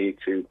that we need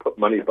to put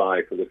money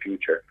by for the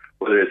future,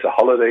 whether it's a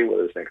holiday,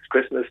 whether it's next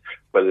Christmas,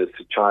 whether it's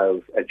a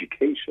child's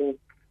education,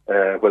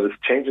 whether it's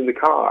changing the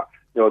car,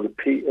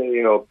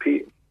 PCP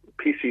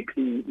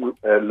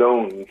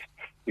loans,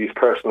 these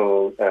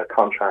personal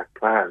contract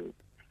plans,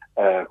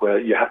 where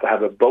you have to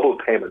have a bubble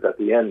payment at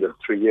the end of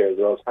 3 years,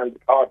 or else hand the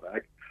car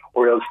back,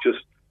 or else just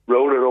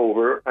roll it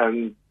over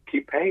and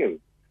keep paying.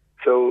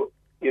 So,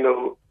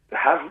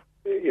 have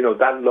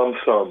that lump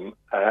sum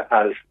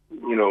as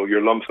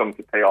your lump sum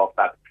to pay off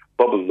that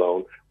bubble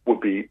loan would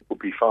be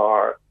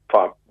far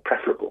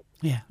preferable.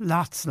 Yeah,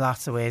 lots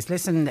of ways.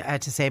 Listen,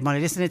 to save money.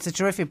 Listen, it's a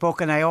terrific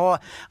book, and I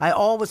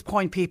always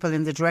point people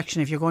in the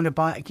direction, if you're going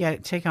to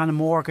take on a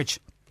mortgage,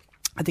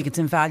 I think it's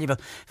invaluable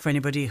for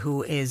anybody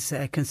who is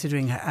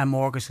considering a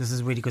mortgage, because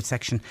there's a really good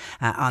section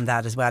on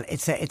that as well.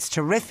 It's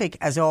terrific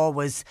as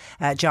always,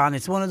 John.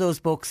 It's one of those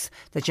books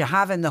that you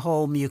have in the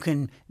home. You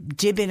can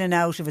dip in and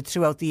out of it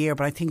throughout the year,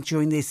 but I think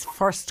during these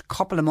first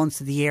couple of months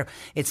of the year,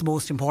 it's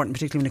most important,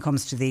 particularly when it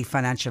comes to the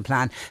financial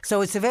plan.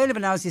 So it's available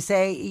now, as you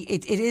say.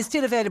 It is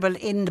still available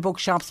in the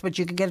bookshops, but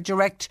you can get it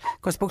direct.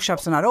 Of course,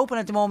 bookshops are not open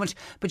at the moment,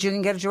 but you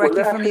can get it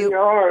directly from you. They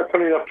are,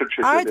 funny enough,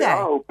 Patricia. Are they?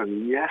 Are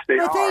open. Yes, they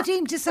are. Are they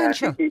deemed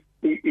essential?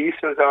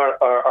 Easton's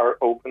are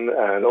open,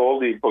 and all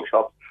the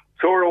bookshops.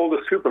 So are all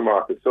the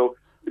supermarkets. So,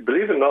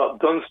 believe it or not,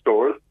 Dunnes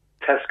Stores,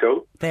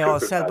 Tesco, they all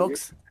sell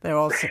books. They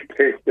all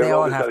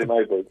have them.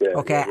 My book, yeah.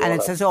 Okay, and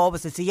it says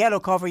always, it's a yellow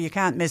cover, you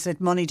can't miss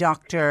it. Money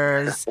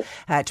Doctors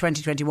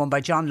 2021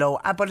 by John Lowe,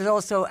 but it's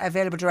also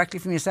available directly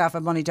from yourself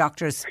at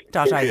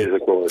moneydoctors.ie. It is,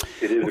 of course.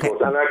 Of course.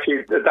 And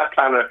actually, that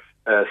planner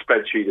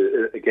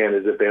spreadsheet again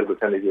is available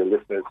to any of your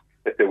listeners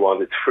if they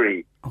want. It's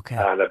free. Okay.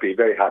 And I'd be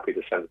very happy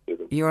to send it to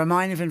them. You're a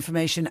mine of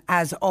information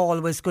as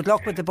always. Good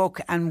luck with the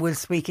book, and we'll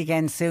speak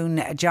again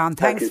soon. John,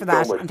 thanks for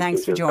that, and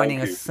thanks for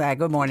joining us.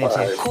 Good morning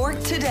to you. Cork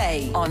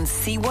Today on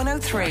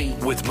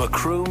C103. With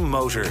Macroom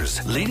Motors,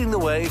 leading the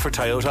way for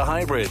Toyota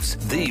hybrids.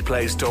 The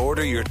place to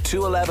order your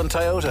 211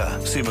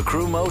 Toyota. See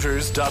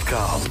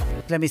macroommotors.com.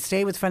 Let me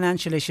stay with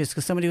financial issues,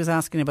 because somebody was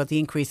asking about the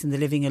increase in the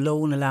living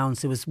alone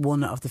allowance. It was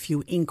one of the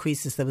few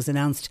increases that was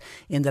announced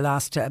in the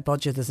last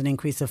budget. There's an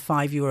increase of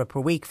 €5 per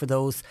week for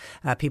those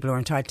people who are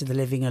entitled to the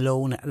living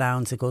alone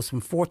allowance. It goes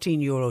from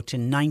 €14 to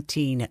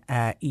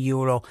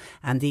 €19,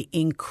 and the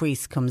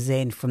increase comes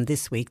in from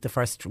this week, the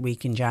first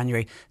week in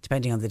January,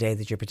 depending on the day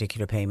that your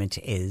particular payment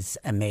is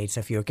made.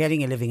 So if you're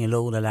getting a living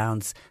alone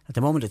allowance, at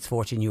the moment it's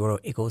 €14,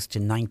 it goes to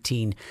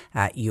 €19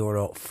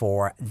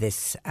 for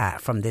this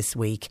from this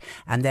week.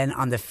 And then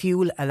on the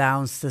fuel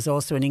allowance, there's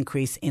also an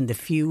increase in the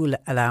fuel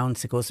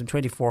allowance. It goes from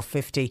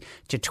 €24.50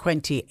 to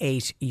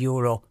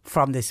 €28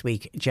 from this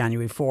week,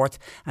 January 4th.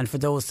 And for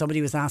those,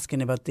 somebody was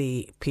asking about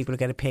the people who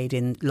get it paid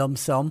in lump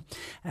sum.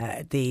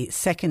 The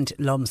second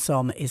lump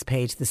sum is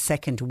paid the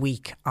second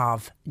week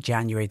of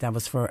January. That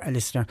was for a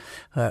listener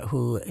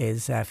who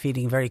is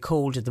feeling very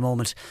cold at the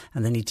moment,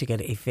 and they need to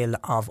get a fill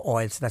of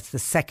oil. So that's the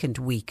second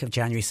week of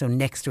January. So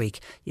next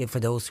week, for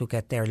those who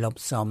get their lump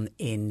sum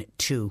in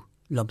 2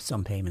 lump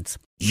sum payments.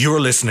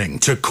 You're listening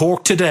to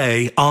Cork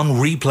Today on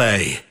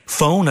replay.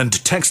 Phone and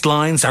text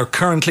lines are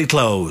currently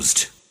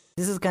closed.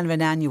 This is kind of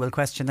an annual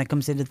question that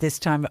comes in at this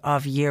time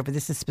of year, but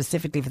this is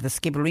specifically for the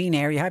Skibbereen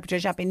area. Hi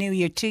Patricia, Happy New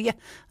Year to you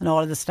and all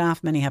of the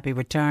staff. Many happy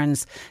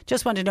returns.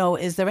 Just want to know,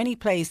 is there any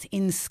place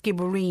in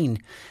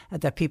Skibbereen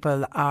that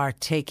people are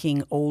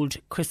taking old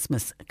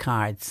Christmas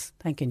cards?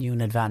 Thanking you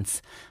in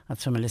advance.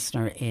 That's from a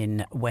listener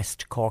in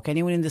West Cork.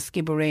 Anyone in the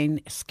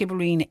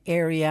Skibbereen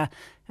area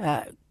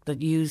that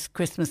use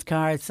Christmas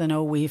cards? I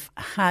know we've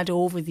had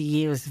over the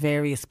years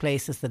various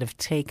places that have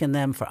taken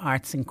them for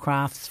arts and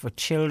crafts for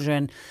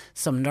children.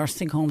 Some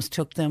nursing homes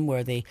took them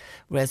where the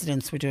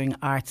residents were doing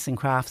arts and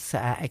crafts,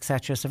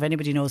 etc. So if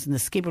anybody knows in the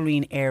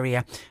Skibbereen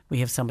area, we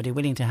have somebody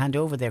willing to hand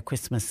over their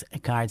Christmas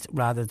cards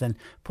rather than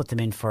put them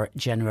in for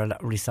general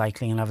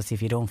recycling. And obviously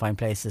if you don't find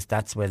places,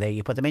 that's where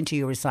you put them into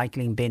your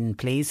recycling bin,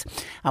 please.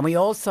 And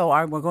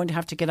we're going to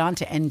have to get on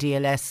to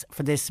NDLS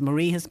for this.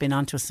 Marie has been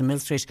on to us in Mill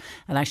Street,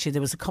 and actually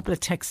there was a couple of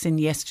texts in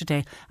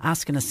yesterday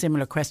asking a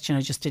similar question.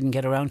 I just didn't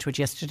get around to it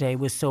yesterday. I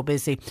was so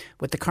busy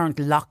with the current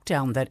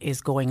lockdown that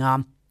is going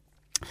on.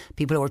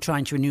 People who are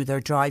trying to renew their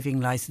driving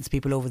licence,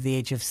 people over the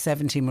age of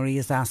 70. Marie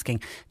is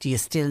asking, do you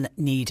still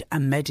need a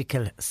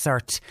medical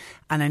cert?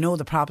 And I know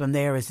the problem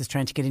there is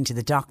trying to get into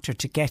the doctor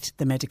to get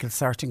the medical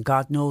cert, and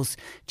God knows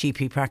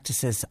GP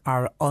practices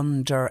are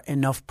under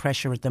enough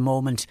pressure at the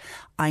moment.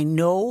 I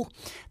know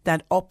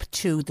that up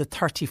to the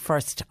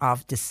 31st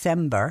of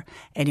December,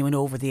 anyone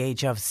over the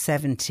age of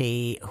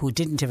 70 who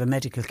didn't have a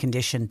medical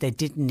condition, they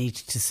didn't need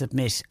to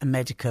submit a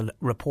medical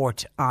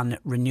report on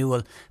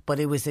renewal.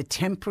 But it was a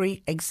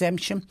temporary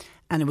exemption,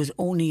 and it was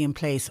only in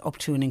place up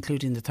to and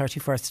including the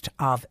 31st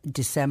of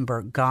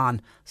December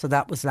gone. So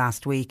that was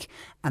last week.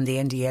 And the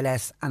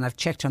NDLS, and I've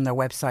checked on their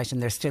website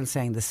and they're still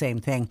saying the same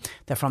thing,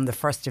 that from the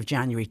 1st of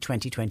January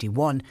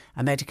 2021,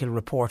 a medical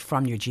report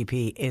from your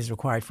GP is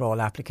required for all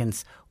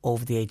applicants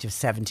over the age of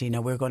 70.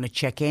 Now we're going to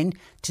check in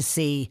to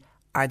see,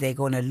 are they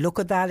going to look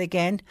at that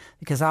again?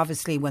 Because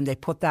obviously when they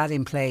put that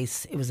in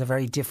place, it was a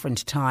very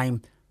different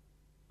time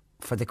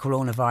for the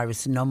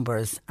coronavirus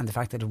numbers and the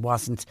fact that it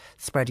wasn't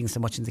spreading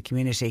so much in the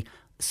community.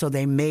 So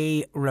they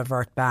may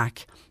revert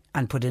back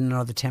and put in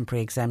another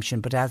temporary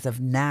exemption. But as of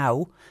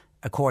now,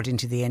 according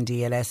to the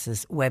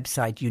NDLS's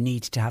website, you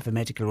need to have a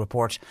medical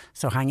report.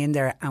 So hang in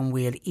there and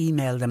we'll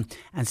email them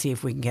and see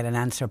if we can get an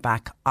answer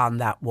back on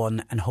that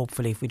one. And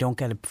hopefully, if we don't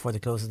get it before the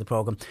close of the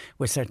programme,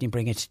 we'll certainly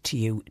bring it to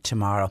you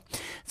tomorrow.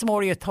 Some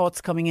more of your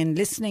thoughts coming in.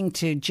 Listening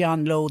to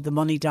John Lowe, the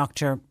money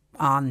doctor,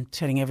 on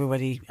telling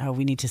everybody how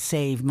we need to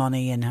save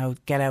money and how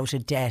get out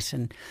of debt,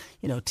 and,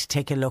 you know, to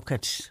take a look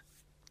at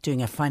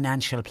doing a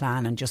financial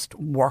plan and just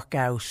work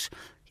out,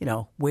 you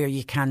know, where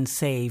you can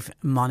save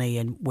money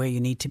and where you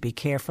need to be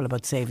careful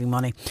about saving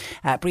money.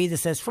 Breather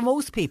says, for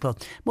most people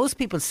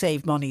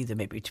save money either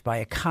maybe to buy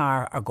a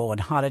car or go on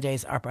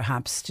holidays or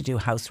perhaps to do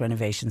house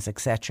renovations,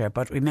 etc.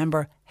 But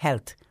remember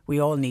health. We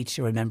all need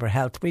to remember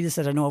health. Breather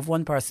said, I know of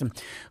one person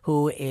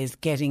who is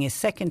getting a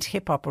second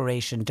hip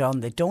operation done.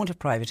 They don't have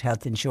private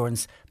health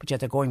insurance, but yet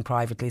they're going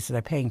privately, so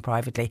they're paying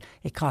privately.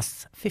 It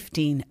costs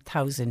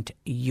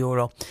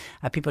 €15,000.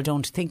 People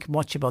don't think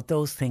much about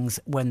those things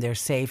when they're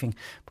saving,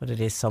 but it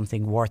is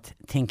something worth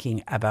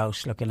thinking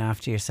about, looking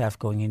after yourself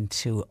going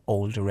into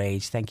older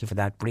age. Thank you for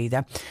that,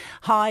 Breather.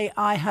 Hi,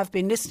 I have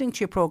been listening to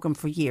your programme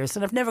for years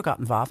and I've never got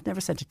involved,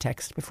 never sent a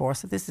text before,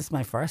 so this is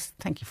my first.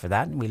 Thank you for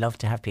that. And we love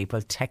to have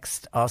people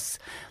text us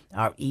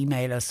or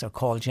email us or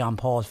call John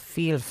Paul.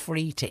 Feel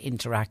free to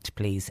interact,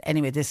 please.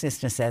 Anyway, this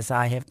listener says,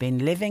 I have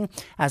been living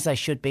as I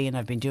should be and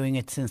I've been doing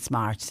it since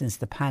March, since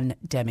the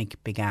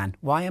pandemic began.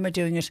 Why am I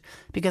doing it?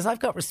 Because I've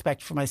got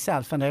respect for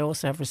myself and I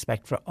also have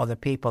respect for other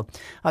people.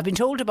 I've been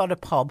told about a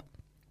pub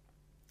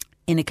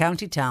in a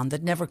county town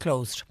that never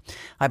closed.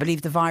 I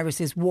believe the virus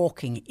is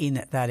walking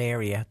in that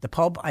area. The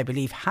pub, I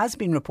believe, has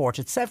been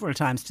reported several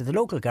times to the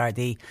local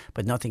Gardaí,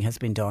 but nothing has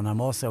been done.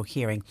 I'm also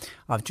hearing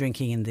of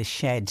drinking in the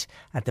shed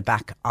at the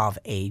back of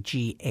a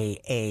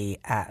GAA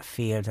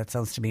field. That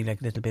sounds to me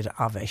like a little bit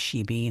of a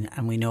shebeen,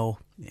 and we know.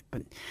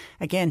 But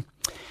again,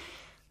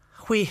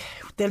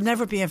 there'll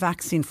never be a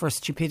vaccine for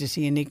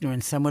stupidity and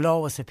ignorance, and we'll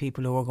always have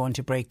people who are going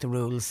to break the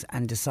rules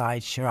and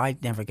decide, sure,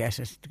 I'd never get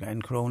it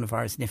in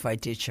coronavirus, and if I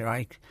did,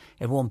 sure,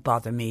 it won't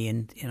bother me,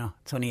 and, you know,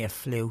 it's only a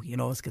flu. You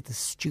always get the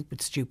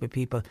stupid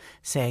people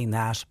saying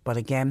that. But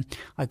again,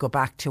 I go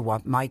back to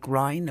what Mike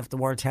Ryan of the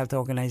World Health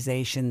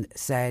Organization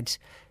said: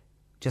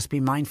 just be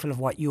mindful of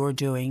what you're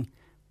doing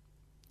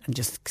and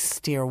just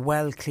steer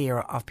well clear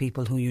of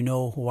people who you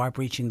know who are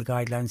breaching the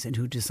guidelines and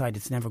who decide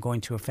it's never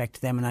going to affect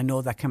them. And I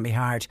know that can be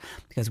hard,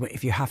 because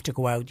if you have to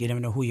go out, you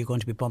never know who you're going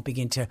to be bumping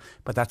into.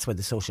 But that's where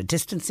the social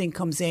distancing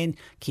comes in.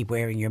 Keep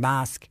wearing your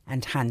mask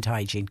and hand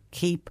hygiene.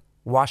 Keep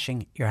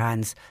washing your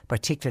hands,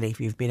 particularly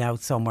if you've been out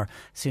somewhere.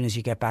 As soon as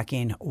you get back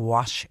in,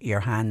 wash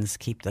your hands.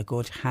 Keep the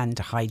good hand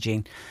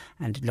hygiene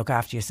and look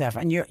after yourself.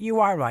 And you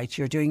are right.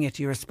 You're doing it.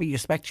 You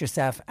respect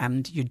yourself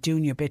and you're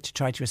doing your bit to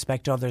try to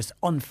respect others.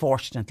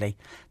 Unfortunately,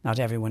 not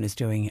everyone is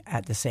doing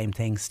the same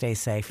thing. Stay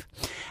safe.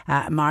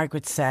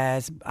 Margaret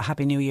says,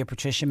 Happy New Year,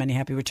 Patricia. Many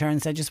happy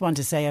returns. I just want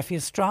to say I feel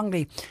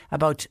strongly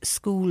about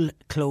school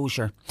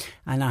closure,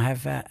 and I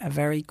have a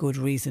very good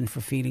reason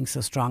for feeling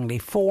so strongly.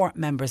 4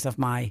 members of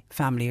my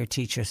family are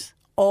teachers.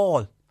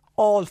 All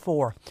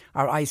 4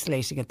 are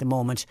isolating at the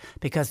moment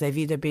because they've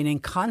either been in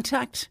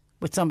contact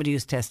with somebody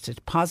who's tested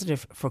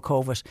positive for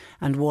COVID,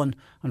 and one,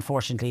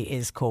 unfortunately,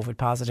 is COVID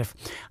positive.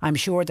 I'm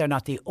sure they're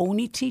not the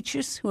only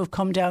teachers who have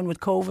come down with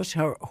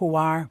COVID or who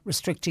are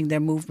restricting their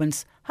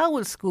movements. How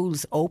will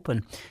schools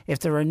open if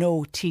there are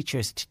no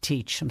teachers to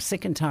teach? I'm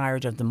sick and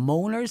tired of the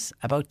moaners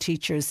about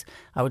teachers.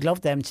 I would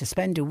love them to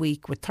spend a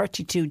week with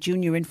 32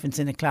 junior infants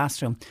in a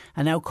classroom,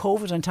 and now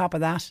COVID on top of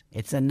that.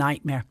 It's a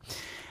nightmare.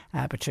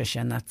 Patricia,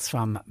 and that's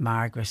from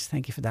Margaret.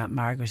 Thank you for that,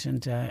 Margaret,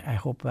 and I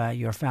hope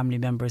your family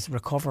members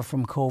recover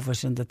from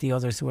COVID, and that the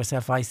others who are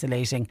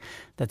self-isolating,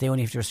 that they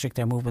only have to restrict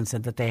their movements,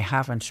 and that they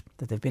haven't,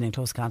 that they've been in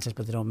close contact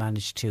but they don't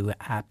manage to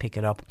pick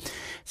it up.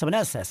 Someone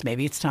else says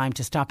maybe it's time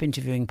to stop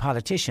interviewing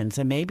politicians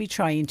and maybe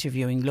try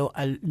interviewing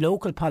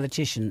local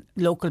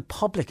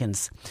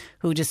publicans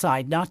who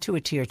decide not to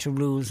adhere to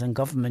rules and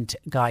government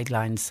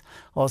guidelines.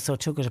 Also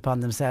took it upon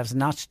themselves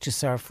not to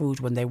serve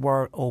food when they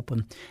were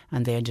open,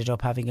 and they ended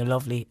up having a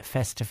lovely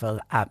festival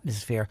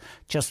atmosphere.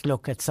 Just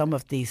look at some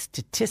of these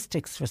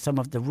statistics for some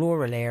of the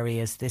rural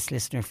areas. This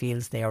listener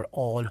feels they are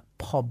all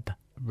pub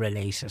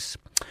related.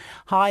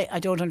 Hi, I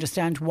don't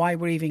understand why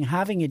we're even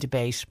having a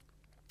debate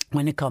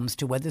when it comes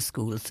to whether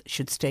schools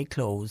should stay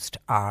closed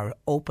or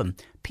open.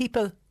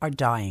 People are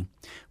dying.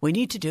 We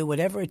need to do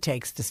whatever it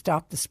takes to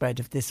stop the spread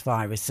of this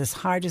virus, as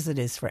hard as it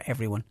is for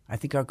everyone. I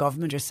think our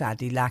government are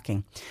sadly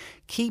lacking.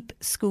 Keep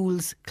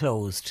schools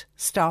closed.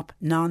 Stop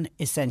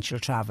non-essential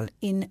travel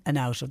in and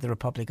out of the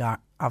Republic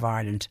of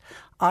Ireland.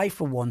 I,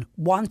 for one,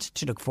 want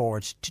to look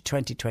forward to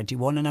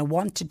 2021, and I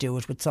want to do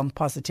it with some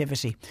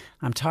positivity.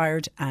 I'm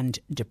tired and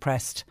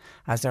depressed,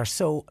 as are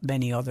so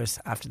many others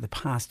after the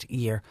past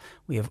year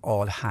we have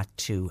all had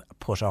to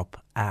put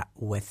up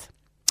with.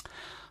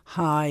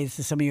 Hi, this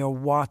is some of your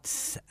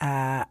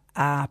WhatsApp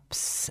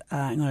apps.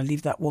 I'm going to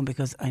leave that one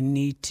because I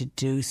need to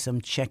do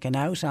some checking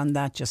out on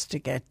that just to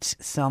get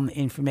some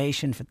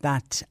information for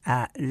that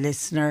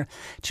listener.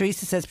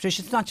 Teresa says,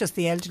 Patricia, it's not just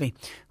the elderly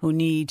who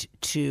need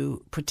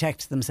to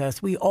protect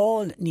themselves. We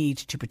all need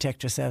to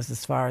protect ourselves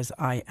as far as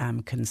I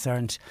am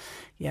concerned.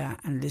 Yeah,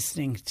 and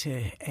listening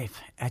to,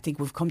 I think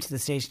we've come to the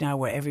stage now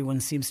where everyone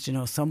seems to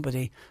know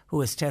somebody who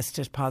has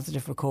tested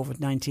positive for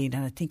COVID-19,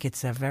 and I think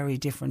it's a very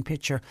different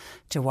picture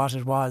to what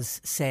it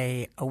was,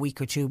 say, a week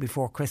or two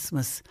before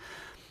Christmas.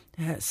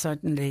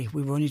 Certainly,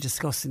 we were only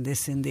discussing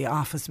this in the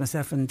office,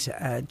 myself and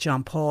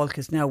John Paul,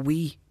 because now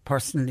we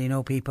personally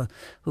know people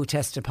who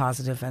tested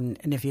positive, and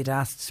if you'd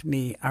asked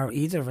me, or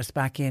either of us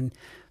back in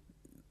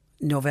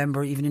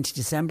November, even into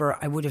December,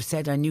 I would have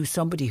said I knew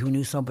somebody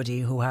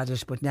who had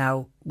it, but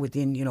now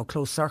within,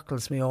 close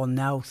circles, we all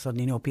now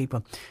suddenly know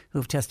people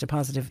who've tested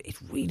positive. It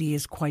really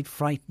is quite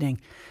frightening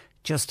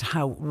just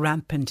how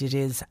rampant it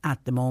is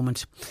at the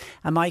moment.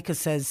 And Michael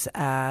says,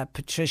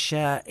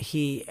 Patricia,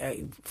 he,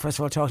 first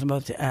of all, talking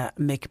about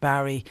Mick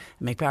Barry.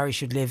 Mick Barry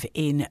should live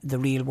in the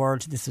real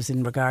world. This was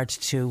in regard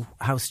to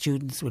how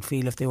students would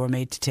feel if they were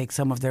made to take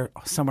some of their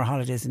summer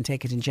holidays and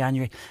take it in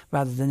January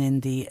rather than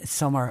in the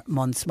summer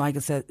months. Michael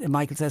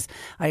says,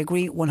 I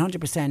agree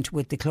 100%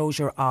 with the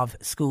closure of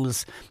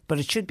schools, but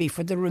it should be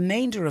for the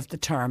remainder of the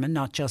term and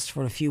not just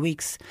for a few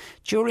weeks.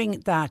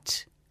 During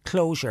that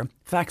closure,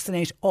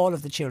 vaccinate all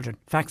of the children,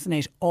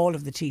 vaccinate all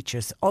of the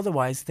teachers,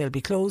 otherwise they'll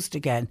be closed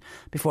again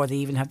before they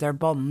even have their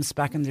bums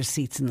back in their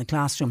seats in the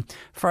classroom.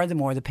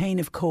 Furthermore, the pain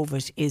of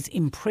COVID is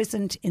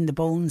imprisoned in the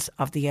bones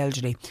of the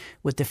elderly,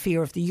 with the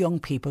fear of the young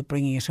people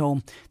bringing it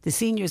home. The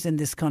seniors in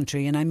this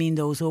country, and I mean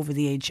those over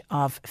the age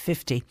of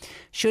 50,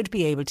 should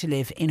be able to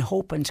live in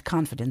hope and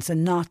confidence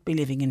and not be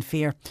living in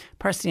fear.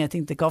 Personally, I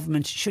think the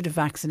government should have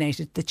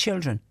vaccinated the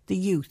children, the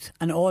youth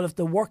and all of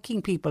the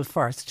working people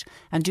first,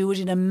 and do it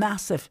in a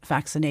massive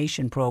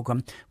vaccination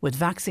programme with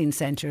vaccine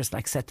centres,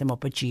 like set them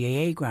up at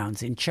GAA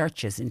grounds, in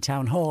churches, in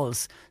town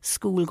halls,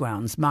 school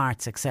grounds,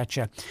 marts,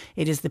 etc.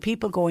 It is the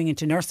people going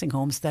into nursing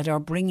homes that are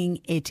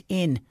bringing it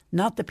in,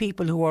 not the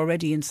people who are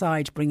already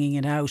inside bringing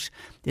it out.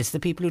 It's the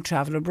people who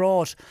travel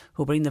abroad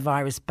who bring the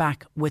virus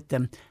back with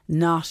them,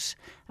 and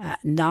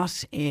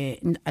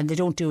they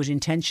don't do it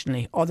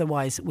intentionally.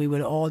 Otherwise, we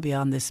will all be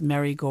on this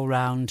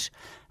merry-go-round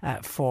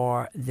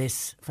for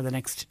the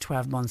next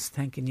 12 months.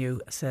 Thanking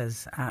you,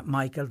 says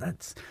Michael.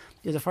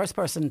 You're the first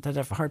person that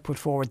I've heard put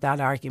forward that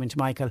argument,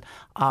 Michael,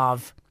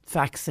 of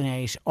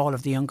vaccinate all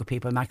of the younger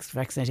people,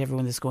 vaccinate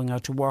everyone that's going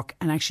out to work.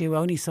 And actually, we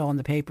only saw in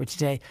the paper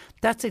today,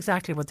 that's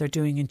exactly what they're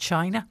doing in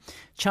China.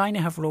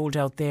 China have rolled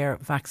out their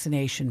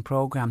vaccination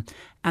programme,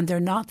 and they're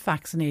not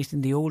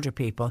vaccinating the older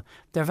people.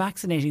 They're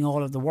vaccinating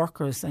all of the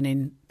workers, and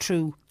in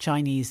true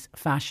Chinese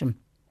fashion,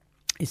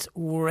 it's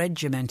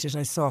regimented.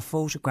 I saw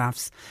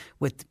photographs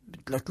with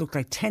looked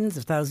like tens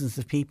of thousands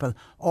of people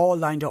all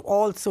lined up,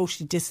 all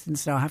socially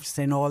distanced now, I have to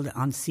say, and all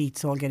on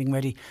seats, all getting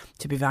ready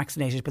to be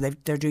vaccinated.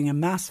 But they're doing a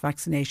mass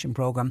vaccination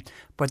programme,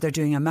 but they're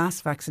doing a mass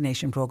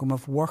vaccination programme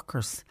of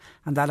workers,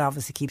 and that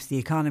obviously keeps the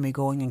economy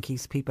going and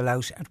keeps people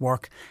out at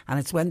work. And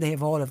it's when they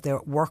have all of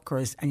their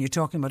workers, and you're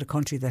talking about a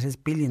country that has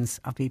billions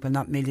of people,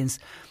 not millions,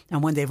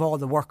 and when they've all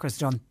the workers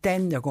done,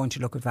 then they're going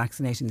to look at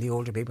vaccinating the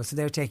older people. So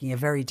they're taking a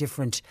very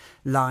different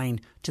line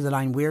to the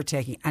line we're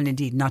taking, and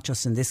indeed not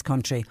just in this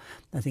country.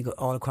 I think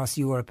all across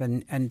Europe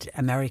and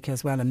America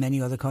as well, and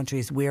many other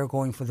countries, we're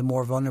going for the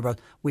more vulnerable.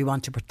 We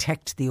want to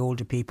protect the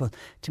older people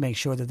to make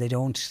sure that they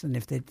don't, and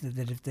if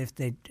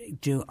they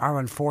are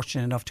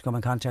unfortunate enough to come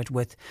in contact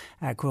with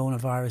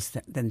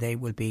coronavirus, then they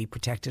will be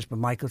protected. But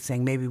Michael's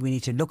saying maybe we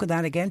need to look at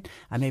that again,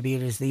 and maybe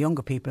it is the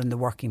younger people and the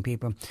working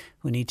people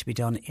who need to be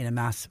done in a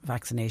mass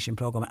vaccination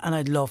programme. And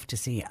I'd love to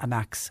see a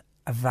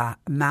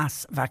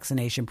mass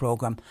vaccination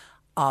programme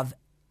of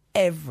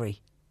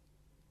every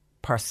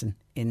person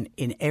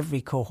in every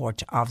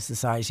cohort of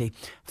society,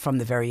 from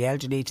the very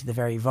elderly to the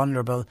very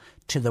vulnerable,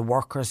 to the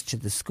workers, to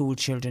the school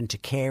children, to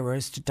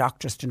carers, to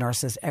doctors, to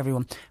nurses,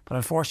 everyone. But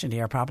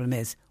unfortunately, our problem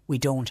is we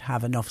don't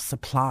have enough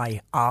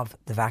supply of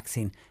the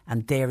vaccine,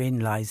 and therein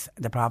lies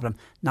the problem,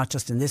 not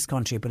just in this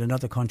country but in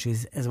other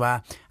countries as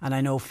well. And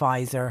I know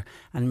Pfizer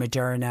and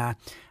Moderna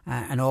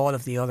and all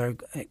of the other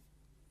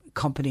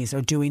companies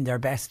are doing their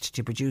best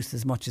to produce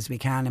as much as we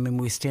can. I mean,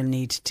 we still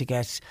need to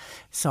get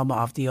some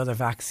of the other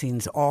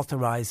vaccines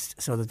authorised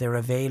so that they're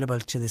available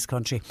to this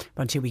country.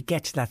 But until we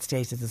get to that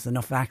stage that there's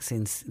enough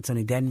vaccines, it's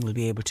only then we'll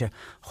be able to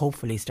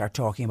hopefully start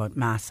talking about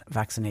mass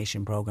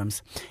vaccination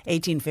programmes.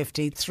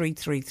 1850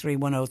 333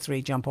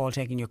 103. John Paul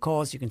taking your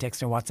calls. You can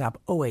text or WhatsApp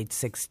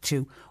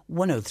 0862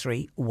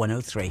 103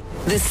 103.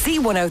 The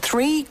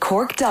C103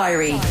 Cork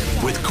Diary.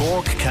 With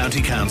Cork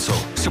County Council,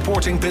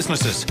 supporting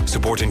businesses,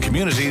 supporting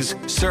communities,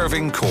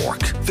 serving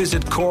Cork.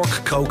 Visit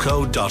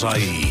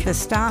corkcoco.ie. The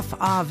staff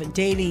of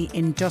Daily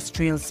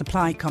Industrial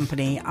Supply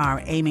Company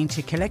are aiming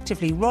to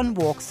collectively run,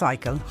 walk,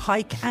 cycle,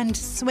 hike and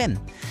swim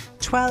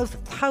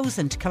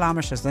 12,000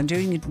 kilometres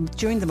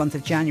during the month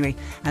of January,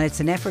 and it's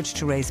an effort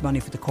to raise money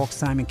for the Cork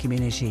Simon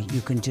community.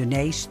 You can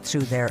donate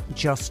through their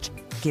Just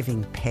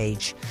Giving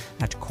page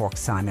at Cork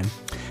Simon.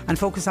 And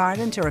Focus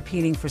Ireland are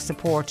appealing for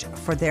support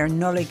for their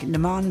Nullig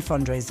Naman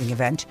fundraising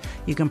event.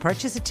 You can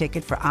purchase a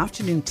ticket for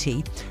afternoon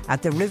tea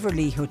at the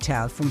Riverlee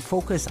Hotel from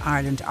Focus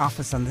Ireland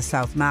office on the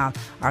South Mall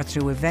or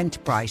through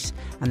Eventbrite,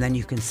 and then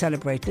you can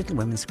celebrate Little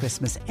Women's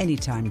Christmas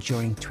anytime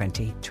during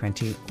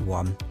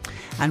 2021.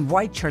 And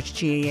Whitechurch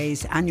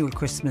GAA's annual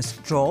Christmas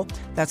draw,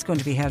 that's going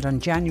to be held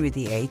on January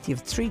the 8th. You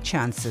have 3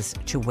 chances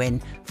to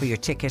win for your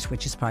ticket,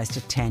 which is priced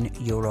at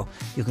 €10.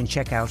 You can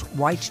check out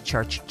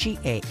Whitechurch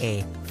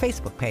GAA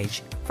Facebook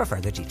page for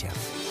further details.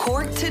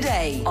 Cork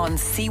Today on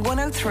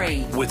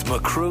C103. With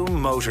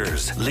Macroom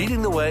Motors,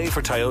 leading the way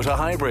for Toyota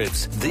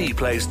hybrids. The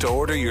place to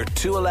order your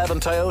 211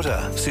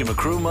 Toyota. See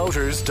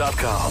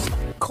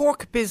macroommotors.com.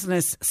 Cork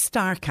Business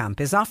Star Camp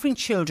is offering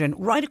children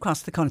right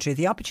across the country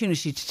the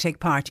opportunity to take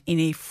part in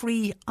a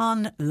free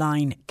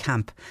online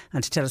camp.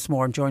 And to tell us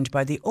more, I'm joined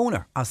by the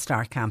owner of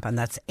Star Camp, and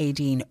that's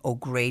Aideen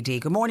O'Grady.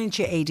 Good morning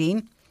to you,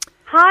 Aideen.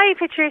 Hi,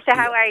 Patricia.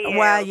 How are you?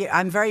 Well,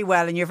 I'm very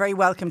well, and you're very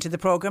welcome to the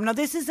programme. Now,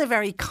 this is a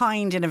very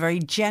kind and a very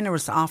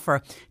generous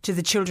offer to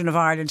the children of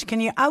Ireland.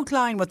 Can you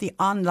outline what the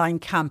online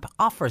camp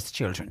offers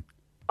children?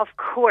 Of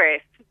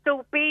course.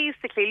 So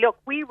basically, look,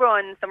 we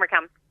run summer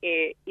camps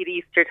at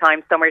Easter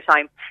time,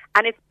 summertime,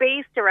 and it's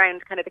based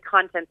around kind of the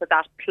contents of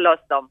that plus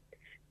some.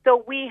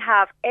 So we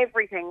have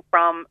everything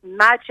from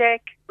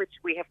magic, which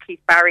we have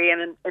Keith Barry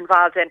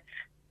involved in.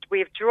 We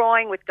have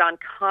drawing with Don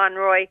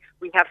Conroy.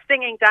 We have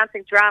singing,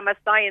 dancing, drama,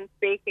 science,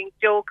 baking,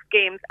 jokes,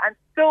 games, and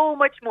so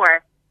much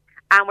more.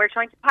 And we're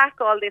trying to pack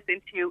all this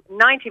into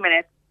 90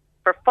 minutes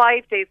for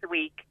 5 days a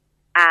week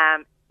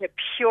to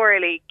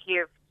purely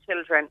give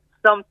children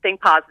something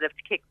positive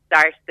to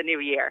kickstart the new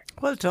year.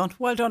 Well done,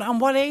 well done. And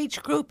what age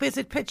group is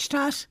it pitched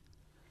at?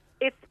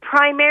 It's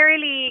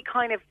primarily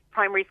kind of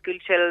primary school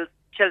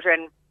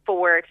children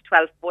 4 to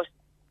 12, but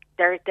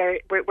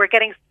we're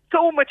getting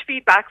so much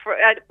feedback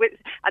and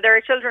there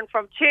are children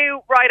from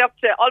 2 right up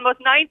to almost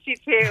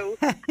 92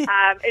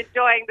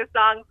 enjoying the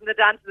songs and the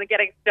dances and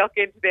getting stuck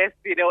into this.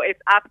 You know,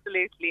 it's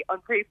absolutely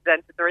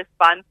unprecedented, the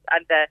response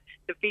and the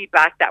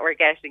feedback that we're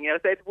getting. You know,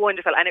 so it's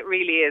wonderful, and it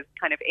really is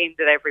kind of aimed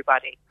at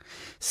everybody.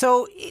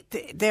 So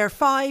they're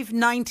 5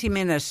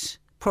 90-minute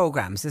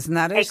programmes, isn't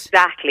that it?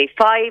 Exactly,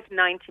 5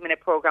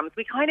 90-minute programmes.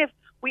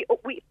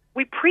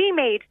 We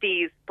pre-made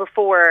these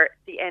before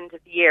the end of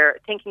the year,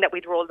 thinking that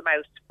we'd roll them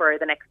out for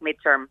the next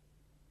midterm.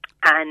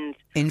 And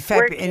in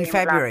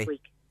February.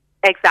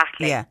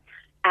 Exactly. Yeah.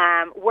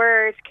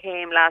 Word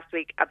came last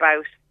week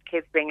about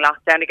kids being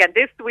locked down again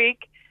this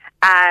week,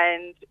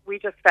 and we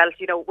just felt,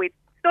 you know,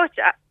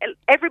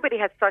 everybody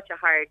had such a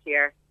hard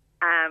year.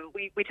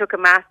 We took a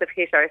massive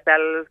hit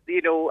ourselves.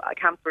 You know,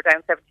 camps were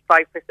down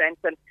 75%,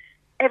 and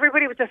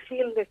everybody was just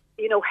feeling this,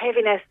 you know,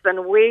 heaviness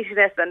and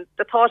weightiness and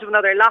the thought of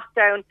another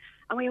lockdown.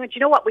 And we went, you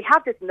know what, we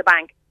have this in the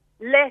bank.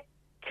 Let's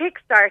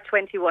kickstart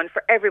 21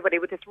 for everybody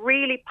with this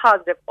really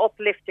positive,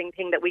 uplifting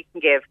thing that we can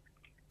give.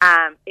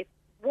 It's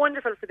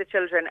wonderful for the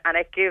children, and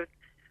it gives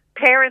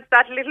parents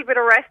that little bit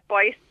of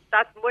respite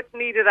that's much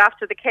needed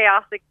after the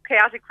chaotic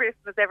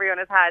Christmas everyone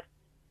has had.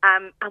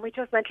 And we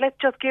just went, let's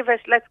give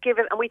it.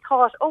 And we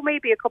thought,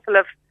 maybe a couple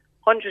of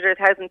 100 or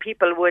 1,000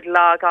 people would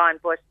log on,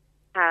 but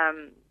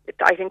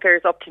I think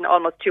there's up to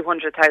almost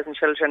 200,000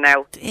 children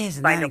now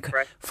signed up for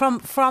it.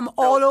 From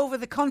all over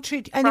the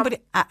country? Anybody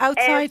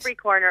outside? Every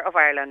corner of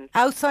Ireland.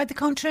 Outside the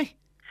country?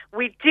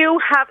 We do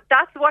have,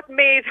 that's what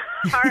made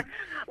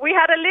we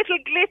had a little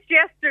glitch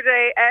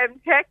yesterday,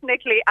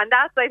 technically, and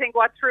that's, I think,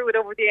 what threw it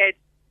over the edge.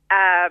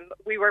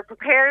 We were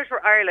prepared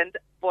for Ireland,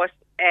 but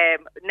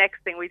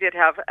next thing we did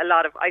have a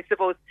lot of, I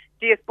suppose,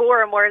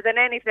 diaspora more than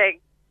anything,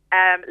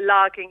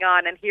 logging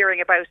on and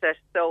hearing about it.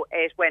 So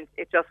it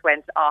just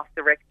went off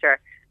the Richter.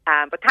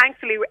 But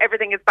thankfully,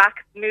 everything is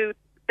back smooth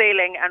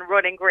sailing and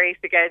running great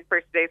again for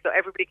today, so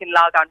everybody can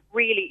log on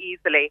really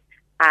easily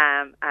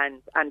and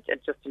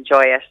just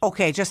enjoy it.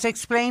 Okay, just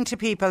explain to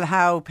people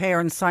how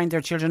parents sign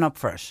their children up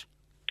for it.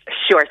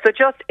 Sure. So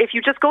if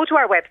you just go to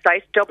our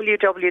website,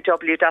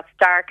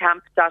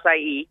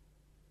 www.starcamp.ie,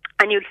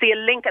 and you'll see a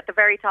link at the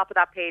very top of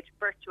that page,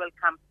 Virtual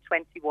Camp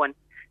 21.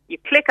 You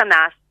click on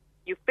that,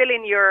 you fill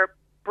in your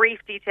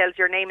brief details,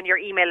 your name and your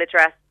email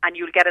address, and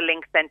you'll get a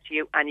link sent to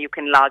you, and you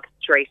can log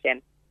straight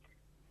in.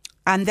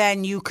 And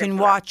then you can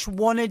watch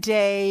one a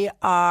day,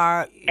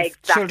 or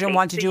if children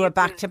want to do a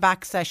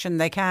back-to-back session,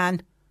 they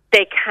can?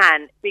 They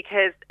can,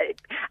 because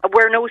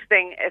we're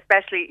noticing,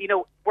 especially, you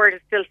know, word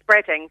is still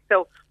spreading.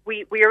 So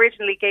we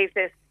originally gave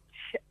this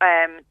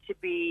to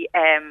be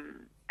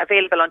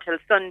available until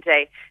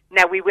Sunday.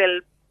 Now we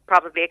will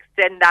probably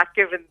extend that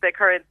given the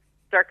current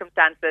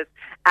circumstances.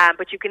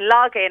 But you can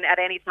log in at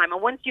any time.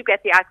 And once you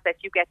get the access,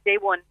 you get day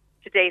 1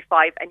 to day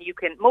 5, and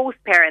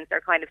most parents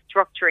are kind of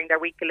structuring their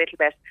week a little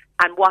bit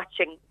and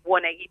watching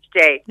one each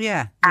day.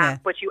 Yeah.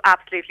 But you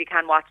absolutely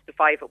can watch the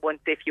 5 at once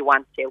if you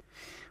want to.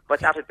 But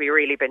that would be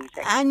really binging.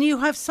 And you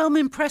have some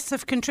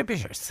impressive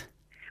contributors.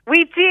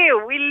 We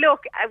do.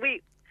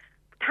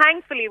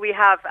 Thankfully we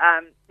have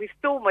we've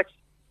so much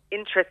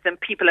interest in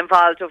people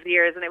involved over the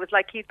years, and it was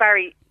like Keith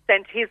Barry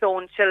sent his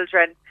own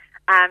children.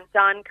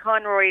 Don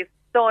Conroy's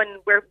son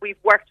we've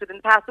worked with in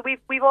the past. So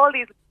we've all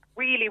these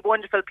really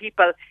wonderful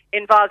people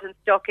involved and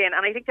stuck in,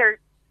 and I think they're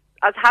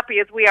as happy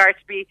as we are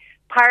to be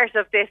part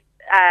of this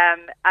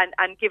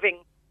and giving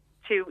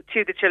to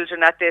the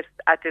children at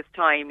this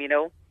time, you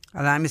know.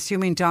 And I'm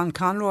assuming Don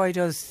Conroy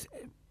does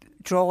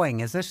drawing,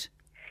 is it?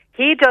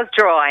 He does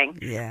drawing,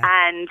 yeah.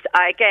 And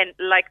again,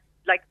 like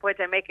the point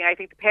I'm making, I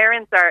think the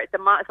parents are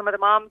some of the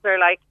moms are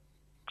like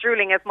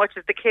drooling as much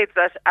as the kids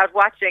at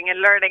watching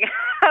and learning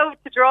how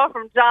to draw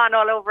from Don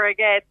all over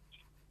again.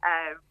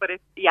 But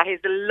he's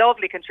a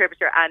lovely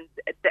contributor, and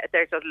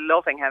they're just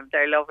loving him.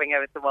 They're loving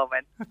him at the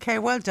moment. Okay,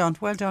 well done.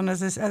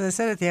 As I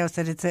said at the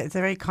outset, it's a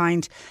very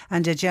kind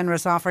and a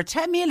generous offer.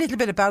 Tell me a little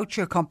bit about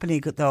your company,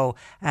 though,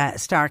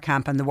 Star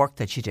Camp, and the work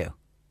that you do.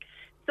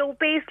 So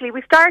basically,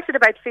 we started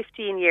about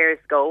 15 years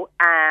ago,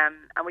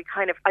 and we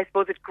I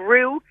suppose it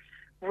grew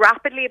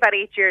rapidly about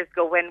 8 years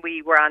ago when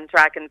we were on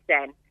Dragon's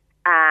Den.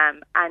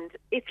 And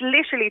it's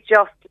literally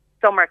just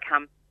summer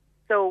camp.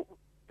 So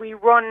we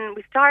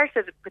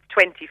started with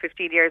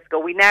 15 years ago.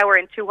 We now are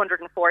in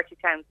 240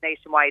 towns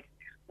nationwide.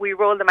 We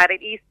roll them out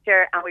at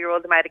Easter and we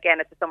roll them out again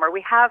at the summer.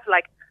 We have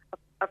like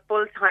a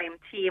full-time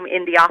team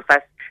in the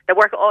office that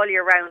work all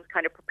year round,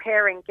 kind of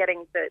preparing,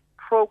 getting the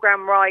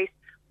programme right.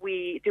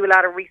 We do a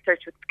lot of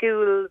research with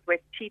schools, with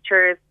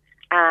teachers.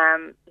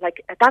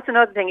 That's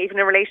another thing, even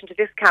in relation to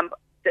this camp,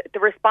 the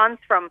response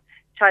from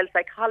child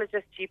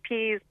psychologists,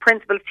 GPs,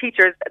 principals,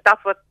 teachers,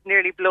 that's what's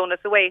nearly blown us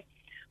away.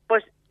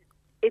 But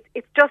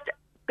it's just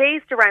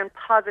based around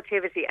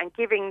positivity and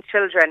giving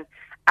children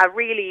a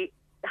really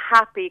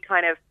happy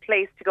kind of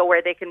place to go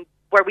where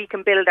we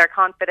can build their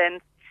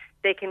confidence.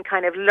 They can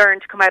kind of learn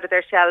to come out of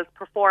their shells,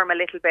 perform a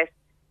little bit,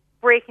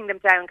 breaking them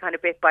down kind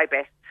of bit by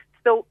bit.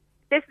 So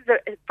this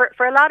is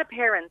for a lot of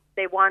parents,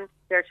 they want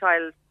their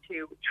child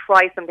to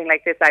try something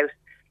like this out.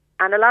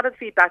 And a lot of the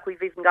feedback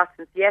we've even got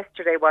since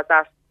yesterday was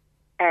that,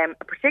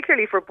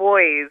 particularly for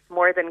boys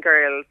more than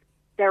girls,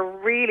 they're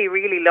really,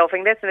 really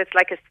loving this. And it's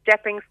like a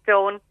stepping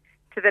stone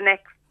to the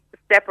next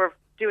step of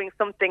doing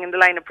something in the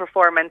line of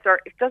performance. Or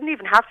it doesn't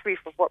even have to be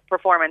for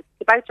performance.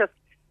 It's about just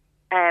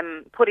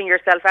putting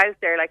yourself out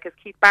there. Like as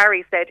Keith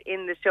Barry said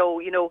in the show,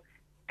 you know,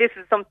 this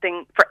is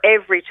something for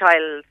every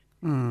child.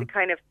 To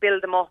kind of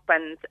build them up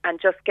and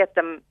just get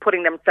them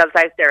putting themselves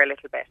out there a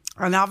little bit.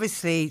 And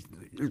obviously,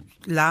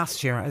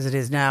 last year, as it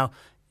is now,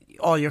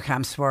 all your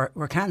camps were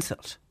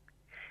cancelled.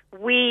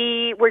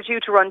 We were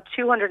due to run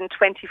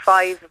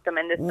 225 of them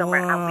in this summer,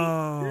 and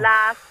we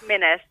last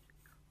minute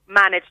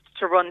managed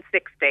to run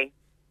 60.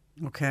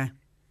 Okay.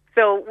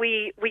 So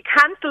we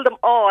cancelled them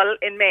all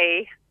in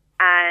May,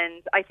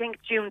 and I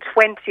think June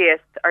 20th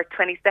or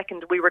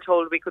 22nd we were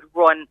told we could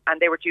run, and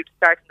they were due to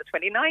start on the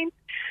 29th.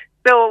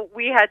 So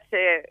we had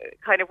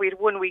we had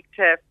 1 week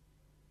to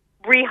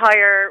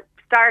rehire,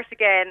 start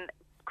again,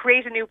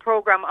 create a new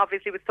programme,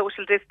 obviously with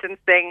social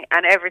distancing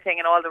and everything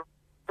and all the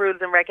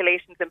rules and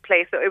regulations in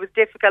place. So it was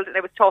difficult and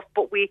it was tough,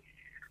 but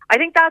I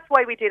think that's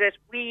why we did it.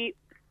 We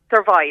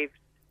survived.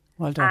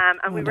 Well done.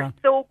 And we were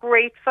so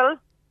grateful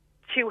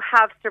to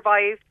have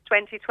survived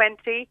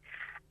 2020.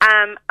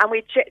 And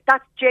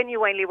that's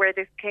genuinely where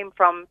this came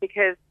from,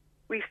 because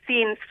we've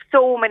seen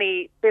so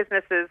many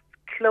businesses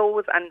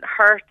close and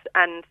hurt,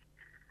 and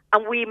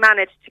we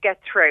managed to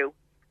get through.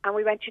 And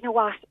we went, you know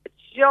what,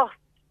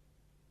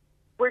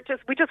 we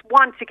just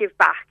want to give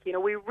back, you know,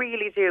 we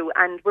really do,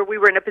 and we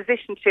were in a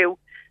position to,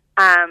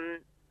 and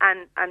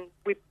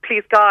we,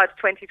 please God,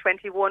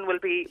 2021 will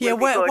be good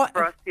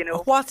for us, you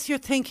know. What's your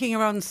thinking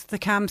around the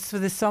camps for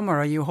this summer?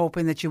 Are you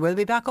hoping that you will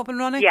be back up and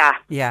running?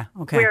 Yeah,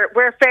 okay.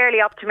 We're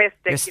fairly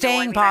optimistic. You're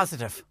staying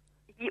positive.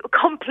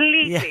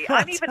 Completely. Yeah.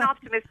 I'm even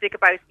optimistic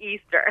about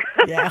Easter.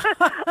 Yeah.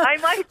 I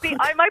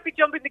might be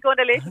jumping the gun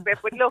a little bit,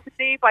 but look,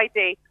 day by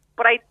day.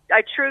 But I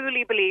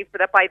truly believe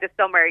that by the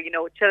summer, you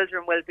know,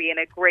 children will be in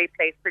a great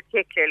place.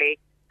 Particularly,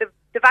 the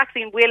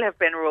vaccine will have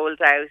been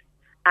rolled out.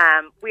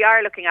 We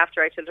are looking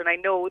after our children. I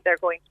know they're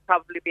going to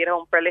probably be at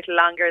home for a little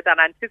longer than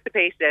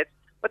anticipated,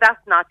 but that's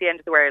not the end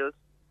of the world.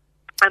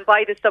 And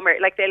by the summer,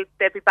 like they'll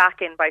be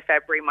back in by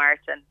February,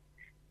 March, and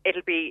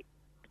it'll be.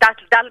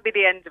 That'll be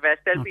the end of it.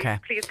 There'll be,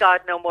 please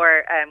God, no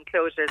more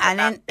closures.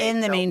 And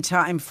in the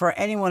meantime, for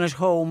anyone at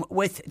home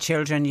with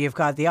children, you've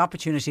got the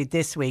opportunity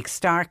this week,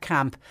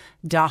 starcamp.ie.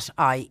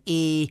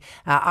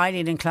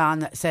 Eileen in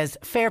Clon says,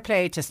 fair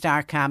play to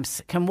Star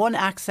Camps. Can one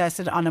access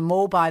it on a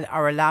mobile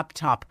or a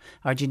laptop,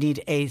 or do you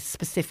need a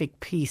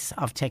specific piece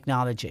of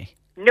technology?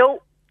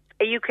 No,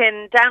 you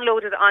can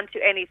download it onto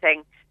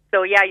anything.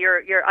 So yeah,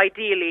 you're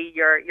ideally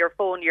your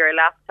phone, your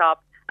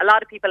laptop. A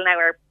lot of people now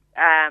are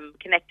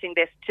connecting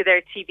this to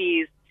their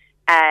TVs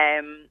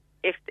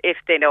if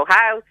they know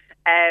how,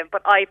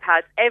 but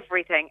iPads,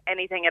 everything,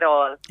 anything at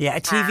all. Yeah, a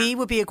TV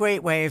would be a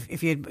great way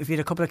if you had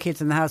a couple of kids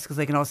in the house, because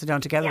they can all sit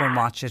down together and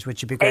watch it,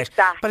 which would be great.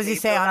 Exactly. But as you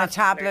say, on a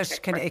tablet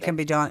it can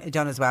be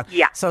done as well.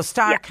 Yeah. So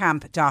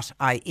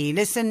starcamp.ie.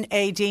 Listen,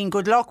 Aideen,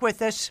 good luck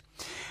with it.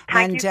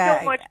 Thank you so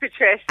much,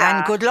 Patricia.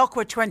 And good luck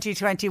with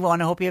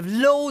 2021. I hope you have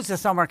loads of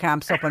summer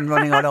camps up and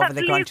running all over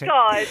the country.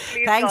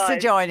 Thanks for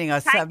joining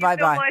us. Thank you so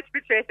much,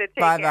 Patricia. Take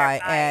Bye. Bye.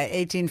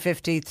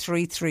 1850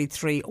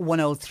 333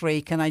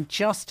 103. Can I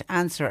just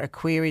answer a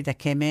query that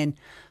came in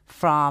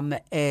from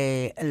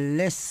a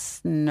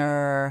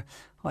listener?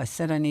 I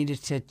said I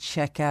needed to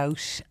check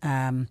out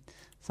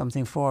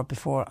something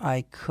before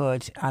I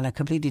could, on a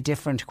completely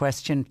different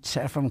question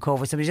from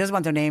COVID. Somebody does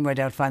want their name read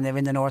out, fine. They're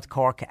in the North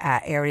Cork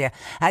area.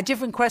 A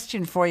different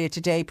question for you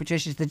today,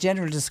 Patricia. The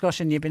general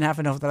discussion you've been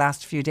having over the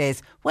last few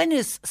days. When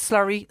is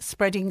slurry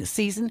spreading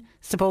season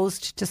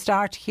supposed to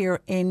start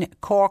here in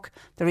Cork?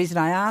 The reason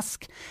I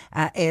ask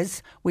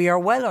is we are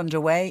well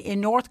underway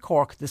in North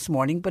Cork this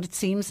morning, but it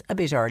seems a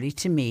bit early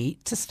to me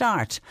to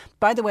start.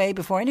 By the way,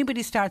 before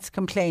anybody starts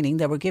complaining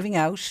that we're giving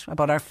out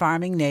about our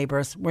farming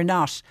neighbours, we're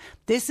not.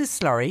 This is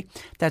slurry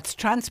that's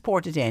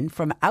transported in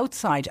from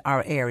outside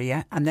our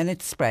area and then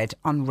it's spread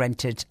on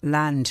rented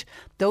land.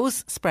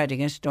 Those spreading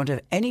it don't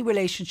have any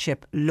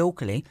relationship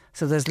locally,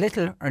 so there's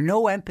little or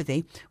no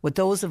empathy with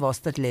those of us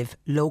that live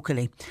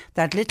locally.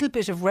 That little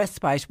bit of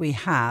respite we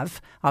have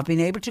of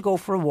being able to go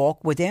for a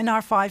walk within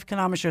our 5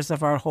 kilometres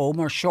of our home,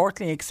 or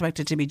shortly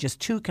expected to be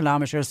just 2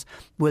 kilometres,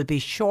 will be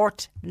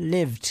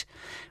short-lived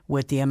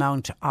with the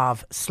amount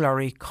of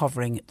slurry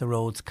covering the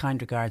roads.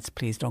 Kind regards,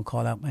 please don't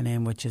call out my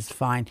name, which is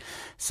fine.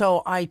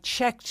 So I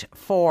checked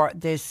for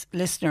this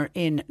listener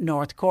in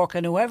North Cork,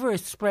 and whoever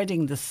is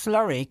spreading the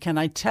slurry, can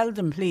I tell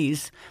them,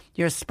 please,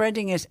 you're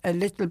spreading it a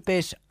little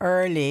bit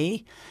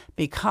early,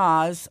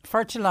 because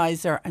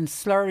fertiliser and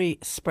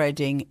slurry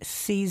spreading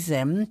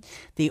season,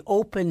 the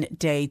open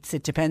dates,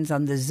 it depends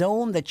on the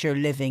zone that you're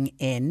living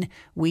in.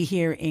 We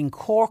here in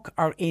Cork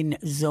are in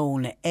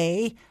Zone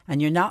A,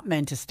 and you're not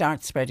meant to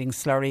start spreading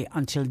slurry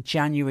until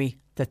January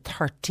the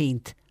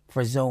 13th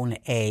for Zone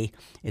A.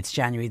 It's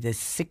January the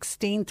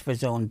 16th for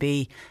Zone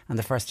B and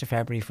the 1st of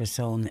February for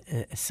Zone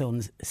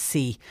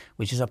C,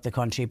 which is up the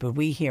country. But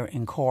we here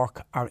in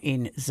Cork are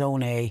in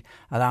Zone A,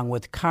 along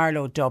with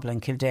Carlow, Dublin,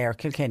 Kildare,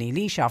 Kilkenny,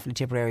 Laois, Offaly,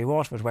 Tipperary,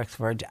 Waterford,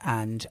 Wexford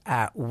and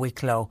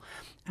Wicklow.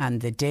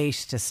 And the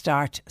date to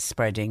start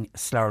spreading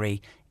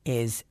slurry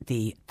is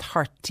the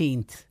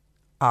 13th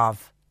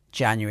of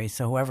January.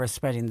 So whoever is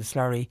spreading the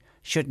slurry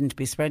shouldn't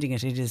be spreading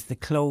it. It is the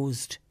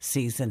closed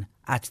season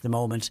at the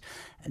moment.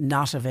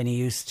 Not of any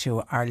use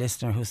to our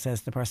listener who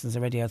says the person's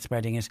already out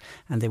spreading it,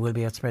 and they will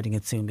be out spreading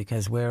it soon,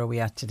 because where are we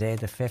at today?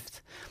 The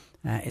 5th?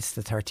 It's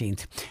the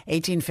 13th.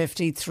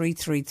 1850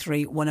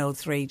 333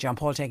 103. John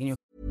Paul taking you.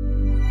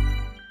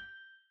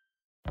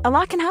 A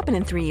lot can happen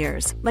in 3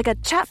 years, like a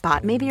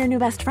chatbot may be your new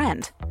best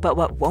friend. But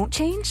what won't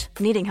change?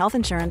 Needing health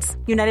insurance.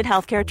 United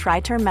Healthcare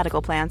Tri-Term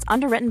Medical Plans,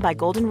 underwritten by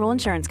Golden Rule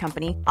Insurance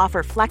Company,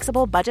 offer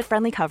flexible,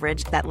 budget-friendly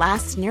coverage that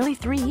lasts nearly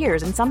 3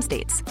 years in some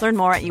states. Learn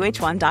more at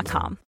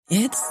uh1.com.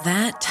 It's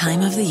that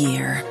time of the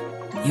year.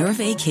 Your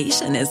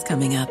vacation is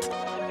coming up.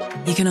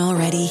 You can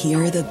already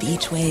hear the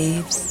beach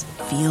waves,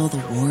 feel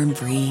the warm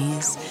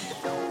breeze,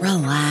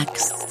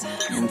 relax,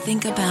 and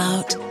think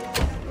about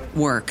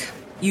work.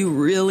 You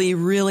really,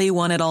 really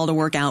want it all to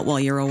work out while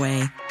you're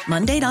away.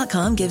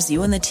 Monday.com gives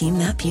you and the team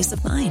that peace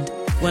of mind.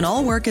 When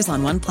all work is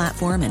on one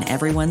platform and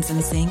everyone's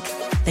in sync,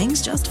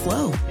 things just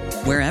flow.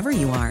 Wherever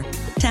you are,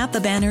 tap the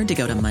banner to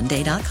go to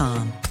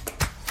Monday.com.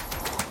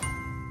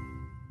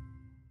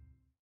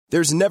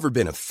 There's never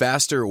been a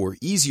faster or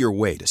easier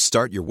way to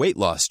start your weight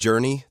loss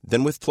journey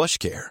than with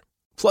PlushCare.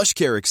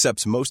 PlushCare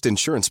accepts most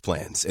insurance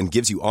plans and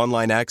gives you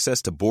online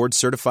access to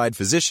board-certified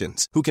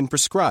physicians who can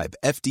prescribe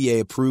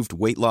FDA-approved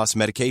weight loss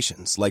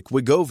medications like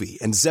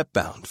Wegovy and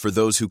Zepbound for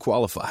those who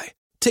qualify.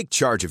 Take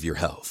charge of your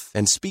health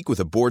and speak with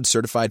a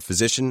board-certified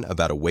physician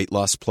about a weight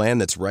loss plan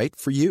that's right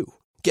for you.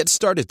 Get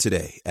started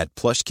today at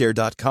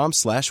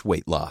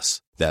plushcare.com/weight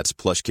loss. That's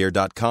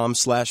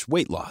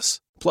plushcare.com/weight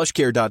loss.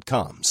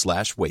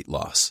 plushcare.com/weight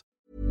loss.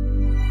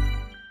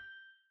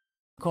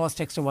 Call,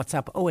 text or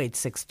WhatsApp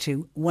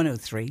 0862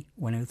 103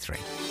 103.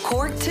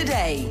 Cork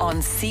Today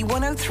on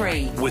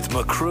C103. With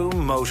Macroom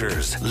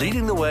Motors,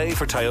 leading the way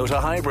for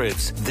Toyota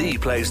hybrids. The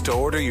place to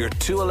order your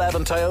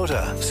 211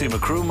 Toyota. See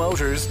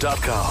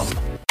macroommotors.com.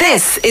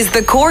 This is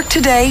the Cork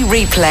Today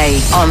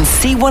replay on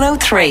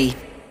C103.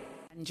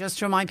 And just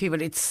to remind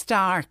people, it's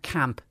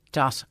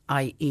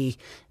starcamp.ie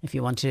if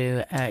you want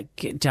to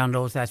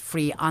download that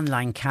free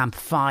online camp.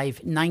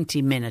 5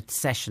 90-minute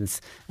sessions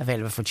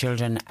available for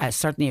children,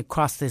 certainly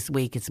across this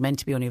week. It's meant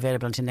to be only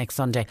available until next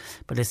Sunday,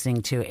 but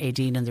listening to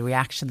Aideen and the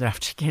reaction they're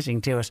after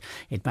getting to it,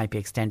 it might be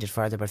extended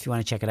further. But if you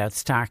want to check it out,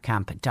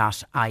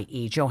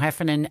 starcamp.ie. Joe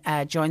Heffernan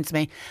joins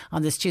me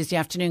on this Tuesday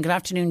afternoon. Good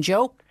afternoon,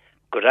 Joe.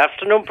 Good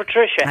afternoon,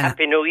 Patricia.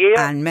 Happy New Year.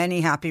 And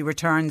many happy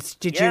returns.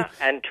 Did you?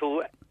 And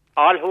to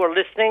all who are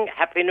listening,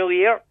 Happy New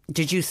Year.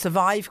 Did you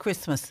survive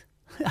Christmas?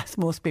 As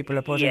most people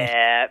are putting it.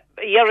 No,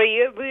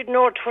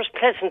 it was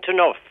pleasant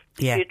enough.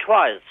 Yeah. It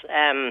was.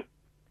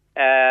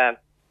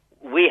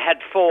 We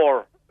had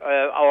 4,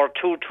 our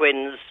 2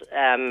 twins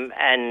and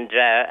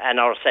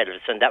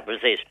ourselves, and that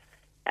was it.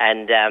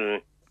 And,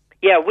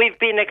 we've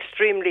been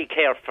extremely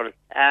careful.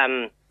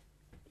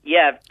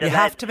 Yeah, the You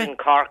lads have to be. in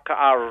Cork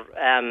are,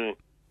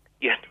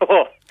 you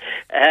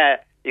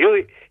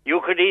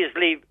could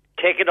easily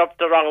take it up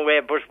the wrong way,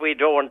 but we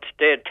don't.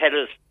 They tell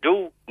us,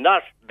 do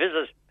not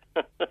visit.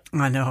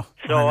 I know.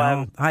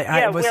 So,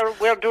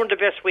 we're doing the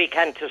best we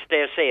can to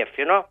stay safe,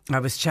 I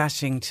was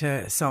chatting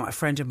to a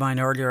friend of mine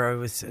earlier. I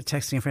was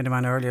texting a friend of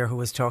mine earlier who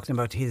was talking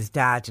about his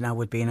dad now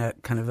would be in a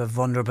kind of a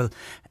vulnerable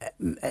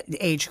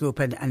age group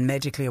and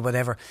medically or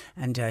whatever.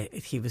 And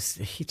he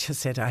just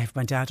said, I have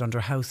my dad under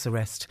house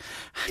arrest.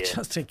 Yeah.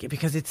 Just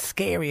because it's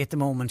scary at the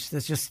moment.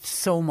 There's just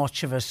so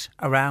much of it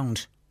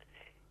around.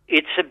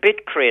 It's a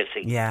bit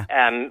crazy. Yeah.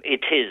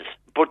 It is.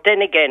 But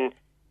then again,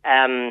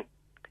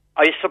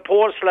 I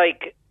suppose,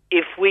 like,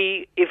 if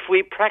we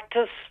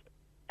practice,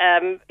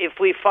 if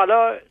we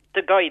follow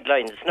the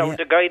guidelines. Now,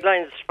 the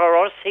guidelines for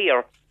us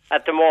here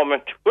at the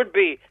moment would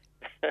be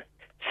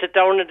sit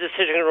down in the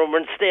sitting room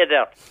and stay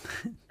there.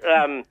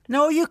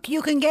 No, you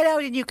can get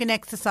out and you can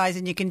exercise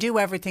and you can do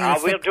everything.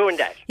 We're doing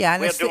that. Yeah,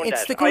 and it's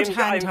the good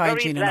hand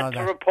hygiene and all that.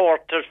 I'm very glad to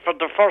report that for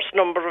the first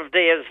number of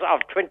days of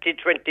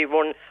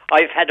 2021,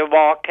 I've had a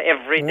walk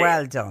every day.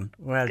 Well done,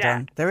 well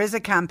done. There is a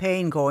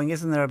campaign going,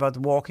 isn't there, about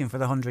walking for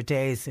the 100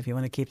 days, if you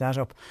want to keep that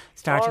up.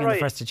 Starting on the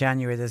 1st of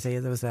January,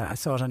 I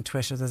saw it on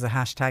Twitter, there's a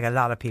hashtag, a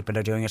lot of people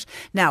are doing it.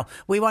 Now,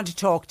 we want to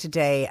talk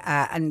today,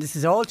 and this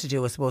is all to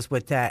do, I suppose,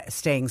 with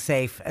staying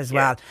safe as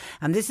well.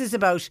 And this is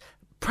about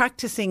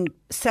practicing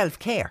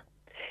self-care.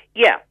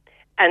 Yeah,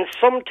 and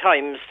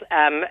sometimes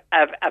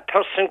a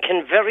person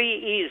can very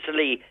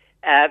easily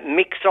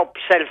mix up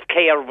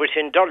self-care with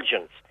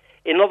indulgence.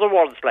 In other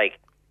words, like,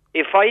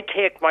 if I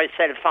take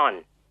myself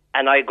on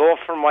and I go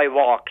for my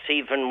walks,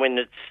 even when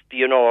it's,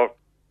 0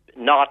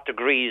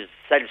 degrees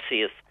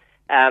Celsius,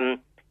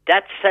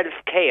 that's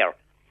self-care.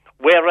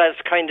 Whereas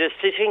kind of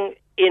sitting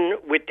in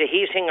with the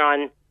heating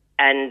on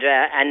and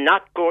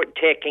not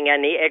taking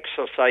any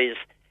exercise,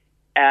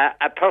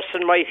 a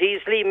person might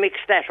easily mix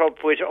that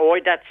up with,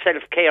 that's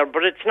self-care,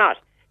 but it's not.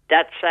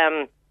 That's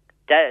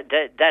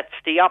that's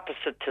the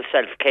opposite to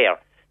self-care.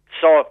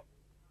 So,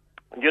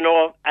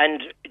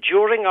 and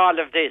during all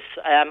of this,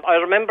 I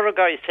remember a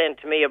guy saying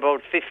to me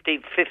about 50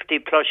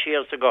 plus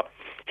years ago,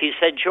 he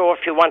said, Joe,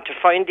 if you want to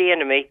find the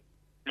enemy,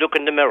 look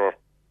in the mirror.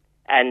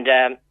 And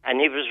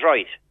he was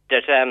right,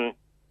 that,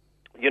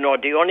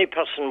 the only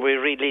person we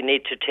really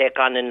need to take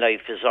on in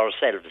life is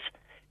ourselves.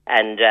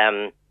 And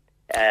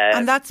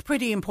that's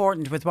pretty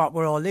important with what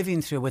we're all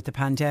living through with the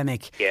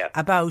pandemic,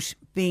 about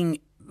being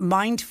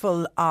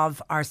mindful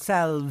of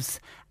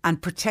ourselves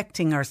and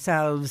protecting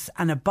ourselves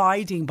and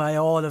abiding by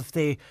all of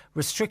the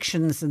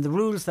restrictions and the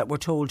rules that we're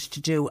told to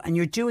do. And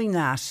you're doing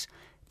that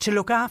to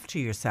look after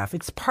yourself.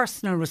 It's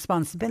personal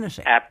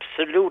responsibility.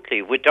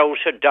 Absolutely, without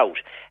a doubt.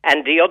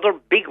 And the other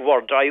big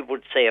word I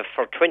would say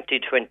for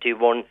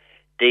 2021,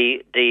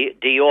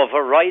 the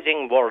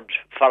overriding word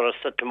for us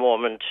at the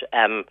moment,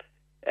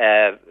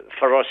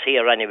 for us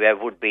here anyway,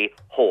 would be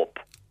hope.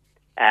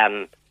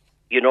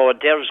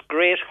 There's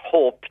great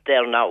hope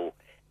there now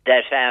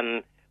that,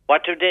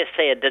 what do they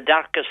say, the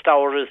darkest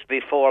hour is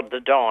before the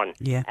dawn.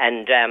 Yeah.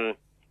 And,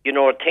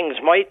 things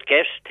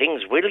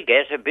will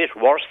get a bit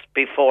worse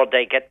before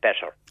they get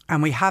better.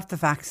 And we have the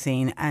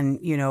vaccine and,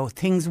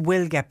 things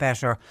will get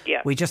better.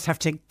 Yeah. We just have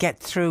to get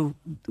through.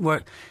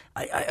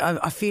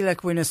 I feel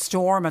like we're in a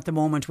storm at the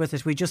moment with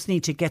it. We just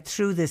need to get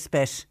through this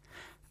bit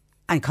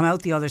and come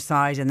out the other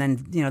side. And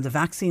then, the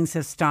vaccines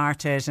have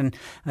started. And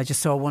I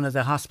just saw one of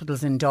the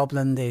hospitals in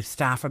Dublin, the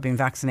staff are being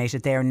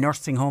vaccinated there.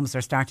 Nursing homes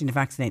are starting to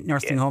vaccinate.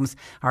 Nursing homes,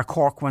 our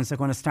Cork ones are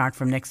going to start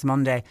from next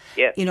Monday.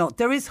 Yeah.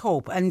 There is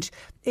hope. And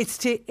it's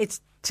to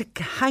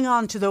hang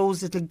on to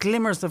those little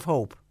glimmers of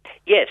hope.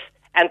 Yes.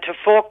 And to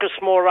focus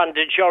more on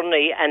the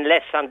journey and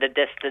less on the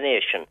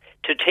destination.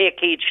 To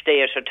take each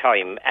day at a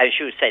time, as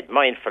you said,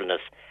 mindfulness.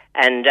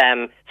 And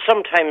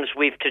sometimes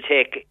we've to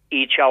take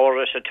each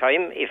hour at a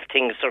time. If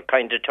things are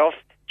kind of tough,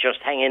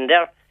 just hang in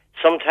there.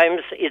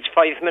 Sometimes it's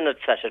 5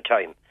 minutes at a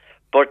time.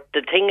 But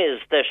the thing is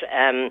that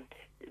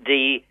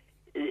the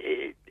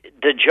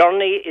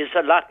journey is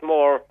a lot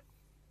more,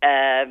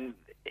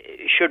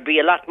 should be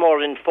a lot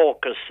more in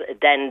focus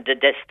than the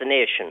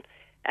destination.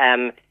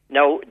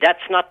 Now,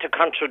 that's not to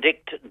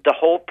contradict the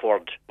hope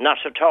word,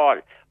 not at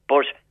all.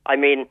 But,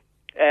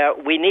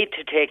 we need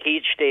to take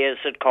each day as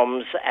it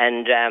comes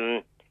and,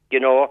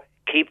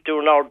 keep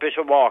doing our bit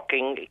of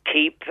walking,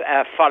 keep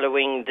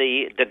following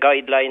the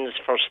guidelines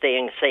for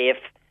staying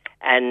safe.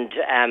 And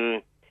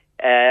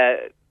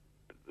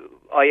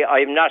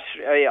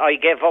I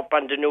gave up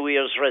on the New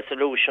Year's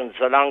resolutions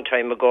a long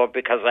time ago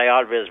because I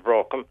always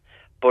broke them.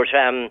 But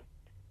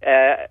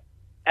a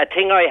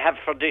thing I have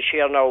for this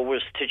year now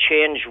was to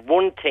change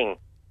one thing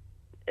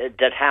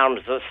that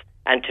harms us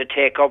and to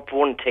take up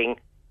one thing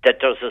that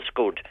does us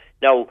good.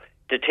 Now,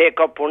 to take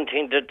up one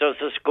thing that does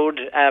us good,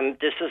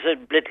 this is a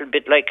little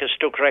bit like a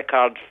stuck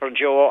record for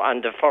Joe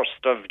on the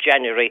 1st of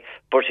January,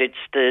 but it's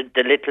the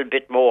little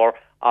bit more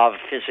of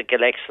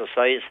physical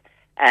exercise.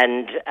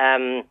 And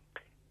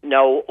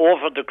now,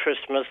 over the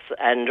Christmas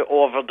and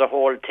over the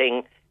whole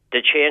thing,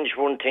 to change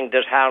one thing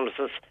that harms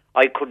us,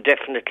 I could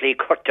definitely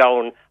cut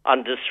down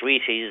on the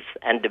sweeties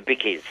and the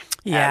bickies.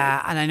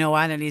 Yeah, and I know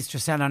Annalise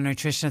Dressel, our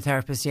nutritional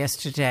therapist,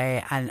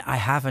 yesterday, and I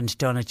haven't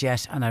done it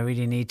yet, and I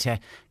really need to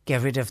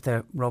get rid of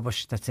the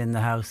rubbish that's in the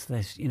house,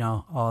 that, you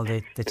know, all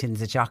the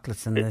tins of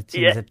chocolates and the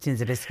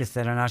tins of biscuits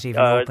that are not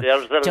even open.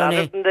 There's a lot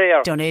of them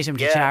there. Donate them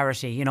to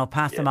charity, you know,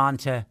 pass them on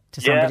to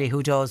somebody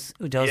who does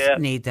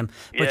need them.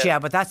 But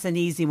but that's an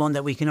easy one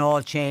that we can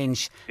all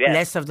change.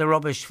 Less of the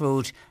rubbish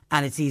food,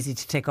 and it's easy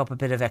to take up a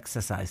bit of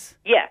exercise.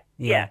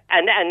 Yeah.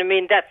 And I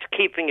mean, that's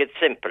keeping it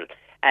simple.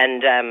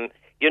 And,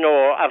 you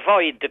know,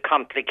 avoid the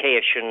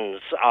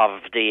complications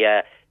of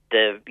the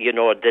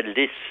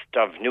list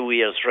of New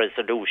Year's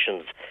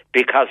resolutions,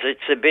 because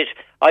it's a bit,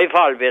 I've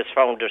always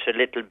found it a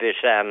little bit,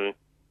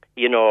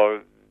 you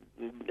know,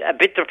 a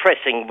bit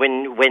depressing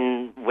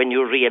when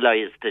you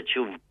realise that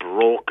you've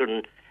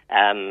broken,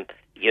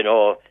 you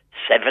know,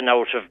 7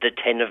 out of the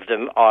 10 of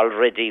them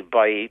already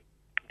by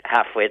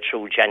halfway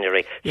through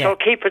January. So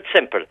keep it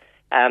simple.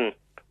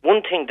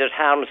 One thing that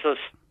harms us,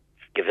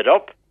 give it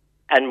up.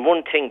 And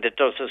one thing that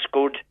does us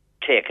good,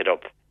 take it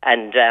up.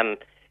 And,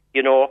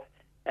 you know,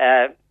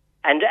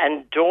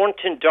 and don't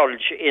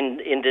indulge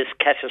in this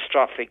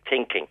catastrophic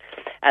thinking.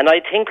 And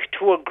I think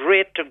to a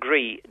great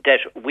degree that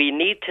we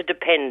need to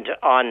depend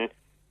on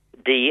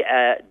the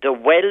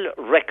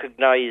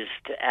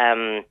well-recognised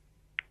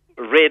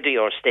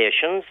radio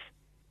stations,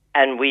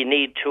 and we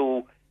need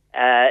to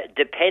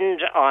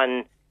depend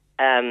on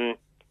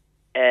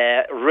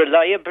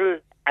reliable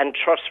and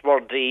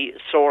trustworthy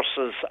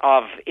sources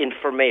of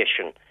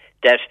information.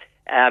 That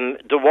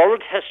the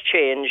world has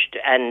changed,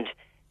 and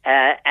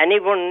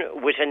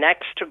anyone with an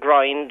axe to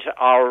grind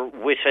or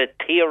with a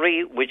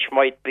theory which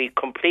might be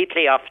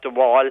completely off the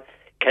wall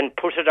can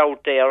put it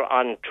out there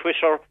on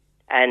Twitter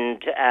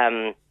and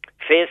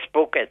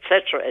Facebook,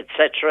 etc.,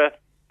 etc.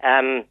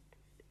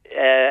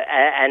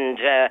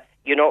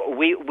 You know,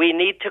 we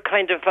need to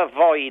kind of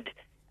avoid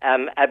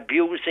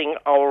abusing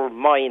our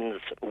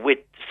minds with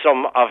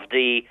some of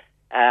the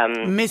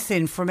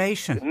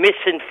misinformation,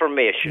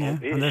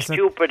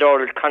 stupid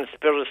old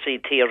conspiracy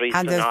theories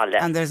and all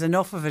that. And there's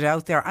enough of it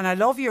out there. And I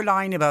love your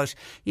line about,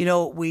 you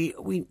know, we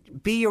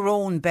be your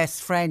own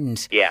best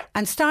friend. Yeah.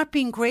 And start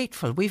being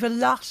grateful. We've a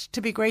lot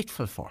to be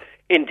grateful for.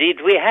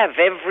 Indeed, we have.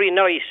 Every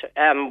night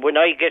when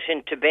I get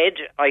into bed,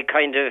 I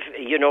kind of,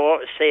 you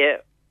know, say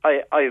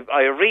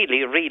I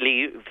really,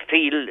 really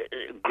feel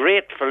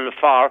grateful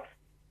for,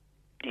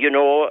 you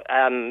know,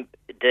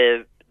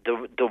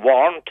 the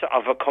warmth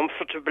of a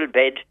comfortable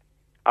bed,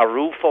 a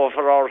roof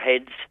over our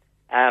heads,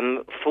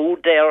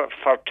 food there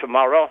for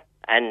tomorrow,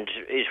 and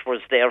it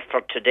was there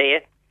for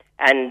today.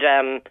 And,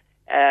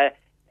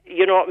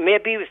 you know,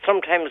 maybe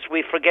sometimes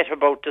we forget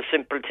about the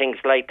simple things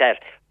like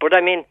that. But,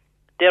 I mean,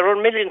 there are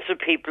millions of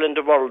people in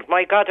the world.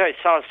 My God, I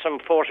saw some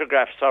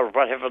photographs or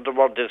whatever the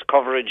word is,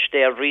 coverage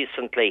there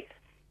recently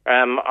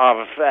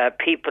of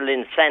people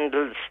in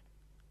sandals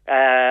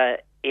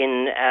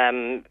in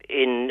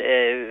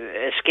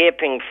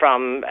escaping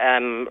from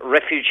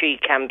refugee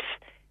camps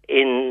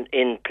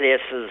in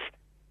places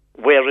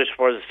where it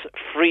was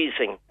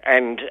freezing,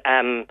 and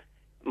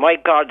my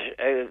God,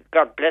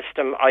 God bless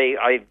them.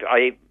 I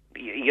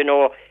you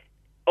know,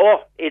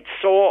 it's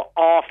so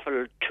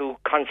awful to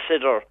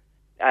consider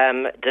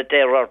that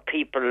there are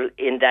people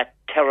in that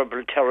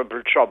terrible,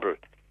 terrible trouble,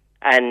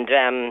 and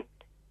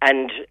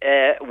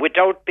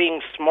without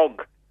being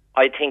smug,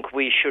 I think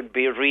we should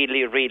be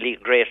really, really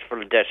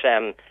grateful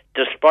that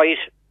despite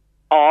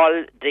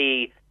all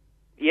the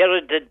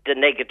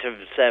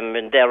negatives,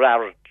 and there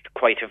are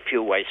quite a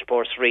few, I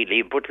suppose,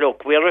 really, but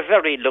look, we're a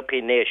very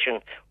lucky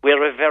nation.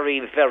 We're a very,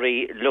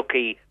 very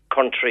lucky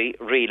country,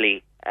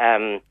 really,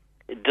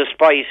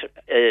 despite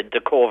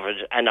the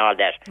COVID and all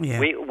that. Yeah.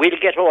 We'll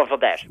get over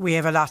that. We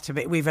have a lot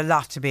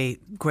to be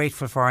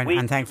grateful for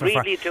and thankful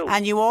for. We really do.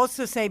 And you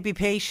also say be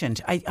patient.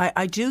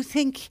 I do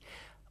think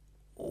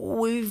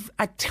we've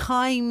at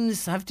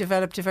times have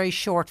developed a very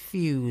short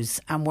fuse,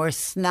 and we're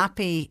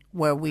snappy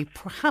where we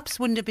perhaps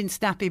wouldn't have been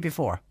snappy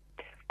before.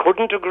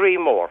 Couldn't agree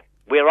more.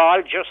 We're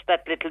all just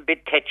that little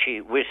bit tetchy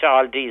with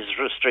all these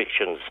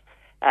restrictions.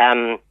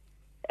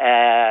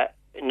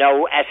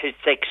 Now at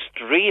its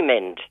extreme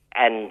end,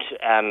 and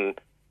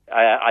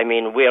I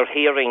mean, we're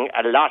hearing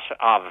a lot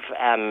of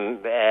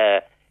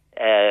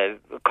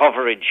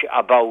coverage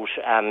about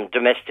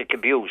domestic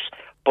abuse,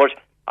 but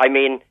I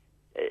mean,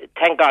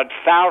 thank God,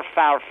 far,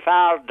 far,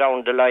 far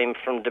down the line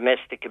from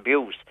domestic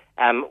abuse.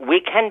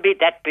 We can be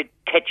that bit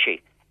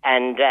tetchy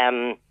and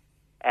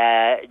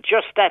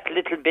just that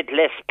little bit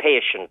less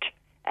patient.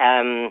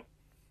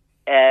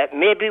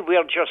 Maybe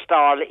we're just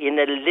all in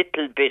a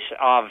little bit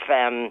of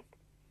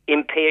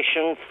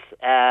impatience,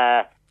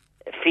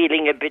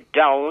 feeling a bit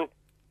down.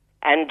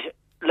 And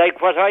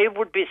like what I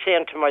would be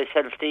saying to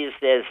myself these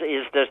days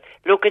is that,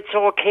 look, it's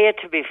okay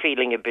to be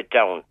feeling a bit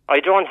down. I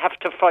don't have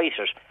to fight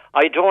it.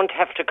 I don't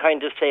have to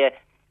kind of say,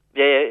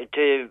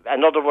 to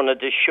another one of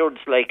the shoulds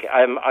like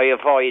I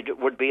avoid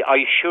would be,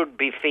 I should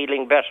be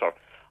feeling better.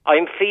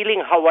 I'm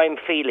feeling how I'm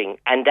feeling,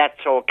 and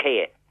that's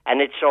okay.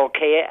 And it's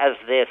okay, as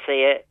they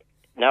say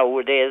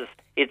nowadays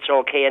it's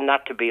okay and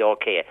not to be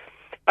okay.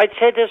 I'd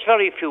say there's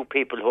very few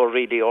people who are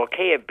really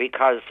okay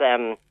because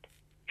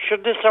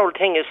this whole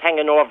thing is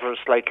hanging over us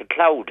like a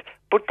cloud.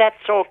 But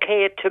that's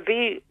okay to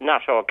be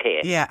not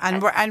okay. Yeah,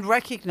 and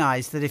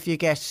recognise that if you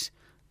get,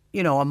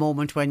 you know, a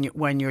moment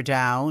when you're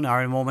down,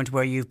 or a moment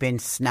where you've been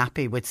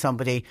snappy with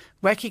somebody,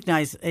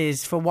 recognise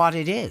is for what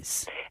it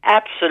is.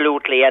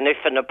 Absolutely, and if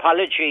an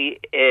apology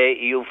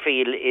you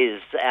feel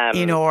is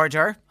in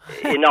order,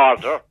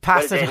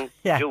 well then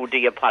do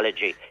the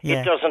apology.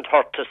 Yeah. It doesn't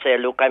hurt to say,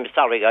 look, I'm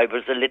sorry, I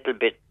was a little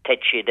bit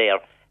tetchy there,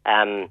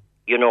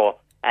 you know,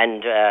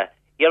 and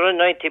you're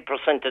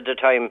 90% of the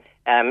time,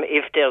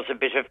 if there's a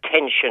bit of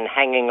tension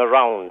hanging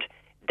around,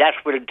 that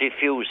will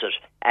diffuse it,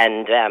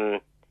 and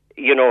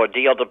you know,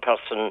 the other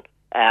person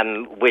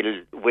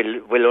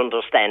will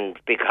understand,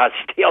 because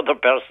the other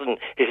person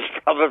is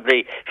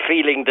probably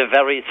feeling the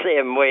very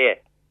same way.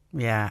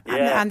 Yeah.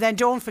 And then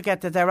don't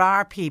forget that there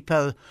are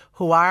people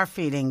who are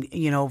feeling,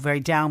 you know, very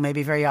down,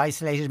 maybe very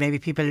isolated, maybe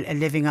people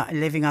living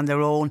on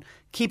their own.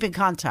 Keep in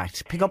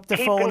contact. Pick up the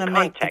phone and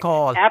make the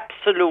call.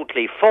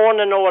 Absolutely. Phone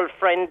an old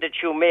friend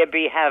that you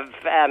maybe have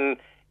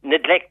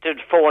neglected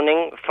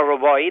phoning for a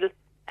while.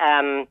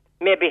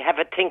 Maybe have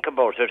a think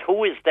about it.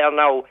 Who is there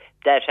now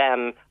that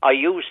I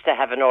used to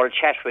have an old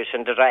chat with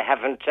and that I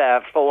haven't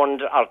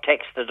phoned or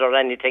texted or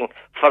anything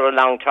for a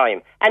long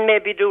time? And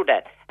maybe do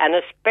that. And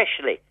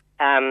especially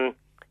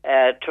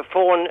to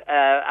phone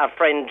a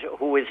friend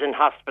who is in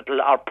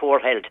hospital or poor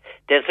health.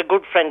 There's a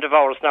good friend of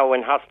ours now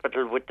in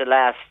hospital with the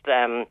last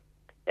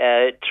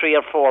 3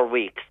 or 4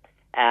 weeks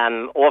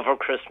over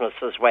Christmas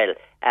as well,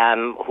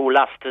 who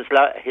lost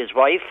his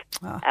wife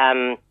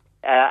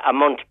a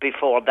month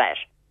before that.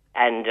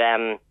 And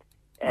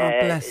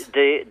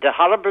the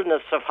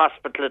horribleness of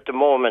hospital at the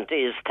moment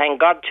is, thank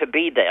God to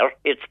be there,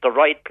 it's the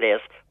right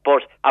place,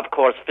 but of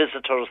course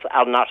visitors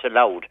are not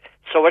allowed.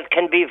 So it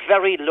can be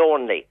very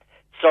lonely.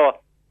 So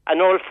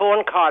an old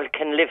phone call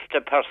can lift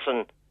a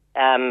person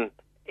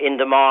in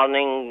the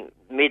morning,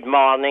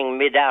 mid-morning,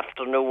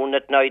 mid-afternoon,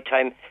 at night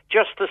time.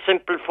 Just a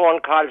simple phone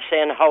call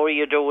saying, how are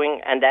you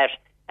doing? And that's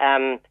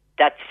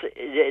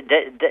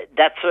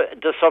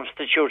the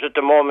substitute at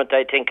the moment,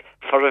 I think,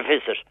 for a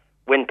visit,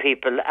 when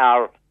people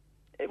are,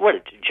 well,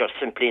 just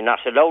simply not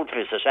allowed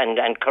visit,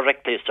 and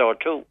correctly so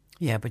too.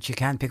 Yeah, but you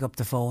can pick up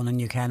the phone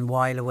and you can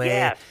while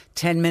away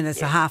 10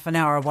 minutes, a half an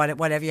hour,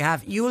 whatever you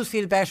have. You will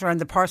feel better,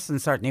 and the person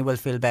certainly will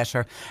feel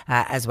better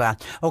as well.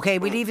 OK,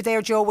 we leave it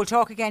there, Joe. We'll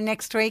talk again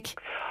next week.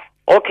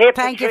 OK,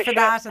 thank Patricia, you for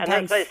that. And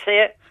as I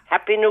say,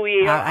 Happy New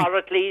Year, or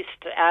at least,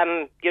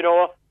 you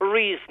know,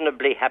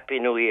 reasonably Happy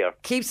New Year.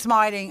 Keep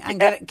smiling and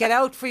get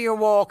out for your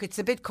walk. It's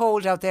a bit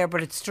cold out there,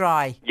 but it's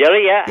dry. Yeah.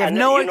 You have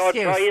no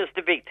excuse. Dry is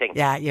the big thing.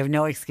 Yeah, you have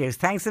no excuse.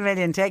 Thanks a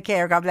million. Take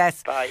care. God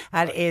bless. Bye.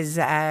 That is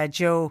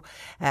Joe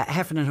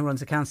Heffernan, who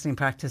runs a counselling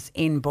practice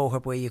in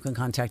Boherb, where you can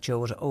contact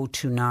Joe at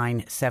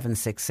 029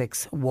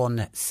 766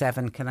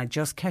 17. Can I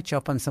just catch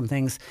up on some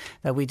things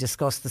that we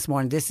discussed this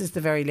morning? This is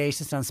the very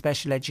latest on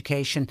special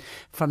education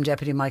from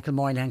Deputy Michael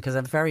Moynihan, because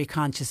I'm very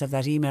conscious of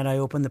that email I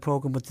opened the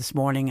programme with this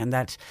morning, and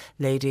that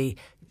lady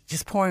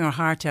just pouring her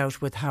heart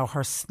out with how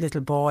her little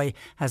boy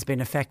has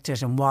been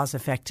affected and was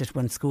affected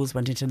when schools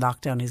went into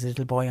lockdown. His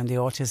little boy on the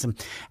autism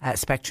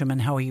spectrum,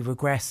 and how he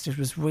regressed. It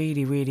was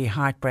really, really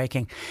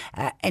heartbreaking.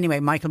 Anyway,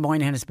 Michael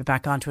Moynihan has been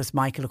back on to us.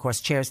 Michael, of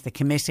course, chairs the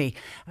committee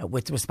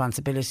with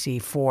responsibility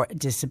for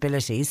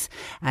disabilities,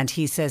 and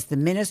he says the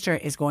Minister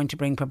is going to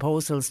bring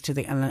proposals to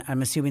the, and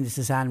I'm assuming this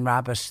is Anne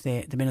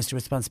Rabbitte, the Minister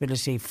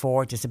responsibility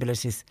for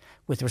disabilities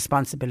with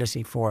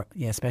responsibility for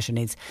special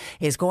needs,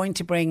 is going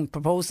to bring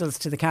proposals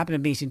to the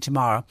Cabinet meeting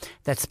tomorrow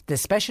that the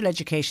special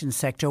education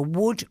sector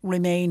would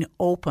remain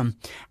open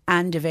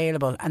and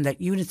available, and that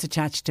units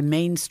attached to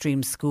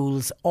mainstream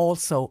schools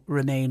also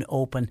remain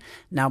open.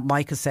 Now,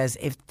 Michael says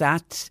if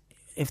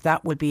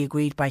that would be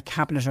agreed by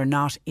Cabinet or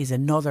not is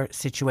another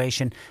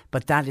situation,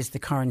 but that is the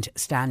current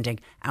standing,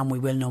 and we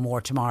will know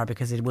more tomorrow,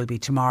 because it will be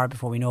tomorrow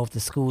before we know if the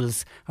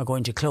schools are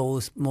going to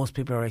close. Most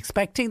people are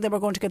expecting they were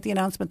going to get the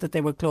announcement that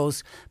they were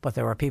closed, but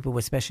there are people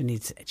with special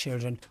needs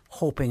children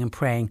hoping and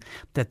praying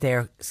that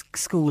their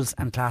schools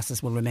and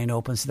classes will remain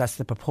open. So that's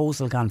the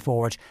proposal gone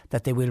forward,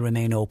 that they will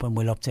remain open.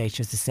 We'll update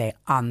you, as to say,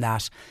 on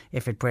that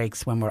if it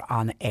breaks when we're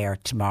on air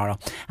tomorrow.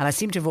 And I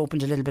seem to have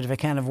opened a little bit of a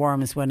can of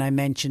worms when I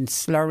mentioned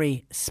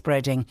slurry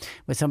spreading,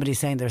 with somebody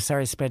saying there's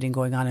slurry spreading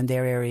going on in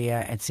their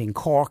area. It's in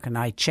Cork, and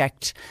I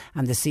checked,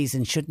 and the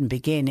season shouldn't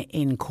begin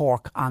in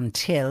Cork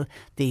until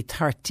the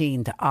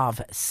 13th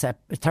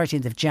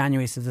of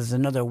January, so there's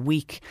another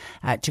week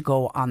to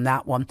go on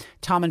that one.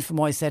 Tom in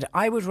Fermoy said,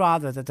 I would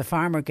rather that the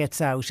farmer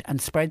gets out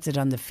and spreads it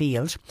on the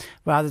field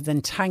rather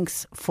than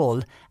tanks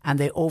full and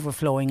they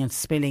overflowing and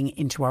spilling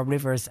into our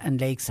rivers and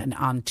lakes and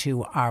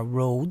onto our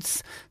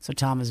roads. So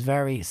Tom is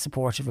very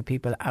supportive of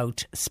people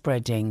out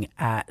spreading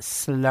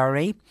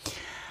slurry.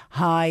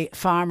 Hi,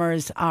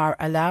 farmers are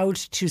allowed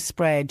to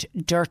spread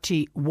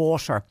dirty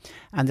water,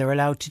 and they're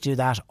allowed to do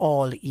that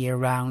all year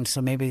round.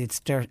 So maybe it's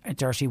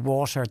dirty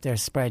water they're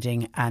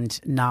spreading and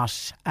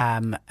not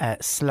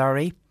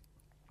slurry.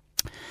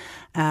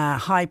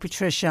 Hi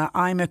Patricia,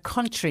 I'm a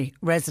country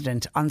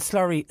resident on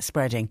slurry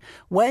spreading.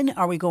 When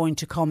are we going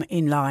to come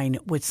in line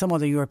with some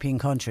other European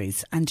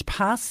countries and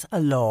pass a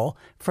law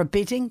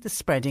forbidding the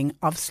spreading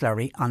of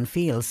slurry on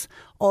fields?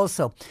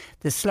 Also,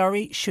 the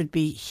slurry should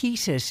be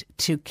heated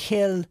to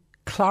kill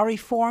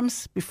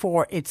chloroforms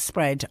before it's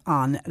spread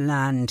on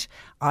land.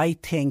 I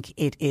think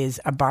it is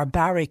a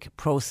barbaric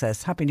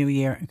process. Happy New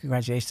Year and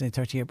congratulations on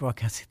the 30-year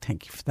broadcast.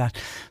 Thank you for that.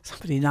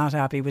 Somebody not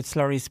happy with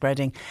slurry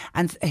spreading.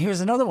 And here's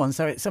another one.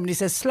 Sorry, somebody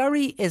says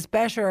slurry is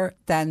better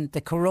than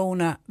the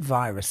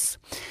coronavirus.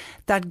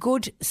 That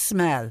good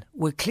smell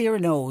will clear a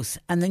nose,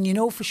 and then you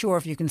know for sure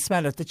if you can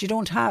smell it that you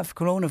don't have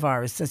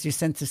coronavirus, as your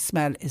sense of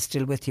smell is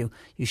still with you.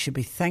 You should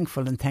be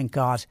thankful and thank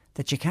God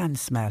that you can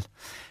smell,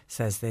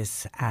 says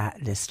this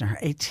listener.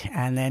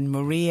 And then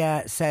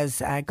Maria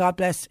says, God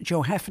bless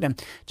Joe Heffernan.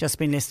 Just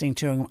been listening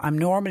to him. I'm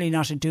normally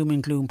not a doom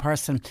and gloom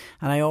person,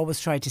 and I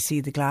always try to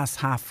see the glass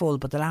half full,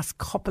 but the last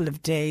couple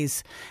of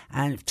days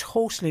I've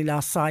totally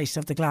lost sight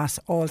of the glass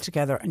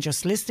altogether, and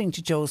just listening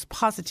to Joe's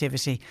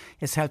positivity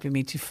is helping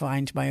me to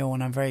find my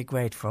own. I'm very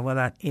grateful. Well,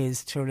 that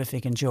is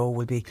terrific, and Joe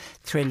will be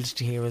thrilled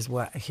to hear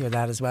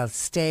that as well.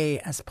 Stay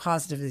as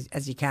positive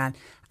as you can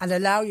and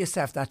allow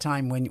yourself that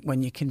time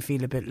when you can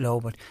feel a bit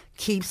low, but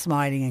keep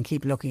smiling and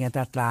keep looking at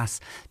that glass,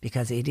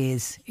 because it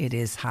is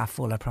half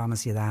full, I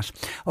promise you that.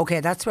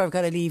 Okay, that's where I've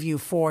got to leave you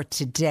for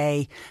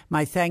today.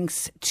 My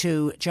thanks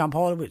to John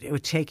Paul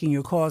with taking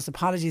your calls.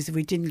 Apologies if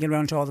we didn't get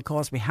around to all the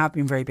calls. We have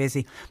been very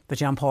busy, but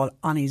John Paul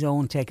on his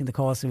own taking the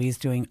calls, so he's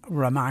doing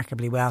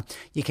remarkably well.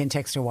 You can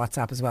text or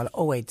WhatsApp as well,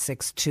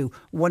 0862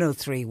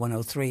 103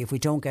 103. If we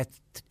don't get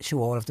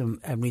to all of them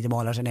and read them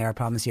all out on air, I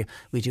promise you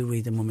we do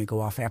read them when we go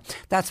off air.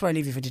 That's where I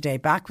leave you for today.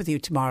 Back with you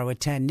tomorrow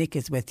at 10. Nick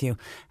is with you.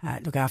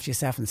 Look after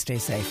yourself and stay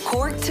safe.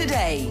 Cork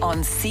Today on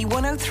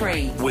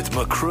C103 with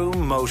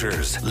Macroom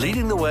Motors,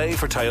 leading the way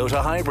for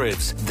Toyota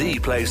hybrids. The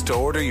place to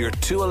order your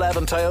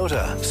 211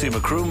 Toyota. See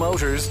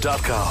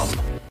macroommotors.com.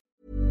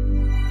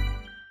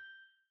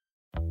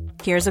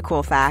 Here's a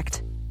cool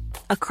fact.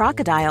 A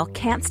crocodile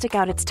can't stick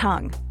out its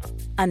tongue.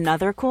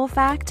 Another cool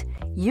fact,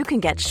 you can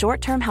get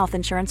short-term health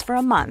insurance for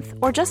a month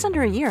or just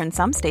under a year in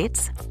some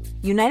states.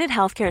 United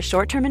Healthcare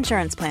short-term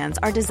insurance plans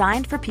are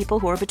designed for people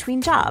who are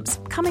between jobs,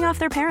 coming off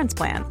their parents'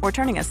 plan, or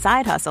turning a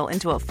side hustle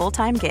into a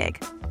full-time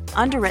gig.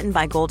 Underwritten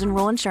by Golden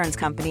Rule Insurance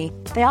Company,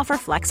 they offer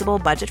flexible,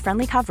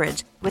 budget-friendly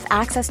coverage with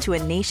access to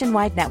a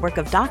nationwide network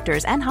of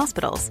doctors and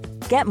hospitals.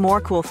 Get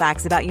more cool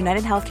facts about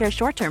United Healthcare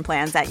short-term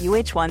plans at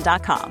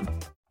uh1.com.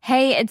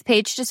 Hey, it's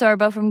Paige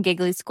DeSorbo from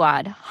Giggly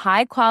Squad.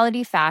 High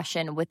quality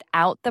fashion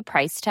without the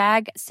price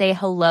tag. Say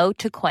hello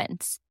to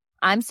Quince.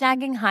 I'm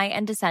snagging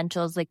high-end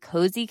essentials like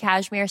cozy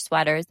cashmere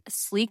sweaters,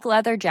 sleek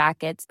leather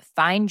jackets,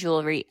 fine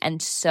jewelry,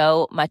 and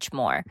so much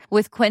more.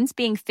 With Quince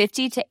being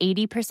 50 to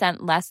 80%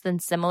 less than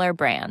similar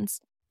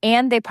brands.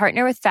 And they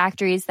partner with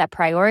factories that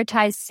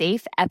prioritize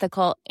safe,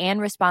 ethical, and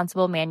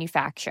responsible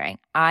manufacturing.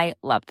 I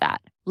love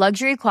that.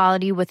 Luxury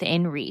quality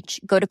within reach.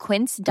 Go to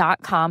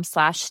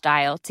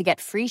quince.com/style to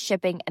get free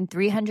shipping and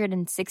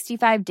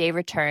 365-day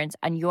returns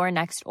on your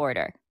next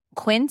order.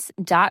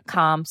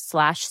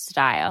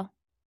 Quince.com/style.